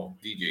don't know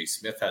if DJ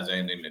Smith has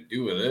anything to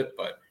do with it,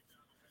 but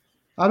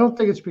I don't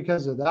think it's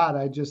because of that.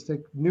 I just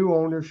think new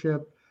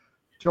ownership,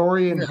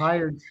 Dorion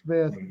hired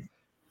Smith.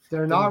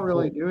 They're not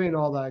really doing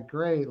all that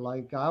great.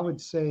 I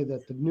would say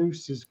that the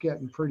noose is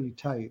getting pretty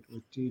tight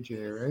with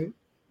DJ, right?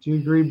 Do you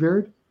agree,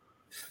 Beard?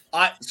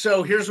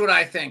 So here's what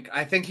I think.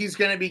 I think he's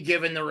going to be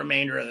given the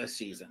remainder of the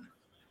season.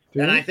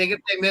 And I think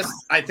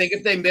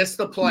if they miss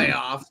the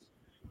playoffs,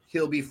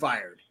 he'll be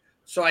fired.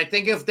 So I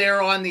think if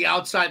they're on the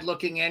outside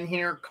looking in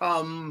here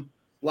come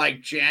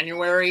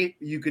January,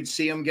 you could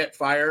see him get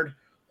fired.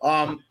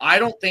 I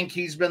don't think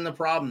he's been the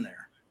problem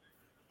there.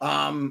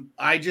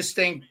 I just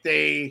think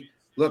they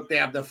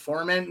have the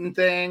Foreman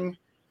thing.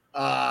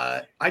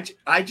 I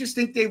just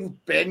think they've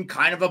been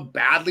kind of a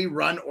badly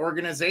run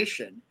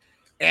organization.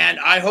 And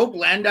I hope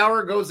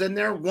Landauer goes in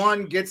there,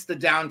 gets the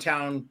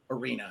downtown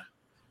arena.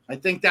 I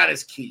think that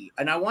is key.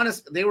 And I want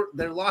to,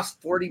 they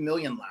lost $40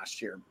 million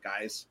last year,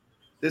 guys.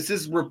 This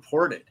is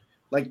reported.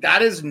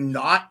 That is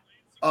not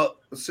a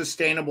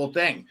sustainable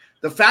thing.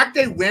 The fact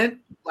they went,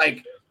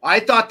 I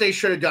thought they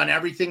should have done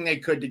everything they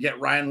could to get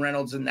Ryan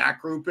Reynolds and that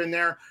group in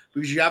there,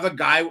 because you have a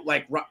guy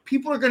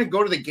people are going to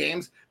go to the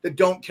games that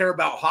don't care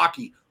about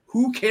hockey.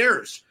 Who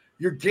cares?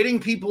 You're getting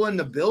people in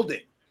the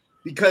building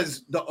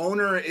because the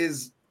owner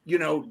is,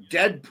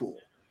 Deadpool.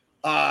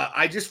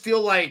 I just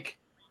feel like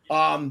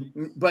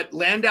But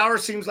Landauer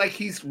seems like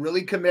he's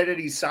really committed.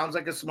 He sounds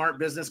like a smart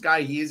business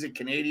guy. He is a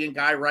Canadian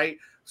guy, right?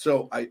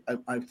 So I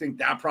think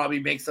that probably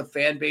makes the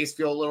fan base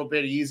feel a little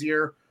bit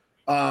easier.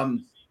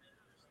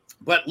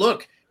 But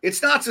look,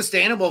 it's not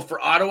sustainable for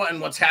Ottawa and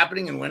what's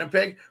happening in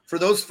Winnipeg for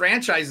those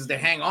franchises to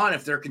hang on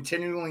if they're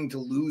continuing to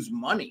lose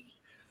money.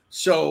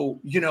 So,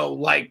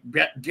 like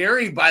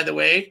Gary, by the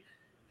way,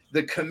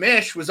 the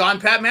commish was on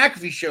Pat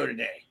McAfee's show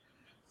today.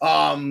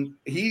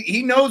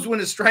 He knows when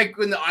to strike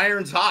when the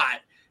iron's hot.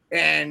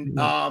 And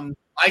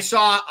I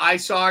saw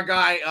a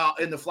guy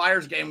in the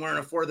Flyers game wearing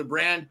a For the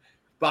Brand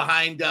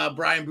behind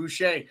Brian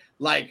Boucher.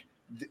 Like,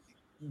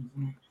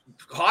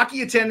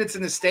 hockey attendance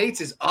in the States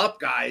is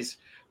up, guys.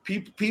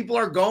 People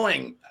are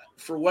going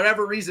for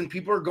whatever reason.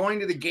 People are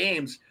going to the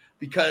games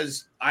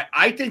because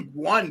I think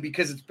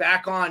because it's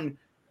back on.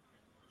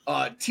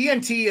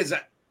 TNT is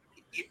a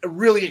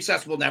really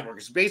accessible network.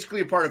 It's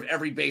basically a part of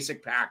every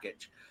basic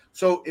package.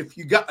 So if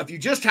you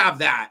just have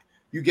that,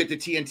 you get the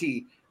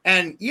TNT.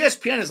 And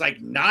ESPN is like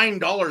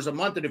 $9 a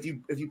month, and if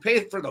you pay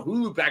for the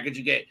Hulu package,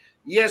 you get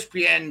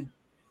ESPN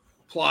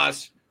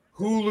Plus,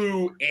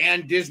 Hulu,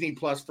 and Disney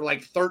Plus for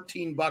like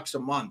 $13 a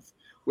month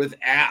with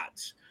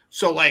ads.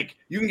 So like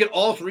you can get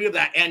all three of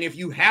that, and if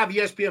you have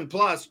ESPN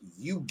Plus,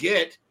 you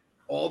get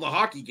all the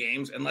hockey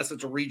games unless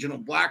it's a regional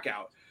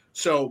blackout.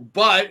 So,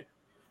 but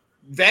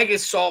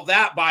Vegas solved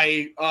that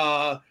by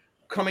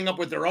coming up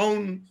with their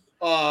own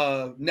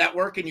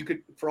network, and you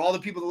could, for all the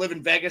people that live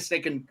in Vegas, they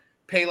can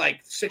pay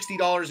like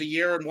 $60 a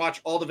year and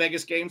watch all the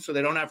Vegas games so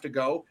they don't have to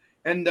go.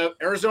 And the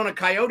Arizona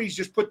Coyotes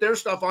just put their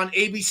stuff on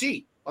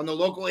ABC, on the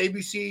local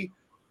ABC.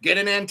 Get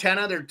an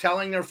antenna. They're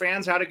telling their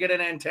fans how to get an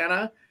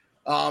antenna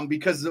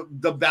because of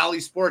the Bally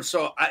Sports.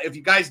 So if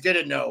you guys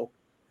didn't know,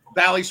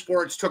 Bally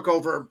Sports took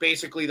over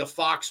basically the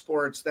Fox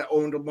Sports that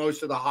owned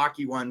most of the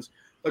hockey ones.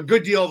 A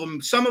good deal of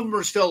them. Some of them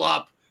are still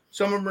up.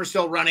 Some of them are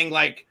still running.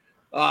 Like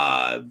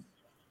Dallas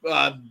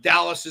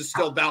is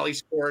still Bally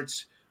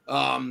Sports.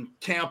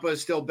 Tampa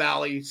is still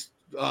Bally.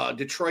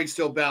 Detroit's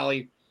still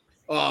Bally.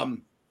 The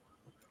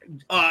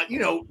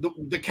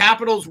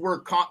Capitals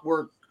were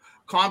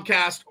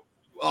Comcast,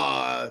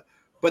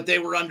 but they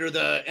were under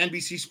the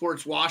NBC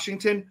Sports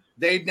Washington.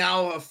 They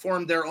now have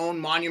formed their own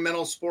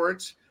Monumental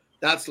Sports.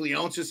 That's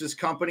Leonsis'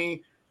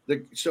 company.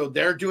 So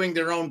they're doing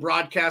their own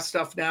broadcast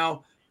stuff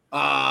now.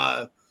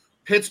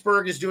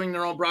 Pittsburgh is doing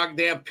their own broadcast.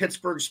 They have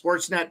Pittsburgh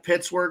Sportsnet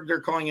Pittsburgh. They're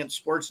calling it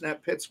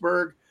Sportsnet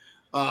Pittsburgh.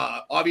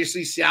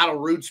 Obviously, Seattle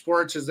Root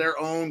Sports is their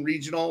own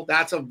regional.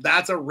 That's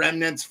a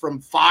remnants from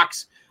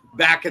Fox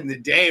back in the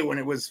day when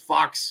it was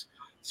Fox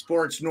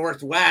Sports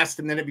Northwest,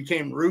 and then it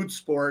became Root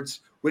Sports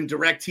when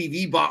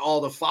DirecTV bought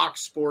all the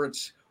Fox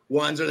Sports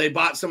ones, or they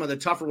bought some of the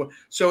tougher ones.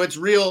 So it's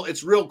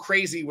real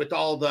crazy with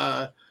all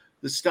the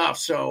stuff.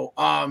 So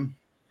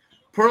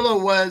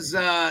Perlo was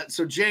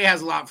so Jay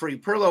has a lot for you.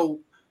 Perlo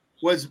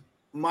was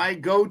my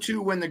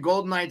go-to when the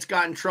Golden Knights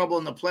got in trouble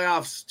in the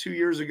playoffs 2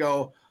 years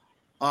ago.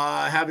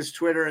 Have his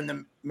Twitter and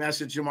the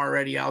message him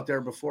already out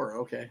there before.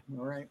 Okay.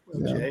 All right.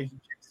 Well, Yeah.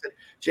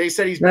 Jay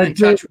said he's been in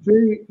touch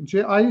with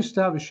Jay, I used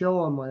to have a show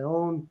on my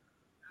own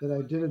that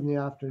I did in the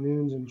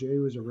afternoons, and Jay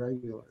was a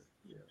regular.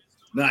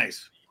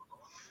 Nice.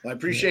 Well, I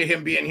appreciate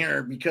him being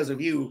here because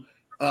of you.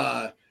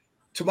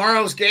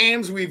 Tomorrow's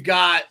games, we've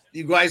got,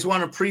 you guys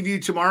want to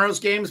preview tomorrow's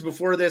games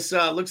before this?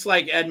 Looks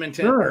like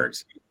Edmonton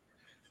hurts.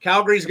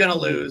 Calgary's going to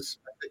lose.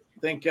 I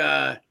think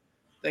the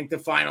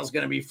final's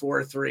going to be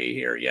 4-3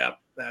 here. Yep.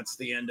 That's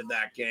the end of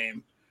that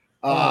game.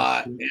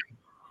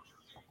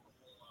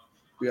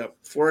 Yep.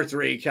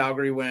 4-3.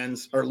 Calgary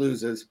wins or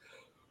loses.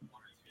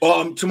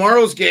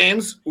 Tomorrow's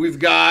games, we've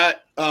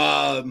got,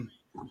 let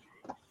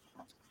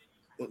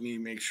me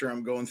make sure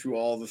I'm going through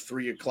all the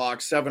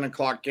 7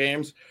 o'clock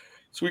games.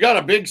 So we got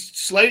a big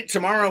slate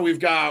tomorrow. We've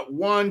got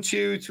 1,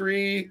 2,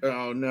 3.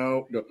 Oh,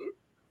 no.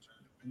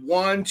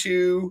 1,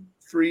 2,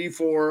 3,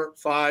 4,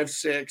 5,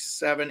 6,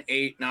 7,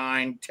 8,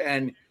 9,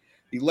 10,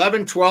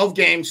 11, 12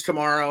 games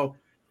tomorrow.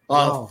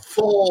 Wow.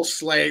 Full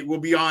slate. We'll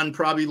be on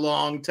probably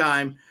long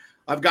time.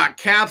 I've got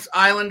Caps,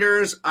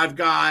 Islanders. I've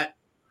got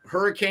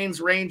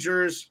Hurricanes,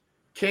 Rangers,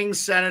 Kings,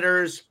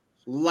 Senators,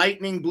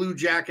 Lightning, Blue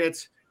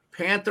Jackets,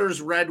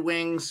 Panthers, Red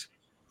Wings,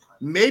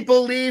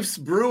 Maple Leafs,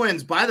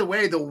 Bruins. By the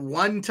way, the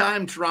one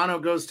time Toronto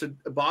goes to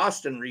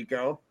Boston,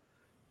 Rico.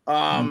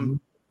 And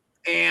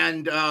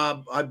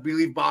I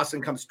believe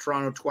Boston comes to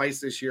Toronto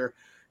twice this year.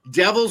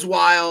 Devils,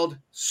 Wild,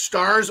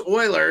 Stars,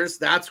 Oilers.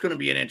 That's going to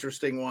be an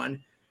interesting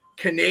one.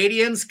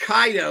 Canadians,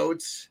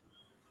 Coyotes,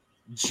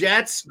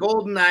 Jets,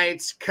 Golden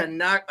Knights,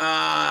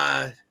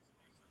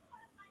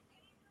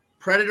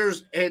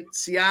 Predators at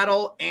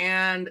Seattle,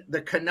 and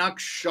the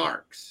Canucks,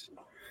 Sharks.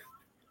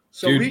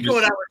 So Rico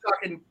and I were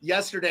talking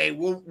yesterday.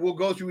 We'll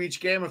go through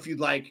each game if you'd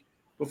like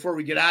before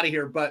we get out of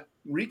here. But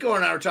Rico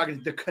and I were talking.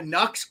 The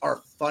Canucks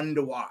are fun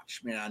to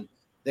watch, man.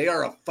 They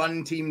are a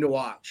fun team to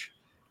watch,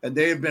 and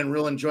they have been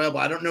real enjoyable.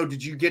 I don't know.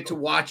 Did you get to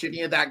watch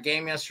any of that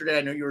game yesterday?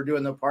 I know you were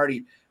doing the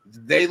party.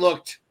 They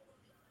looked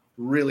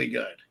really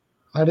good.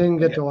 I didn't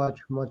get to watch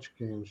much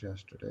games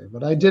yesterday,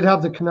 but I did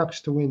have the Canucks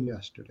to win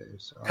yesterday.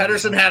 So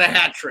Pettersson had a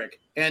hat trick,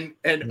 and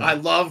I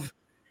love.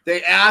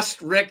 They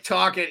asked Rick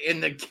Tocchet in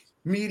the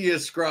media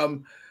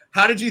scrum,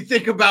 "How did you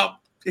think about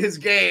his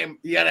game?"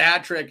 He had a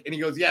hat trick, and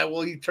he goes, "Yeah,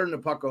 well, he turned the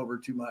puck over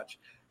too much."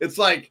 It's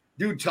like,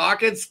 dude,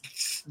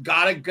 Tocchet's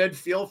got a good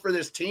feel for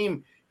this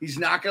team. He's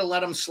not going to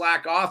let them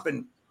slack off,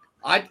 and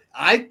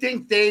I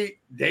think they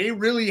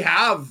really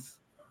have.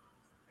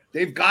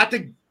 They've got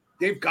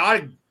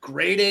a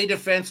grade A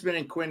defenseman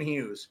in Quinn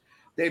Hughes.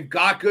 They've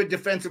got good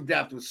defensive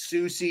depth with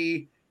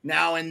Soucy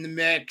now in the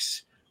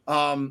mix.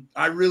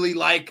 I really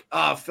like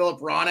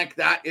Philip Roenick.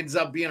 That ends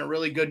up being a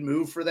really good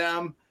move for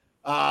them.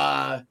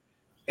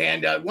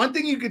 And one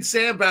thing you could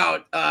say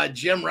about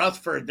Jim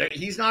Rutherford,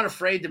 he's not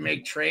afraid to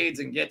make trades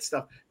and get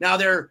stuff. Now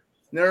they're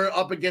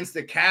up against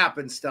the cap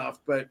and stuff,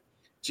 but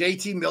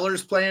JT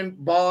Miller's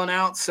balling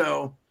out.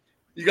 So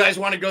you guys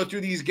want to go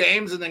through these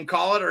games and then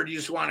call it, or do you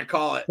just want to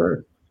call it?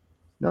 Sure.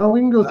 No, we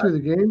can go through the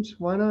games.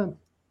 Why not?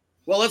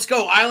 Well, let's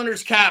go.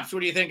 Islanders Caps.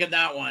 What do you think of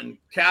that one?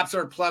 Caps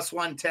are plus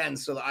 110,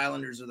 so the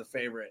Islanders are the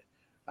favorite.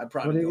 I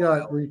probably. What do you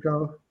got,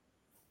 Rico?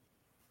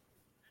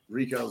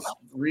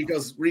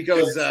 Rico's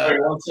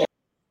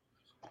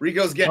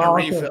getting a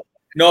refill.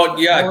 No,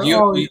 yeah,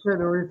 you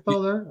getting a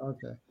refill there?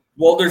 Okay.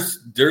 Well,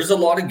 there's a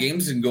lot of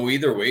games that can go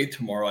either way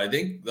tomorrow. I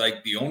think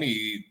like the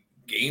only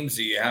games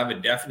that you have a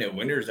definite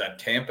winners at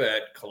Tampa,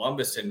 at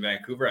Columbus, and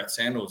Vancouver, at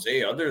San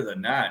Jose. Other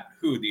than that,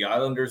 the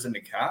Islanders and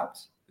the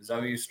Caps? Is that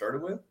what you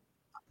started with?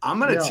 I'm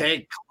going to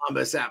take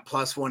Columbus at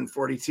plus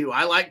 142.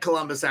 I like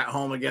Columbus at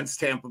home against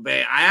Tampa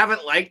Bay. I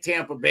haven't liked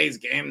Tampa Bay's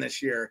game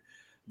this year.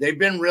 They've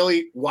been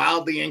really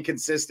wildly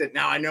inconsistent.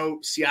 Now, I know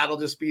Seattle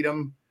just beat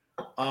them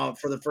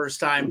for the first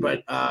time,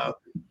 but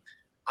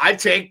I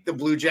take the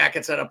Blue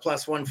Jackets at a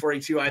plus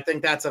 142. I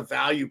think that's a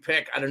value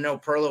pick. I don't know,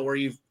 Perla,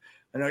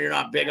 I know you're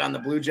not big on the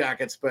Blue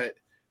Jackets, but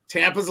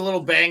Tampa's a little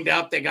banged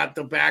up. They got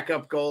the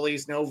backup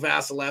goalies, no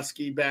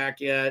Vasilevsky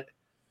back yet.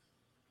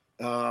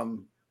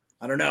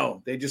 I don't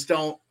know. They just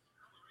don't.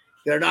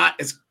 They're not.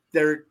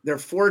 They're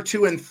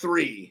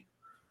 4-2-3,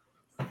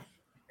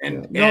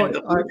 and the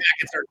Blue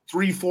Jackets are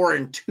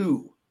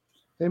 3-4-2.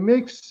 It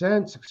makes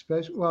sense,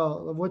 especially.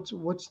 Well,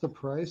 what's the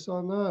price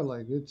on that?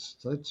 Like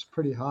it's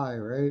pretty high,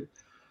 right?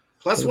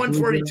 Plus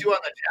 142 on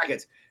the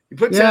Jackets. You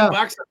put $10.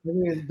 I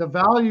mean, the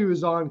value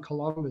is on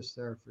Columbus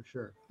there for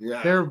sure.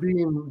 Yeah, they're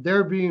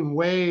being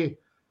way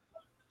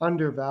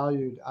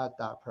undervalued at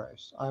that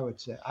price. I would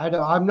say.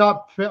 I'm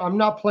not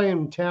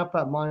playing Tampa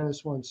at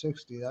minus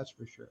 160. That's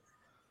for sure.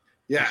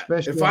 Yeah,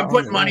 if I'm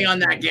putting money on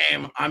that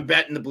game, I'm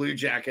betting the Blue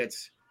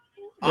Jackets.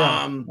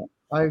 Yeah,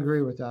 I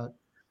agree with that.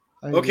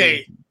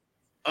 Okay,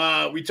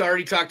 we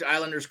already talked to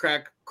Islanders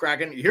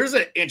Kraken. Here's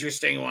an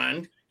interesting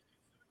one.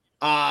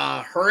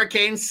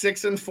 Hurricanes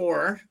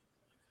 6-4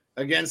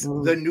 against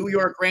the New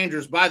York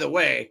Rangers. By the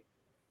way,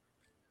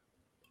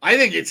 I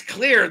think it's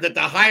clear that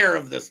the hire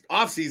of this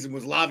offseason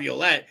was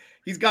Laviolette.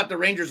 He's got the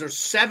Rangers are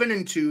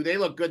 7-2. They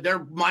look good.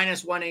 They're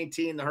minus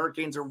 118. The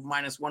Hurricanes are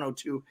minus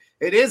 102.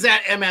 It is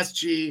at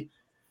MSG.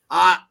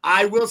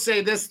 I will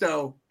say this,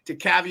 though, to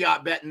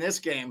caveat betting this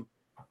game.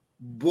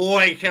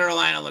 Boy,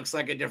 Carolina looks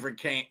like a different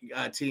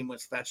team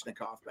with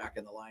Svechnikov back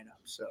in the lineup.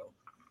 So,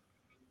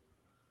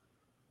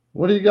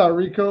 what do you got,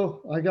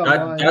 Rico? I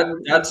got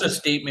that's a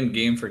statement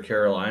game for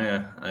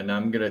Carolina, and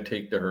I'm gonna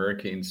take the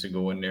Hurricanes to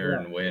go in there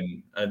and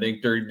win. I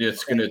think they're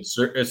just gonna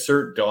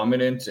assert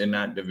dominance in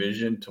that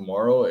division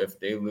tomorrow. If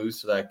they lose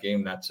to that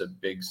game, that's a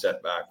big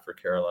setback for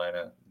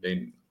Carolina.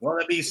 They'd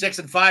be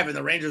 6-5, and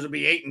the Rangers would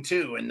be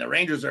 8-2. And the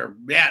Rangers are,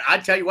 I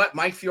tell you what,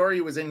 Mike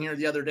Fiore was in here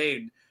the other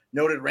day,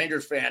 noted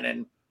Rangers fan,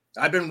 and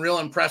I've been real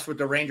impressed with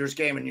the Rangers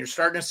game. And you're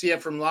starting to see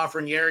it from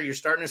Lafreniere. You're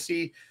starting to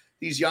see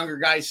these younger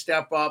guys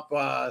step up.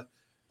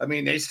 I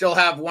mean, they still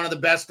have one of the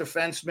best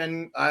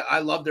defensemen. I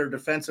love their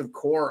defensive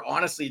core.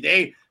 Honestly,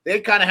 they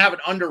kind of have an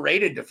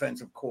underrated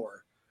defensive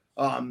core.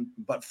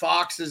 But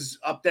Fox is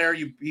up there.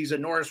 He's a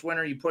Norris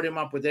winner. You put him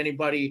up with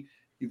anybody.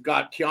 You've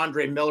got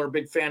Keandre Miller,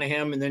 big fan of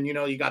him. And then,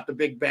 you got the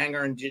big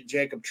banger and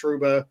Jacob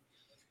Trouba.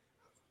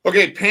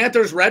 Okay,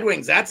 Panthers, Red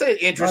Wings. That's an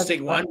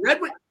interesting one.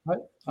 Red Wings.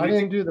 I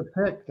didn't do the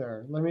pick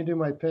there. Let me do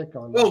my pick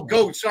on that. Oh,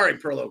 go. Sorry,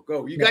 Perlo.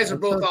 Go. You guys are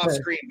both off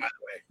screen, by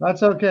the way.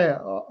 That's okay.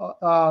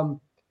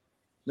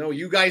 No,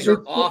 you guys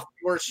are off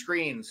your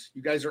screens.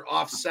 You guys are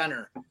off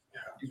center.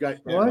 You got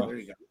what? There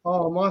you go.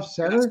 Oh, I'm off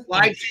center.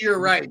 Slide to your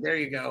right. There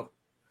you go.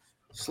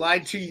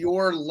 Slide to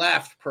your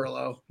left,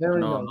 Perlo. There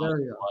we go. There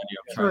we go.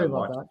 Sorry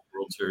about that.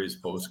 World Series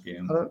post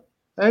game.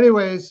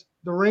 Anyways,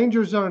 the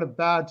Rangers are in a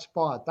bad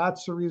spot.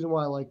 That's the reason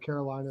why I like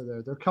Carolina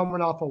there. They're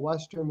coming off a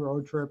Western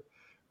road trip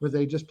where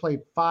they just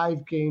played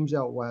 5 games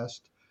out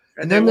west.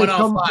 And then they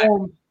come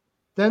home.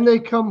 Then they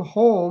come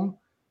home.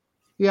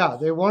 Yeah,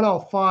 they won all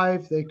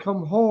 5. They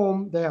come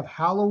home. They have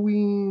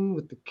Halloween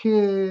with the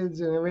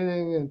kids and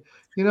everything. And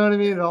you know what I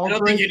mean? I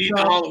don't think you need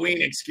the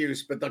Halloween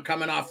excuse, but they're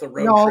coming off the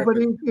road trip. No, but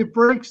it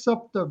breaks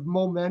up the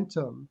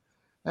momentum.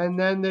 And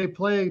then they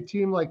play a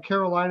team like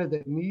Carolina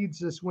that needs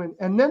this win.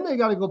 And then they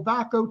got to go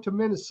back out to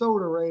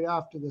Minnesota right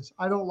after this.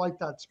 I don't like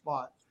that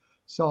spot.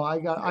 So I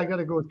got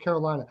to go with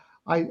Carolina.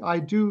 I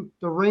do.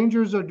 The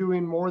Rangers are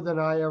doing more than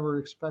I ever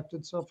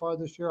expected so far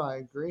this year. I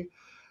agree.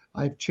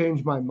 I've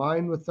changed my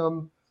mind with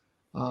them.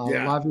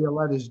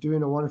 Laviolette is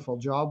doing a wonderful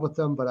job with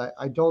them, but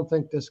I don't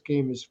think this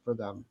game is for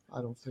them.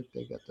 I don't think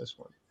they get this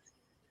one.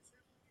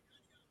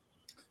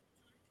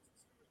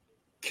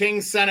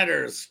 Kings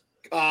Senators.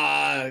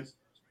 Ottawa's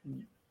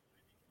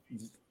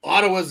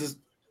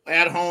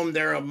at home.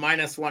 They're a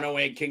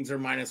 -108. Kings are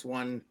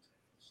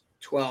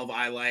 -112.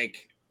 I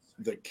like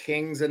the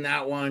Kings in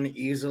that one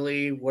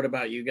easily. What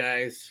about you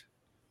guys?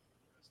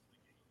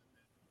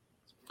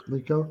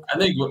 Rico? I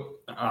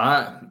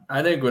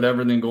think with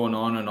everything going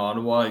on in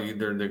Ottawa,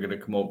 either they're going to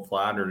come out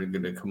flat or they're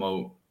going to come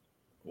out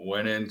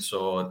winning.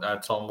 So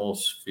that's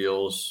almost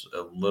feels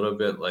a little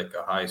bit like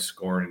a high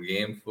scoring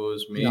game if it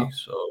was me. Yeah.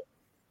 So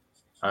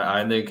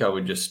I think I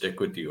would just stick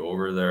with the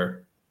over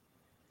there.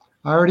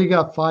 I already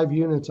got 5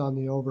 units on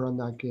the over on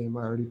that game.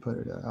 I already put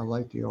it. I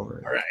like the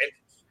over. All right.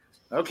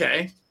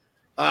 Okay.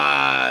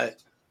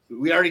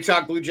 We already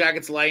talked Blue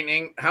Jackets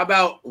Lightning. How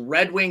about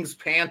Red Wings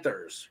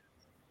Panthers?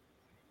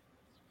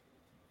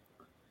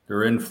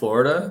 They're in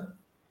Florida?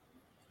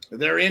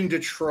 They're in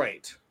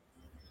Detroit.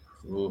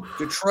 Oof.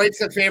 Detroit's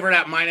the favorite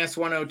at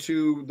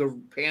 -102.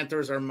 The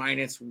Panthers are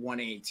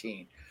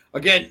 -118.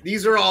 Again,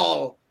 these are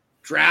all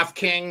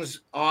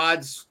DraftKings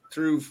odds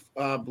through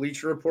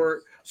Bleacher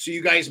Report. So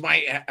you guys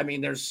might,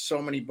 there's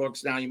so many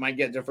books now. You might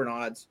get different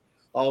odds.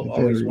 I'll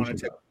always want to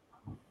take.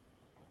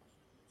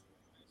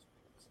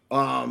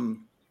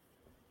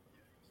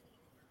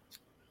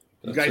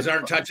 You guys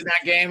aren't touching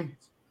that game?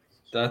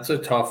 That's a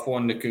tough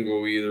one that can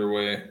go either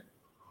way.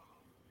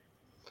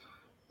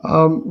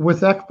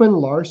 With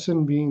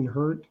Ekman-Larsson being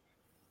hurt,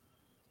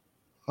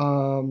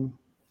 I'm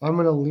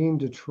going to lean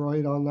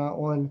Detroit on that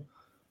one.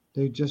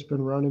 They've just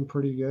been running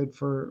pretty good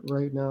for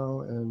right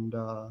now, and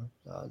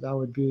that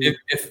would be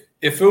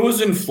if it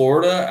was in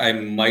Florida, I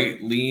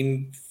might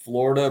lean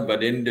Florida,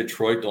 but in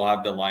Detroit they'll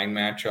have the line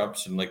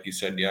matchups, and like you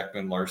said, the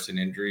Ekman-Larsson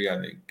injury. I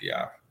think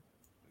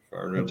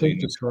I take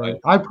Detroit.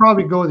 I'd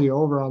probably go the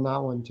over on that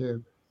one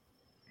too.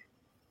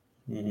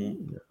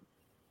 Mm-hmm. Yeah.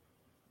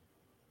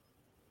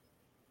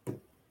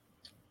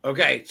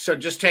 Okay, so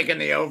just taking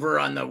the over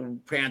on the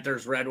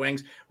Panthers, Red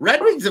Wings.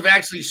 Red Wings have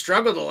actually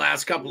struggled the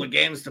last couple of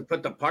games to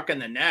put the puck in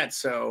the net,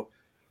 so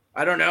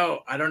I don't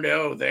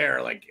know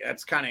there. Like,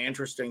 that's kind of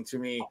interesting to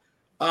me.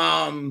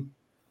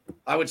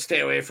 I would stay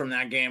away from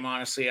that game,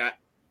 honestly.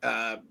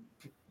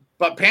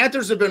 But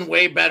Panthers have been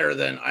way better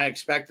than I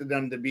expected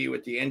them to be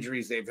with the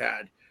injuries they've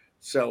had.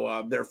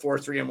 So they're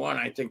 4-3-1.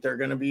 I think they're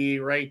going to be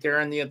right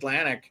there in the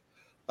Atlantic.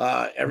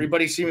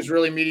 Everybody seems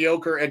really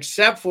mediocre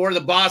except for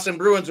the Boston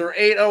Bruins, who are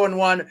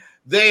 8-0-1.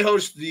 They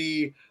host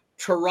the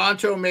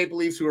Toronto Maple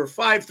Leafs, who are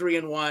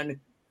 5-3-1.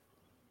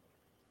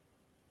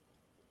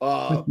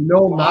 No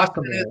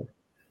McAvoy.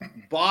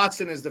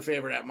 Boston is the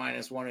favorite at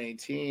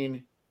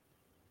 -118.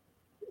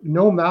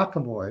 No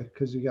McAvoy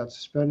because he got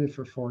suspended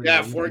for 4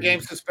 games. Yeah,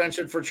 4-game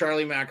suspension for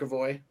Charlie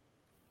McAvoy.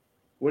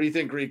 What do you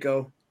think,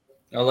 Rico?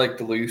 I like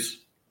the Leafs.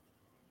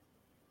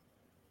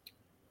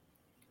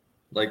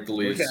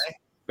 Okay.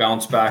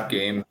 Bounce back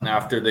game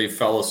after they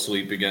fell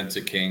asleep against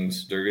the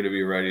Kings. They're going to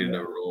be ready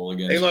to roll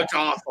against. They looked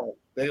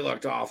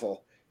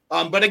awful.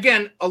 But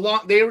again,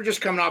 they were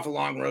just coming off a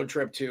long road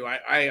trip too.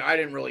 I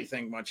didn't really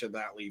think much of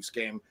that Leafs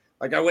game.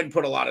 Like, I wouldn't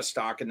put a lot of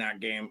stock in that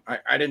game.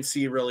 I didn't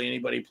see really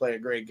anybody play a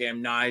great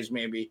game. Knies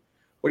maybe.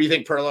 What do you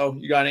think, Perlo?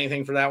 You got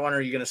anything for that one, or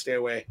are you going to stay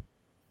away?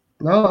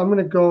 No, I'm going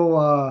to go.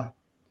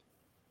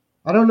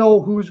 I don't know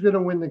who's going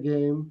to win the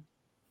game.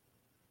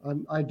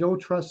 I don't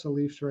trust the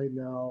Leafs right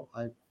now.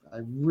 I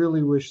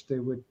really wish they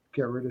would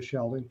get rid of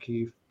Sheldon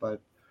Keefe,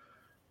 but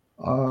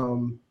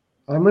I'm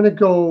going to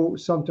go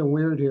something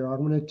weird here.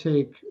 I'm going to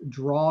take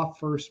draw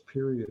first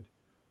period.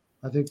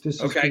 I think this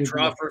is okay.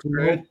 Draw first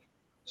period.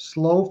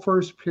 Slow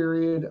first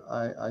period.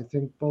 I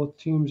think both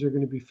teams are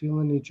going to be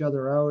feeling each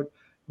other out.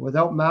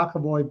 Without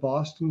McAvoy,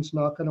 Boston's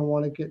not going to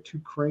want to get too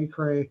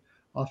cray-cray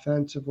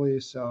offensively.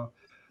 So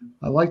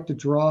I like to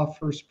draw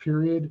first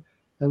period.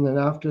 And then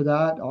after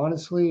that,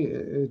 honestly,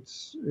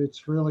 it's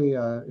really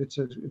it's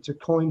a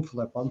coin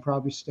flip. I'm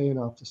probably staying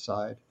off the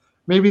side.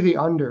 Maybe the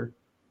under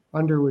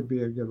would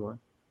be a good one.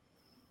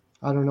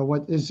 I don't know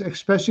what is,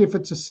 especially if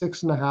it's a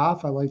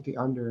 6.5. I like the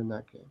under in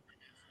that game.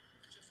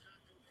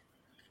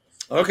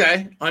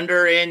 Okay,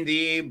 under in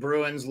the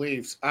Bruins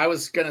Leafs. I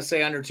was gonna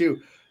say under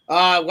too.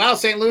 Wow,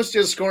 St. Louis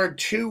just scored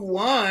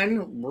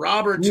 2-1.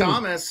 Robert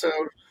Thomas. So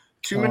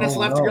 2 minutes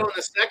left to go in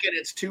the second.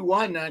 It's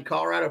 2-1.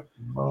 Colorado.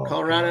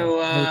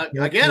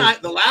 Again,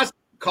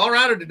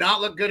 Colorado did not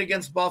look good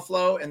against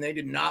Buffalo, and they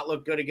did not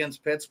look good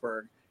against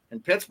Pittsburgh.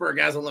 And Pittsburgh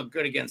hasn't looked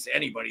good against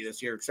anybody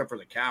this year except for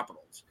the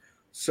Capitals.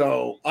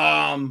 So,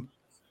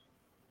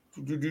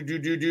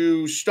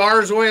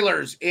 Stars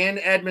Oilers in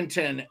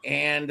Edmonton,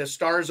 and the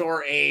Stars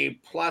are a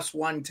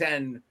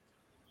 +110.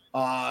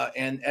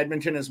 And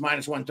Edmonton is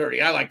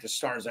 -130. I like the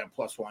Stars at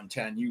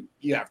 +110.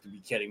 You have to be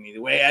kidding me.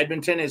 The way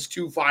Edmonton is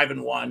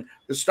 2-5-1,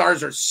 the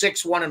Stars are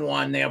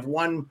 6-1-1. They have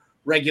one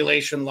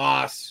regulation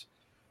loss.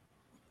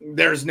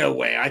 There's no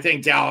way. I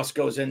think Dallas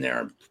goes in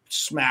there and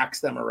smacks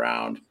them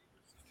around.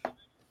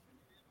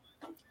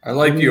 I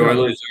like the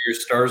Oilers. Are your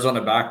Stars on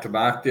a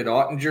back-to-back? Did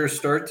Ottinger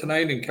start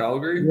tonight in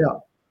Calgary? Yeah.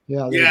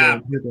 I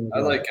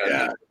like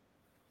Edmonton.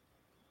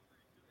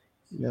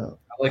 Yeah.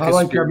 I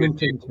like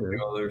Edmonton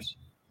too.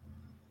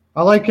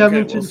 I like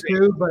Edmonton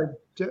too,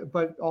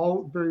 but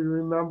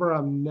remember,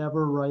 I'm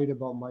never right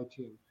about my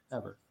team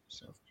ever.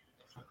 So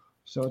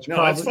it's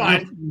probably it's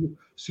fine.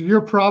 So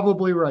you're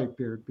probably right,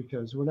 Beard,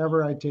 because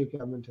whenever I take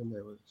Edmonton, they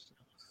lose.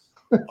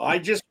 I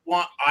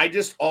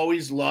just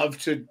always love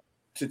to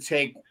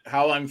take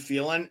how I'm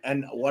feeling,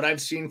 and what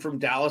I've seen from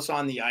Dallas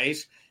on the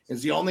ice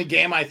is the only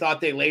game I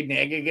thought they laid an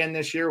egg again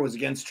this year was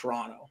against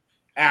Toronto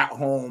at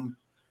home.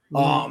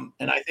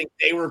 And I think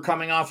they were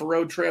coming off a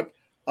road trip.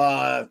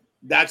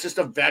 That's just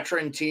a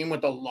veteran team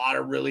with a lot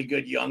of really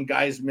good young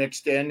guys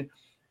mixed in.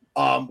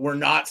 We're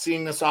not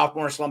seeing the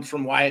sophomore slumps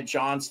from Wyatt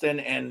Johnston,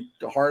 and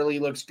Harley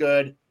looks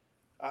good.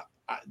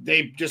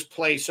 They just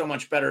play so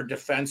much better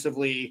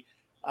defensively.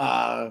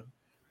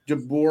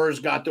 DeBoer's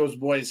got those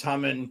boys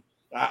humming.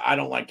 I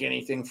don't like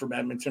anything from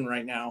Edmonton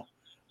right now.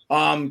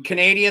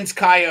 Canadians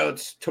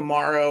Coyotes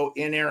tomorrow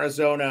in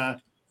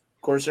Arizona.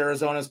 Of course,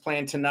 Arizona's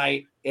playing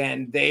tonight,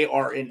 and they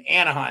are in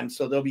Anaheim,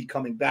 so they'll be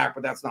coming back,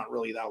 but that's not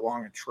really that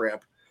long a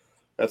trip.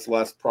 That's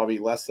probably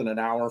less than an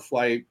hour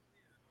flight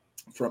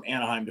from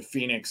Anaheim to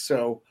Phoenix.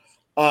 So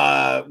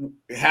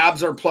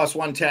Habs are plus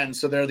 110,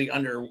 so they're the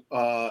under,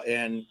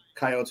 and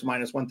Coyotes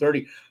minus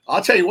 130.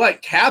 I'll tell you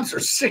what, Habs are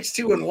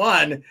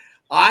 6-2-1.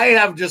 I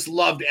have just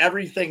loved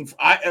everything.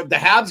 The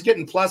Habs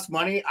getting plus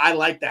money. I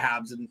like the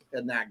Habs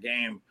in that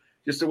game.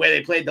 Just the way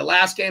they played. The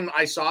last game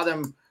I saw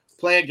them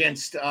play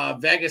against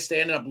Vegas,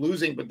 they ended up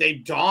losing, but they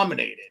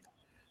dominated.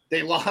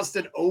 They lost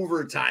in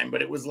overtime,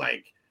 but it was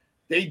like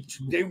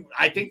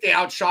I think they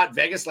outshot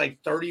Vegas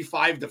like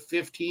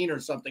 35-15 or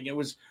something. It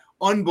was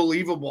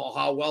unbelievable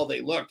how well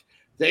they looked.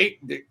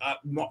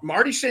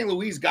 Marty St.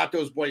 Louis got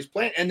those boys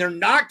playing, and they're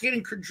not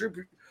getting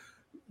contribute.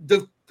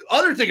 The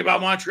other thing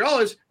about Montreal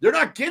is they're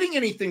not getting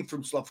anything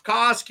from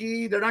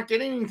Slafkovsky. They're not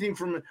getting anything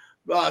from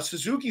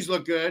Suzuki's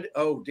look good.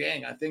 Oh,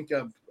 dang. I think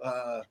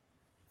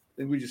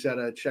we just had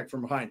a check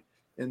from behind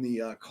in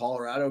the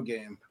Colorado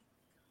game.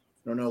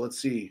 I don't know. Let's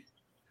see.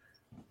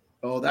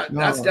 Oh,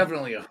 that's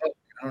definitely a hook.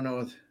 I don't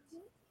know.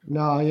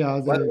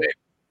 By the way,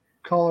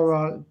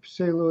 Colorado,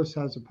 St. Louis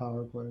has a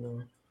power play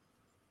now.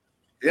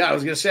 Yeah, I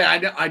was going to say,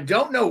 I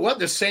don't know what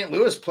the St.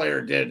 Louis player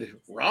did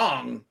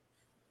wrong.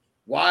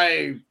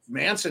 Why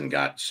Manson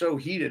got so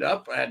heated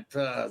up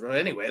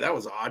anyway, that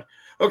was odd.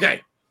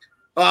 Okay.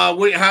 What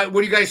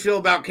do you guys feel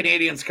about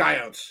Canadians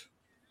Coyotes?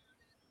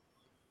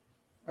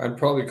 I'd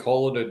probably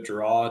call it a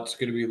draw. It's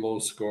going to be low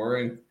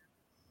scoring.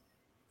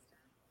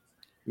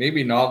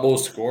 Maybe not low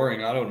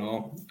scoring. I don't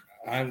know.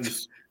 I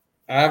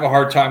have a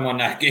hard time on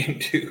that game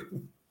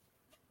too.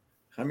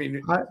 I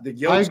mean, I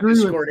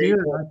agree with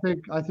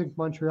you. I think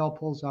Montreal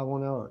pulls that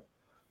one out.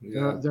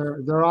 Yeah.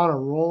 They're on a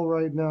roll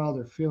right now.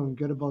 They're feeling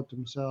good about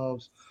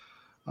themselves.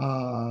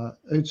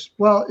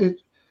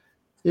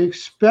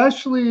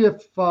 Especially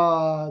if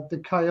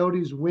the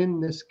Coyotes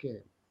win this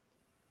game.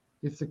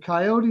 If the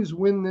Coyotes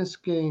win this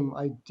game,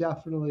 I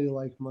definitely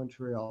like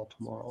Montreal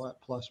tomorrow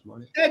at plus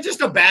money. Yeah,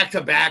 just a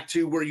back-to-back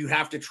too, where you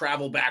have to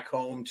travel back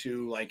home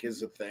to, like,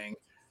 is a thing.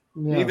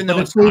 Yeah, even though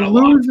if they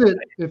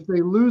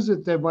lose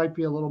it, there might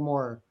be a little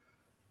more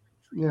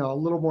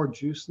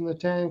juice in the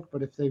tank.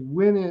 But if they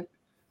win it,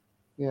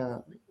 yeah.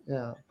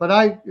 But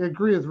I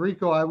agree with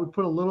Rico. I would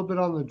put a little bit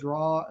on the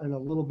draw and a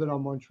little bit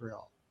on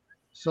Montreal.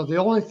 So the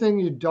only thing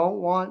you don't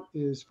want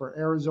is for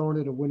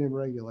Arizona to win in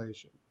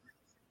regulation.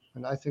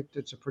 And I think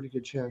that's a pretty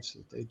good chance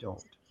that they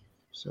don't.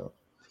 So,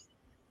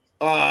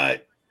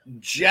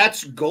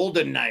 Jets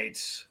Golden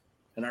Knights,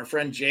 and our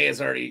friend Jay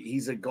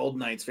he's a Golden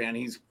Knights fan.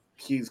 He's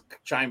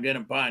chimed in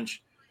a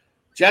bunch.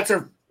 Jets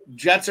are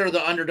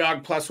the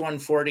underdog plus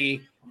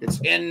 140.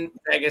 It's in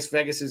Vegas.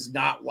 Vegas is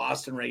not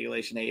lost in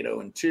regulation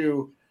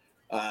 8-0-2.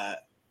 I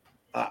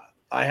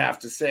have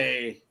to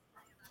say,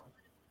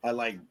 I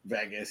like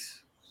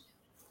Vegas.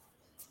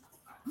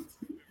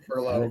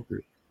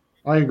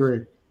 I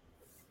agree.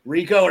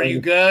 Rico, are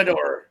you good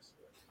or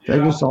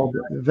Vegas all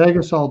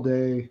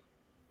day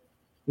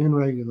in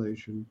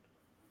regulation?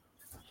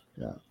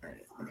 Yeah. All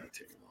right, I'm gonna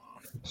take him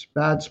off. It's a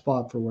bad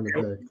spot for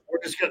Winnipeg.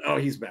 We're just gonna. Oh,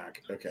 he's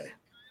back. Okay.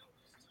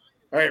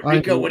 All right,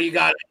 Rico, what do you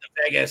got in the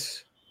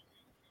Vegas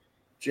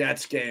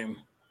Jets game?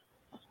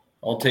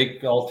 I'll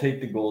take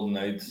the Golden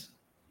Knights.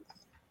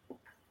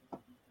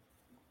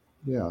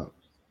 Yeah.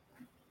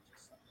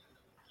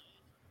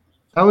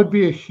 That would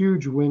be a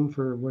huge win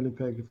for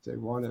Winnipeg if they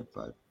won it,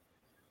 but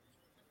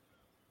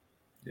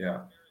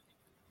yeah,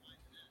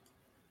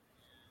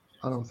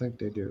 I don't think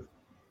they do.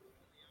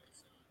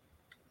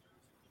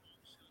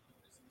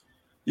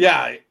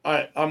 Yeah,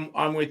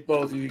 I'm with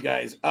both of you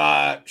guys.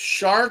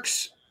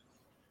 Sharks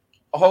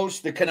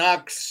host the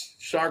Canucks.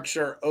 Sharks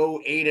are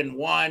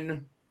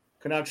 0-8-1.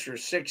 Canucks are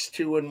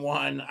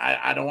 6-2-1.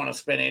 I don't want to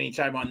spend any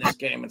time on this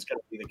game. It's going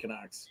to be the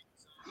Canucks.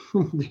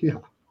 Yeah.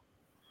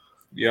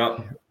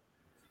 Yep.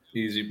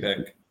 Easy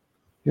pick.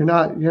 You're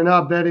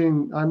not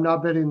betting. I'm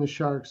not betting the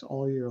Sharks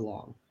all year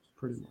long.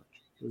 Pretty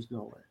much, there's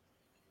no way.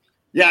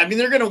 Yeah, I mean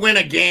they're going to win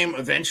a game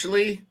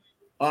eventually.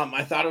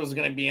 I thought it was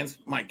going to be in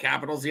my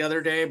Capitals the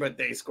other day, but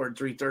they scored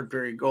 3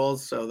 third-period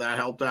goals, so that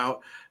helped out.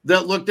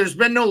 Look, there's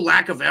been no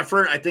lack of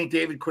effort. I think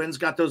David Quinn's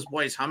got those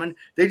boys humming.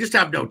 They just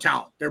have no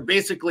talent. They're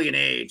basically an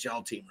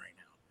AHL team right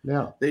now.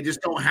 Yeah, they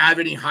just don't have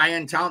any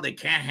high-end talent. They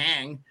can't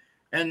hang,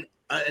 and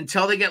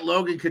until they get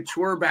Logan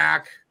Couture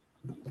back,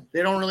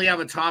 they don't really have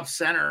a top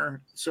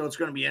center, so it's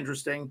going to be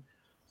interesting.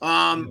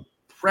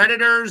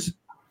 Predators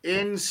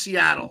in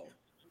Seattle.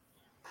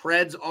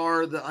 Preds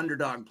are the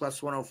underdog,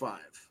 plus 105.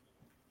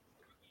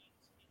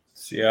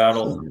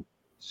 Seattle.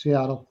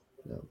 Yeah.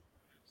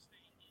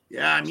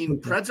 Yeah, I mean,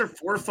 Preds are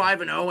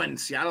 4-5-0, and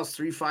Seattle's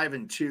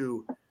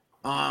 3-5-2.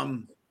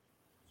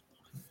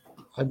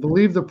 I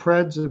believe the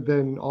Preds have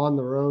been on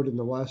the road in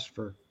the West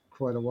for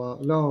quite a while.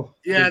 No.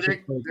 Yeah,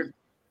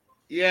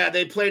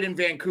 they played in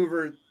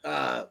Vancouver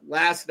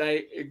last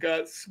night. It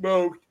got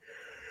smoked,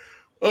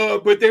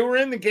 but they were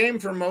in the game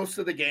for most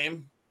of the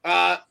game.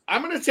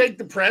 I'm going to take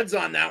the Preds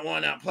on that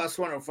one at plus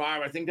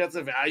 105. I think that's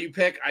a value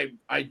pick.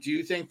 I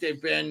do think they've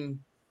been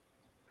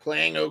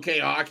playing okay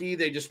hockey.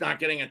 They're just not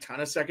getting a ton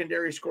of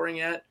secondary scoring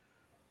yet.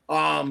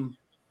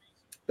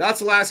 That's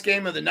the last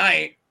game of the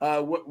night.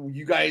 What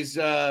you guys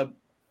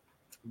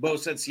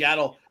both said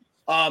Seattle.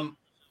 I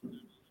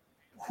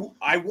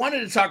wanted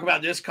to talk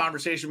about this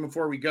conversation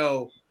before we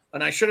go,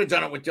 and I should have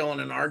done it with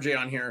Dylan and RJ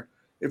on here.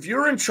 If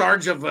you're in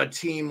charge of a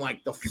team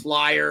like the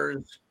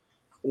Flyers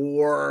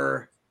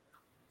or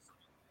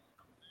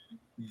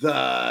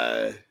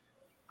the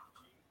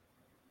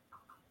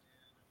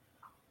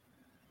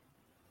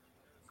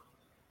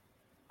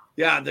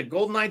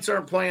Golden Knights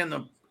aren't playing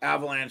the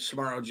Avalanche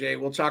tomorrow, Jay.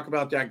 We'll talk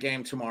about that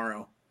game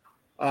tomorrow.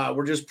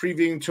 We're just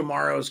previewing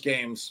tomorrow's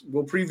games.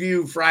 We'll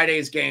preview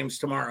Friday's games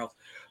tomorrow.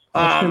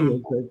 That's gonna be a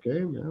great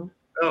game, man.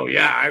 Oh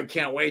yeah, I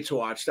can't wait to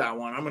watch that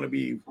one.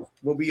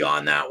 We'll be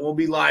on that. We'll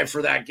be live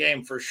for that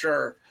game for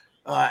sure.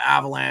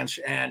 Avalanche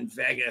and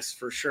Vegas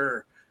for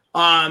sure.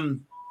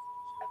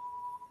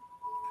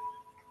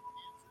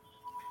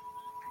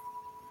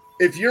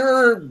 If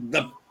you're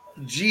the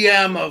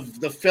GM of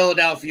the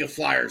Philadelphia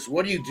Flyers,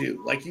 what do you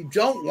do? Like, you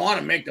don't want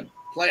to make the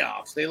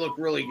playoffs. They look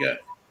really good.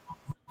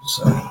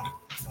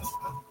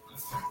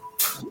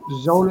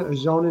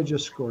 Zona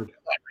just scored.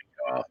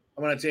 I'm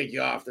going to take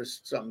you off. There's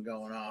something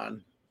going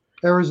on.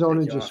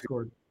 Arizona just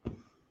scored.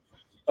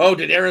 Oh,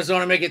 did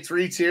Arizona make it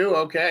 3-2?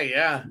 Okay,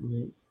 yeah.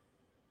 Mm-hmm.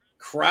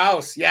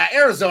 Kraus. Yeah,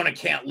 Arizona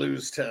can't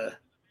lose to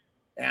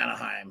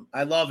Anaheim.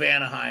 I love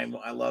Anaheim.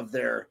 I love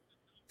their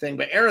thing,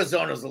 but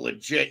Arizona's a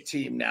legit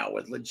team now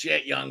with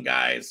legit young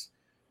guys.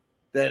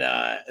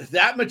 That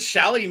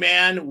Michelli,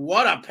 man,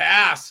 what a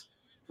pass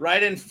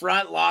right in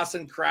front.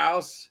 Lawson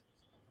Kraus.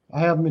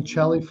 I have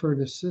Michelli for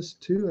an assist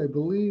too, I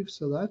believe,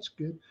 so that's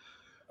good.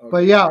 Okay.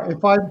 But yeah,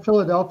 if I'm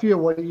Philadelphia,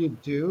 what do you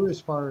do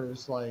as far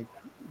as like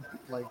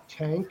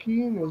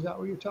tanking? Is that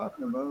what you're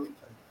talking about?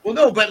 Well,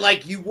 no, but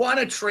like you want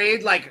to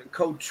trade like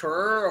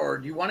Couture, or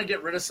do you want to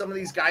get rid of some of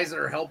these guys that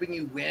are helping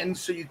you win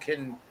so you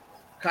can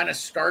kind of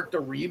start the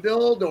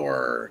rebuild,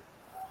 or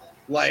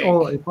like?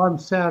 Oh, if I'm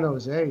San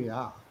Jose,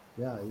 yeah,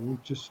 you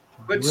just.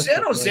 But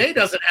San Jose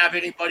doesn't have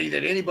anybody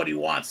that anybody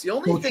wants. The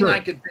only thing I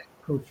could think.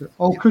 Couture.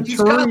 Oh,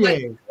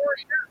 Couturier.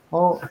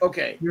 Oh,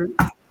 okay.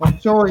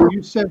 Sorry,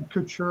 you said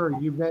Couture.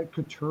 You meant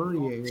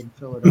Couturier in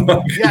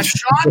Philadelphia. Yeah,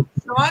 Sean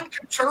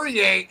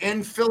Couturier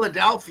in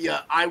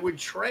Philadelphia, I would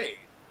trade.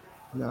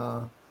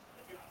 No,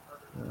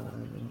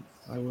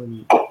 I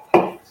wouldn't.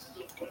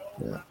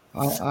 Yeah,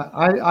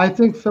 I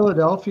think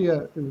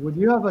Philadelphia. When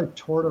you have a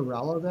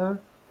Tortorella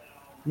there,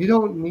 you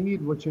don't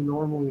need what you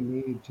normally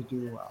need to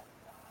do well.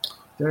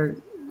 They're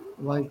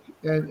like,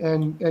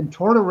 and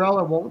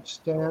Tortorella won't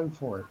stand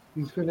for it.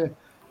 He's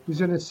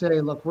gonna say,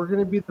 look, we're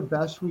gonna be the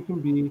best we can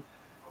be.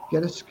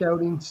 Get a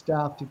scouting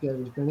staff to get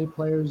as many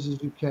players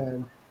as you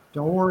can.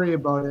 Don't worry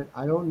about it.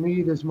 I don't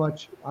need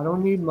much.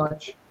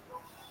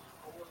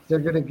 They're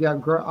going to get.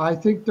 I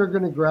think they're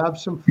going to grab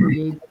some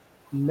free agents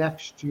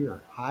next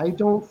year. I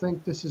don't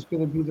think this is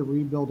going to be the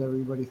rebuild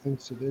everybody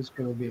thinks it is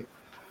going to be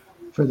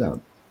for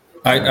them.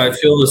 I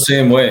feel the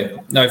same way.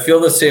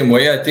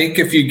 I think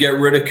if you get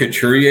rid of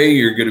Couturier,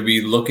 you're going to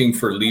be looking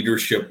for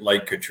leadership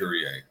like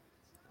Couturier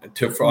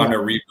on a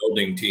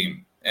rebuilding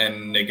team.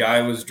 And the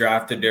guy was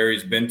drafted there.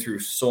 He's been through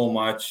so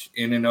much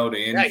in and out of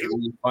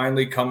injury.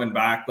 Finally coming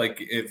back. Like,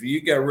 if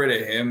you get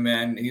rid of him,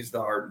 man, he's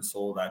the heart and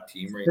soul of that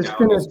team right now.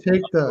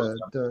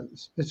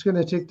 It's going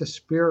to take the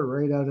spirit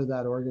right out of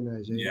that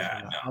organization.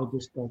 Yeah, no. I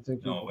just don't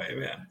think. No way,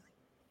 man.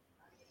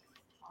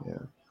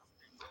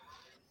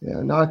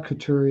 Yeah, not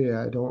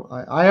Couturier.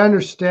 I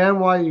understand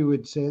why you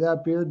would say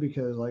that, Beard,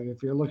 because like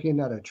if you're looking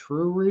at a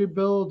true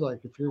rebuild,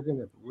 like if you're going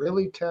to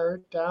really tear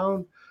it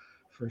down.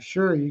 For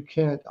sure, you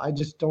can't. I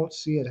just don't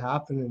see it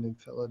happening in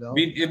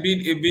Philadelphia. It'd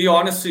be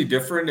honestly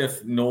different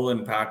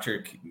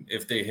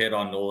if they hit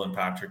on Nolan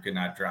Patrick in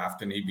that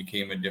draft and he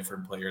became a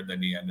different player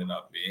than he ended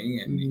up being,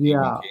 and he became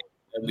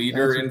a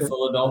leader in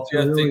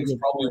Philadelphia. Things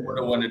probably would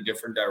have went a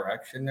different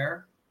direction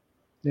there.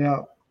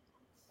 Yeah.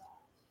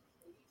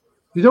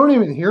 You don't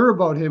even hear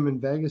about him in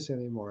Vegas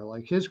anymore.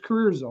 Like his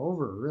career's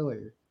over,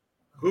 really.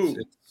 Who?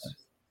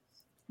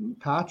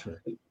 Patrick.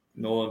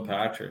 Nolan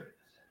Patrick.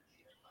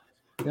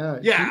 Yeah.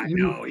 Yeah,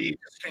 no, he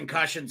just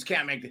concussions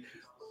can't make it.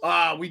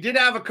 We did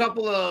have a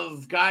couple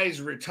of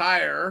guys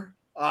retire.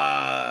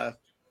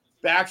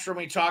 Backstrom,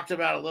 we talked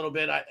about a little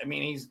bit. I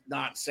mean, he's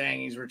not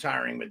saying he's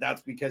retiring, but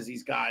that's because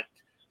he's got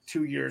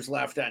 2 years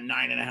left at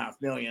 $9.5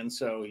 million,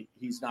 so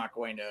he's not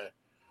going to.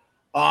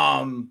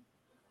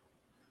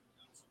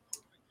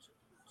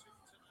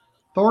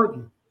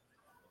 Thornton.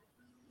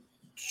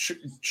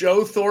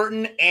 Joe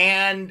Thornton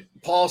and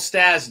Paul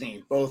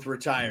Stastny both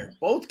retired.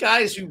 Both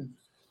guys who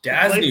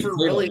Stastny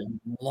played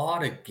a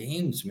lot of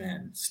games,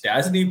 man.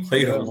 Stastny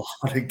played a lot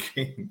of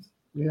games.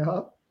 Yeah.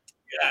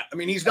 Yeah. I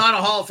mean, he's not a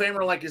Hall of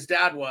Famer like his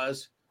dad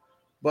was,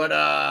 but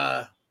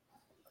had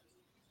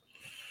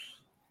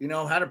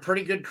a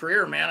pretty good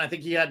career, man. I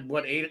think he had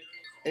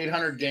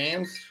 800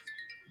 games.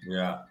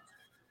 Yeah.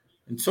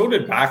 And so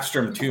did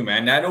Backstrom too,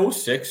 man. That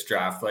 06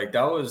 draft, like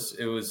that was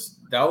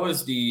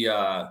the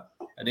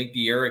I think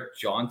the Eric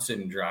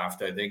Johnson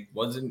draft. I think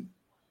was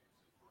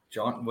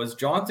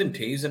Jonathan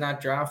Toews in that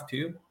draft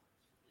too?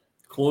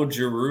 Claude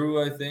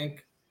Giroux, I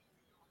think.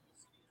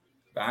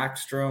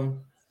 Backstrom.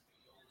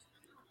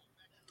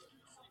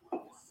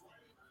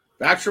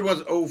 Backstrom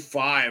was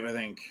 05, I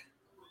think.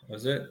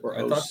 Was it? Or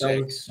I thought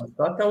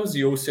that was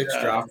the 06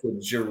 draft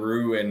with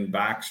Giroux and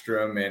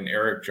Backstrom and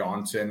Eric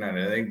Johnson, and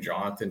I think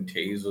Jonathan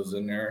Toews was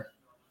in there.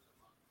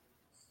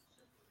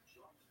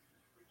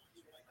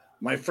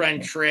 My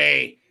friend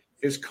Trey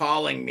is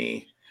calling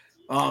me.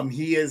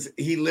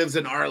 He lives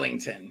in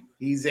Arlington.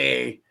 He's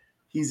a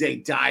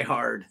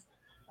diehard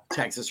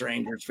Texas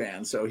Rangers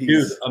fan. So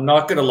Dude, I'm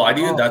not gonna lie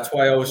to you. That's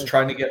why I was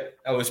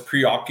I was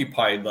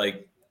preoccupied.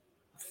 Like,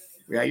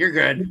 yeah, you're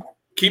good.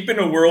 Keeping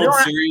a World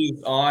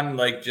Series on,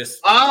 like, just.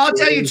 I'll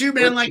tell you too,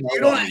 man. Like,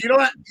 you don't.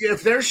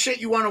 If there's shit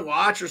you want to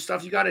watch or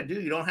stuff you got to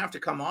do, you don't have to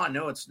come on.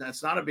 No,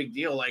 that's not a big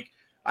deal. Like,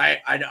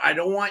 I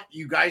don't want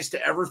you guys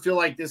to ever feel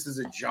like this is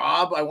a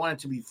job. I want it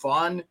to be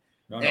fun.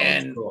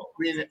 Cool.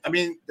 I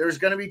mean, there's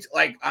gonna be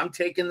like I'm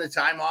taking the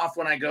time off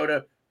when I go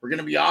to. We're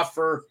gonna be off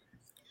for,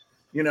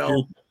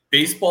 Dude,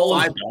 baseball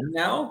is done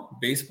now.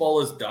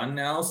 Baseball is done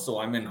now, so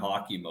I'm in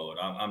hockey mode.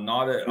 I'm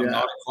not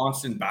a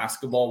constant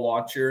basketball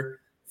watcher.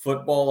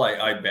 Football,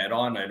 I bet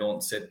on. I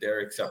don't sit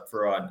there except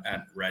for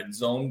at Red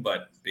Zone,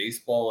 but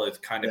baseball is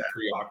kind of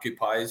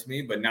preoccupies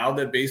me. But now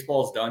that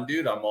baseball's done,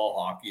 dude, I'm all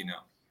hockey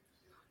now.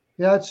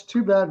 Yeah, it's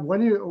too bad.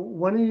 When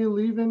are you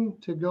leaving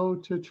to go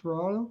to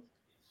Toronto?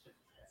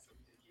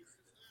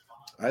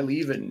 I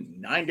leave in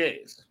 9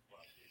 days.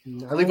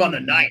 I leave on the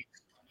 9th.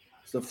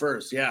 It's the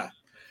 1st, yeah.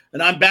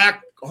 And I'm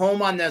back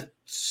home on the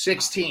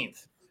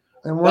 16th.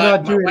 And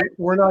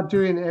we're not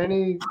doing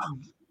anything.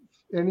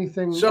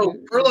 So,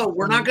 Perlo,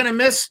 we're not gonna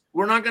miss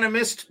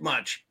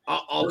much.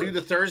 I'll do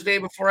the Thursday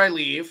before I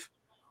leave.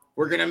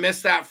 We're gonna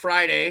miss that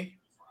Friday.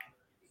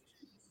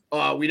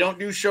 We don't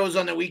do shows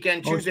on the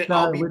weekend. Tuesday,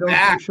 I'll be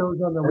back. Do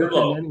shows on the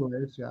weekend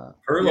anyways. Yeah.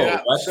 Perlo,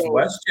 yeah,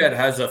 WestJet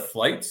has a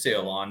flight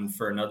sale on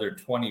for another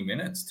 20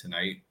 minutes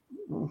tonight.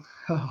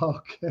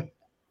 Okay.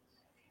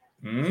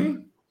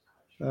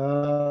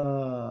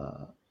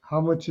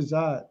 How much is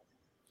that?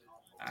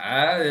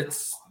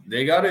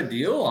 They got a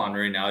deal on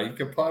right now. You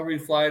could probably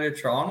fly to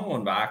Toronto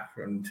and back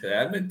to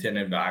Edmonton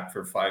and back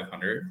for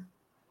 $500.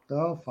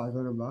 Oh,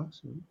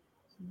 $500.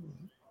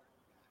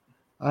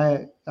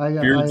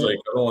 Beard's like,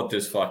 I don't want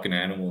this fucking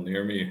animal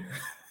near me.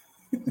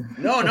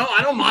 No,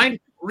 I don't mind.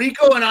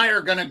 Rico and I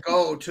are going to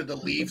go to the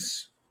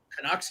Leafs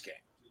Canucks game.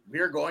 We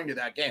are going to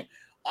that game.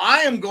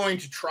 I am going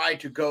to try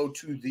to go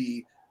to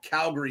the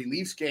Calgary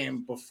Leafs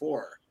game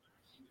before.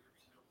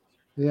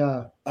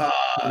 Yeah.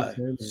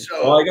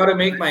 So I got to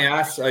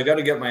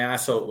get my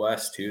ass out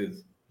west too.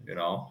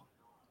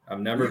 I've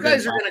never been to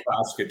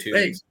Saskatoon.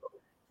 Hey,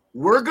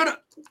 we're gonna.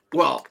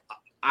 Well,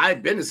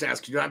 I've been to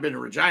Saskatoon. I've been to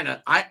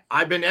Regina.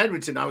 I've been to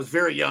Edmonton. I was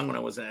very young when I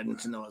was in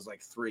Edmonton. I was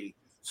like 3.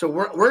 So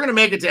we're gonna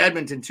make it to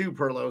Edmonton too,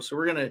 Perlo. So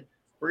we're gonna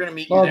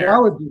meet you there.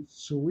 That would be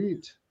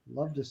sweet.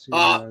 Love to see you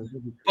guys.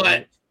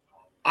 But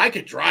I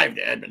could drive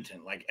to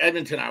Edmonton. Like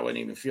Edmonton, I wouldn't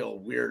even feel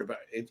weird about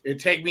it. It'd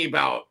take me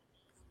about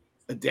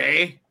a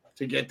day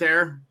to get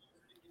there.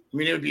 I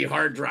mean, it would be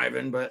hard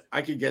driving, but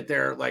I could get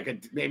there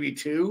like maybe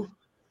 2.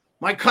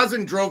 My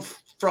cousin drove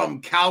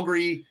from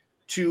Calgary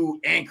to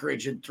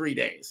Anchorage in 3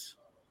 days.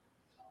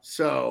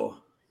 So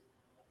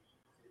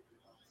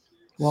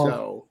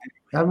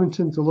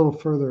Edmonton's a little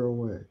further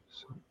away.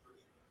 So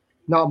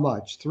not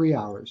much, 3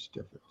 hours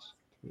difference.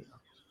 3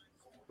 hours.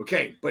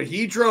 Okay, but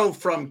he drove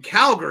from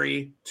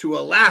Calgary to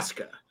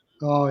Alaska.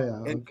 Oh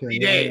yeah, in okay. 3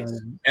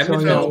 days. Yeah.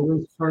 So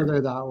it's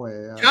further that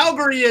way. Yeah.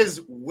 Calgary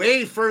is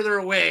way further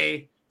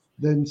away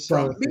than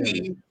from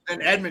me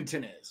than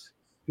Edmonton is.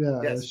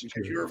 Yeah, yes, that's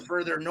because true. you're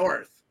further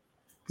north.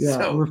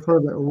 Yeah, we're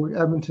further.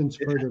 Edmonton's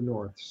further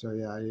north. So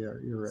yeah,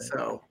 you're right.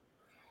 So,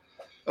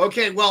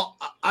 okay, well,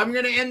 I'm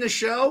going to end the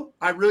show.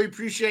 I really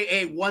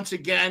appreciate once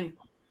again,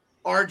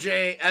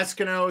 RJ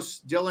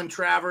Eskinos, Dylan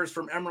Travers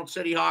from Emerald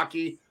City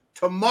Hockey,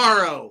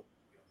 tomorrow,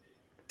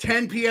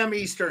 10 p.m.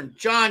 Eastern,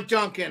 John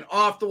Duncan,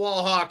 Off the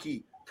Wall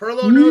Hockey.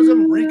 Perlo knows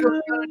him.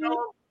 Rico's gonna know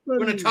him. We're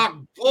going to talk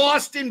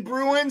Boston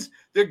Bruins.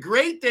 The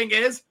great thing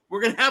is we're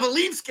going to have a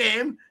Leafs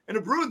game and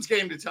a Bruins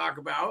game to talk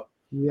about.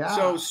 Yeah.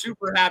 So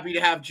super happy to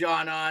have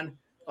John on.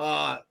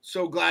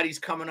 So glad he's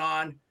coming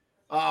on.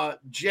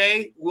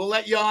 Jay, we'll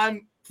let you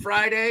on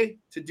Friday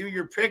to do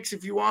your picks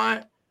if you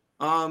want.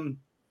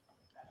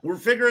 We're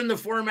figuring the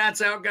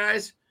formats out,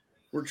 guys.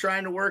 We're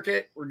trying to work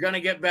it. We're going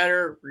to get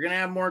better. We're going to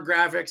have more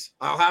graphics.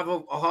 I'll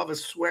have a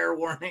swear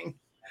warning.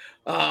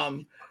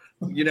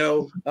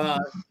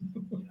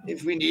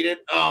 If we need it.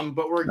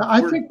 But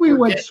I think we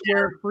went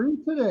swear free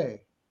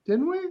today,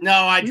 didn't we?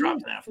 No, I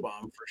dropped an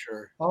F-bomb for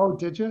sure. Oh,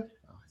 did you?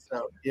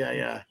 So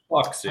yeah.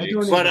 Fuck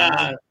sakes.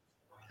 I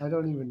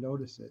don't even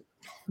notice it.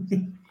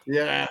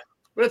 Yeah,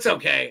 but it's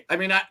okay. I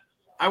mean,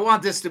 I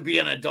want this to be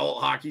an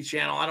adult hockey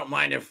channel. I don't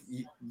mind if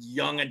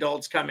young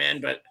adults come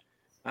in, but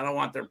I don't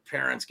want their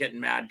parents getting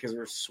mad because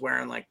we're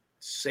swearing like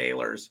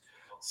sailors.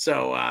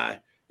 So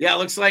it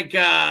looks like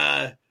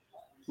the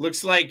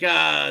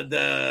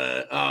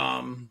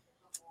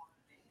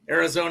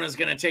Arizona is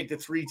going to take the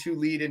 3-2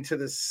 lead into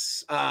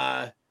this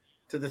to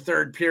the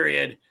third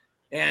period,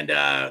 and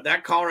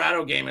that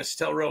Colorado game is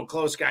still real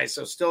close, guys.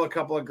 So still a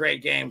couple of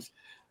great games.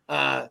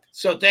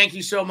 So thank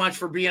you so much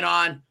for being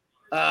on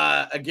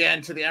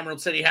again to the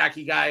Emerald City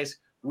Hockey guys.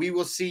 We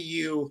will see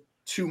you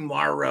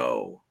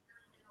tomorrow.